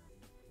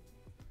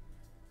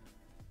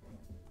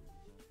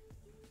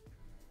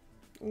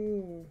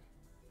 Ooh.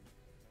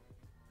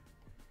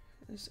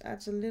 This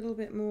adds a little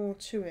bit more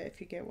to it, if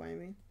you get what I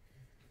mean.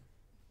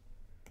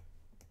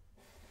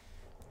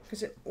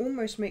 Because it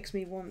almost makes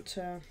me want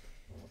to...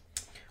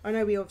 I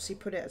know we obviously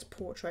put it as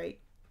portrait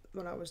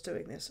when I was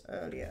doing this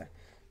earlier.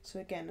 So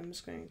again, I'm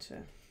just going to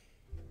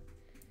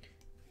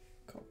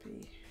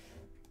copy,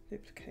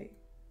 duplicate.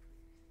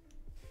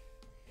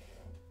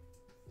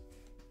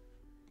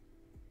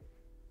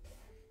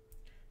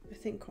 I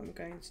think what I'm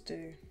going to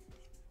do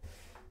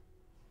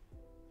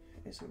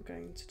is I'm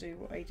going to do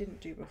what I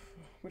didn't do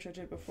before, which I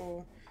did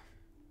before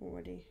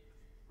already.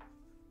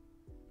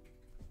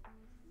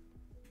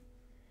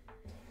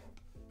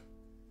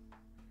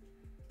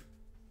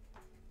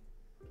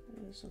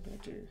 So I'm going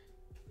to do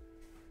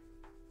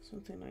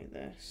something like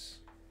this.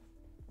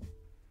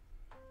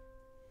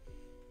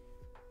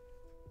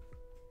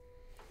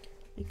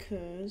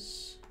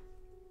 Because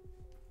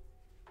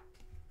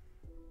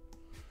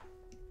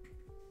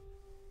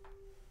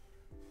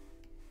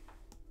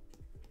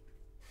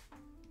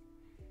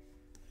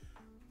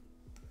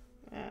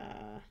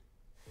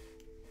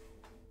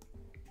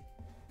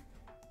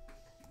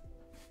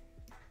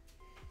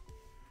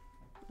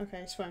okay,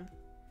 it's fine.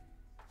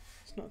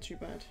 It's not too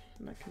bad,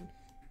 and I can.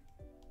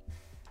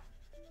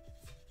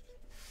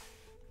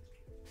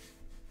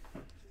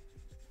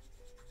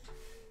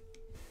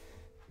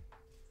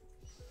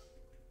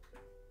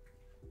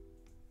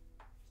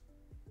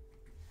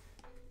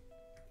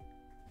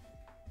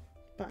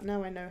 But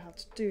now I know how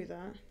to do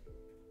that,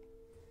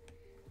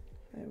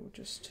 I will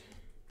just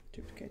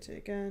duplicate it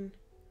again,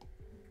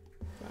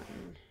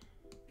 flatten,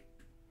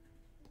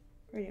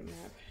 gradient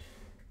map,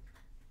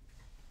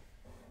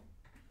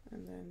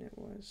 and then it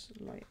was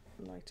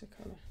lighter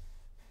colour,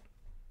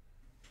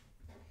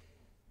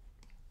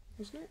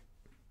 wasn't it?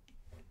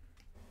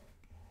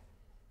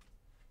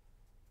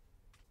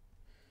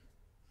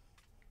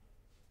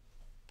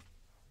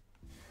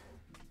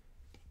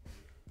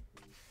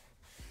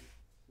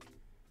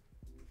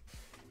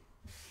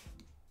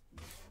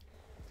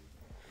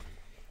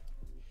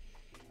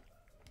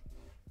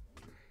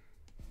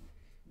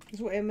 It's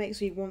what it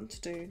makes me want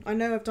to do. I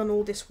know I've done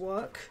all this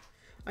work.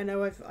 I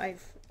know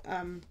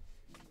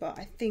but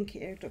I think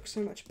it would look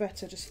so much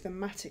better just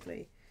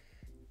thematically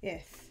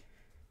if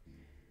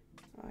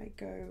I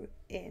go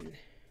in.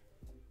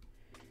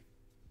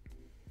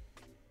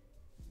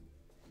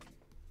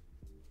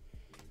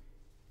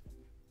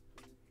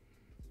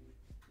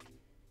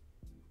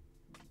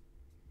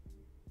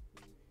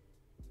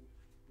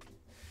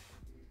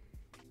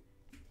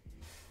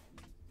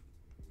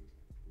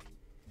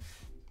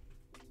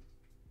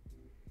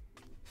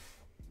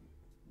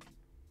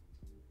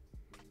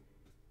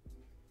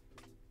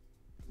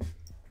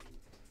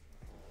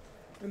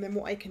 And then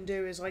what I can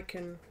do is I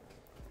can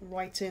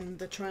write in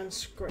the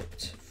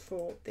transcript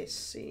for this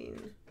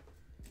scene.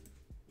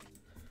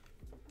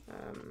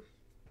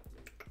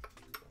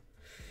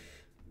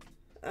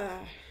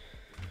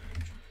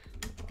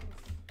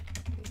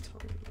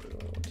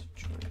 Lord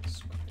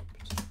transcript.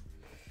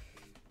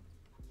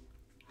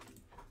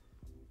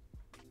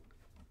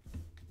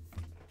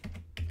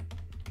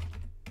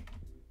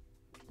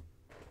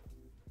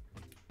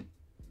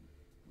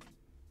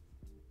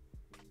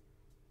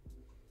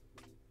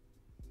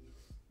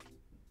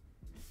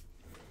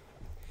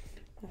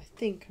 I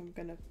think I'm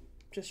gonna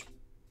just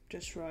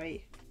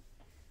write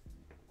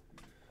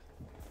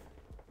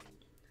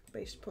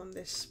based upon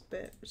this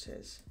bit. It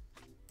says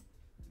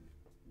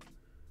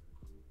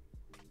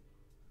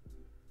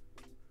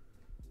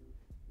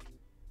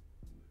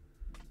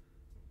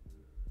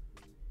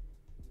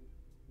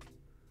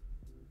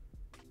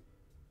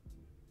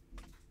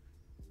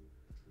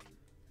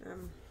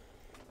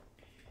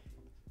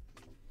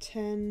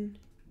 $10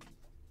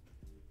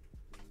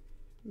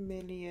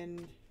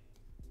 million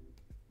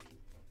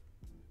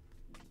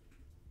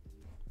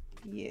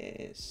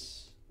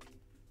years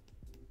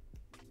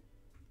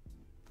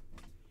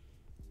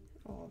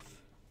of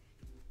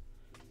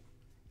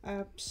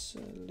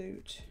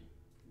absolute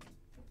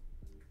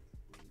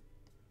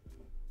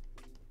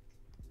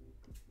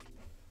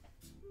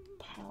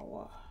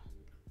power.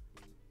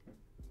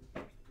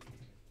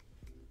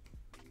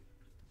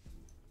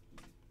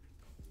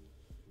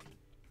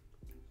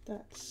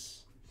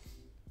 That's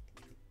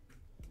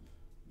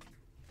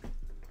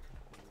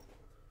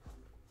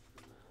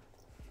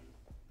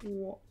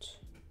what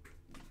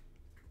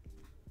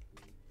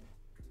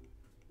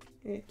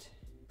it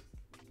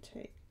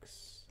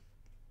takes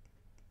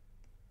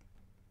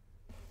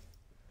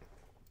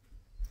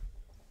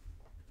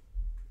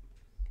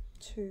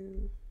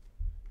to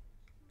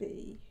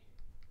be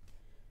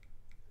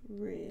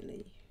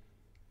really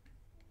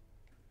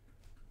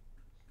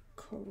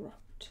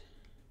corrupt.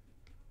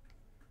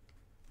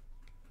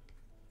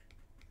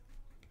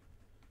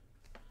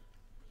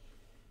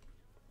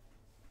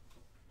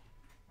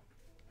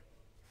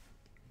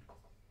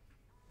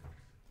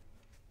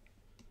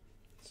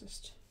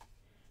 Just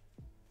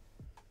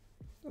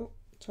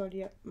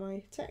tidy up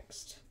my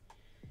text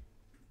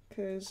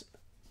because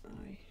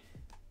I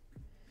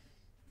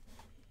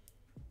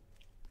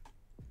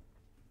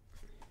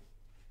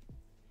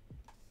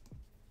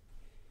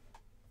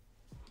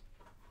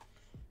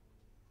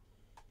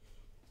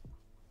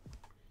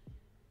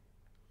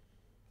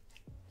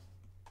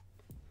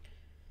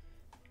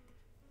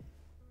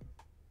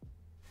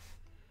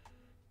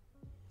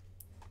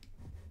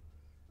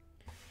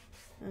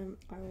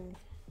will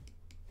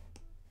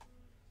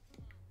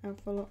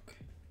alpha lock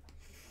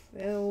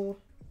fill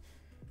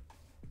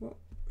what,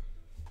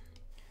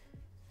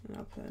 and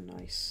I'll put a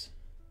nice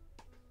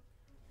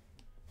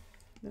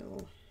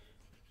little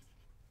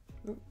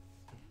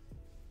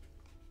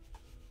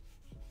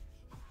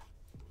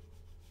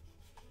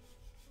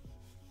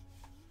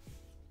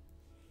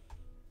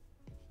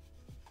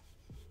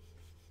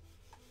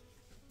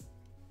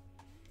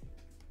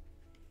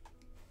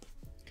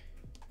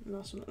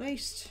last but not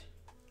least,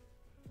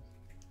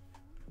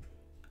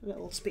 a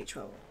little speech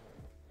bubble.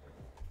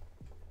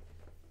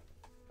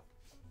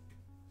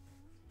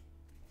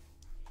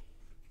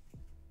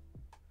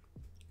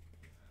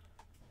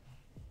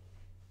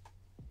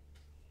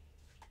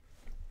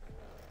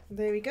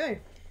 There we go. I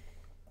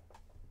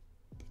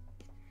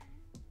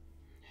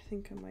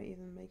think I might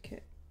even make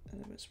it a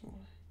little bit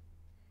smaller.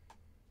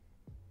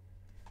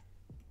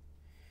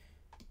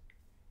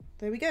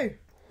 There we go.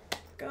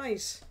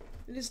 Guys,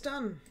 it is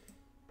done.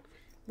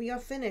 We are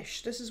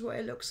finished. This is what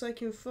it looks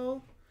like in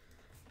full.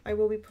 I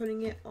will be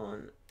putting it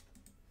on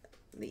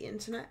the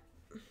internet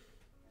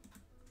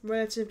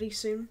relatively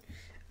soon.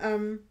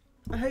 I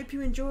hope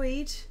you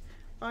enjoyed.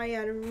 I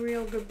had a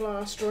real good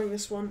blast drawing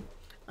this one.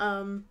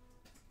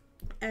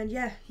 And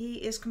yeah, he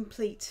is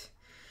complete.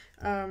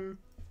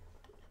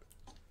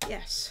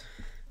 Yes.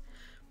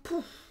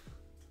 Poof.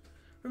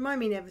 Remind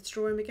me never to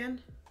draw him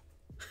again.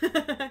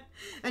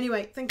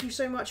 Anyway, thank you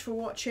so much for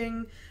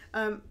watching.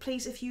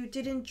 Please, if you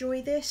did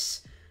enjoy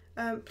this,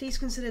 please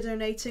consider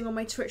donating on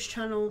my Twitch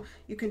channel.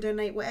 You can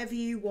donate whatever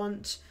you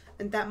want,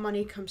 and that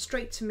money comes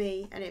straight to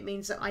me, and it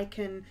means that I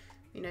can,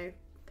 you know,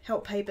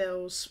 help pay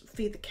bills,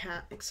 feed the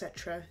cat,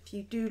 etc. If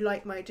you do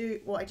like what I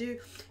do,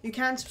 you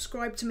can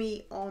subscribe to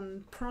me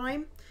on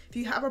Prime. If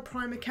you have a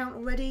Prime account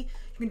already,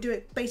 you can do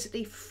it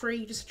basically for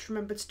free. Just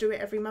remember to do it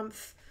every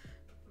month.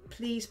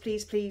 Please,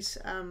 please, please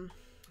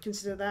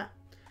consider that.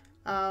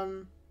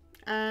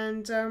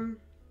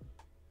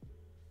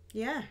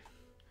 Yeah,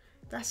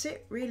 that's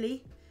it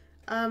really.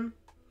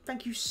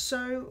 Thank you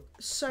so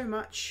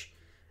much,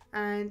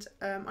 and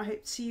I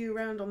hope to see you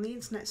around on the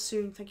internet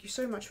soon. Thank you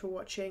so much for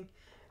watching,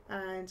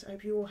 and I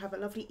hope you all have a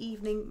lovely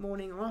evening,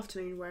 morning or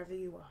afternoon wherever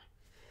you are.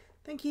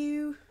 Thank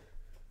you.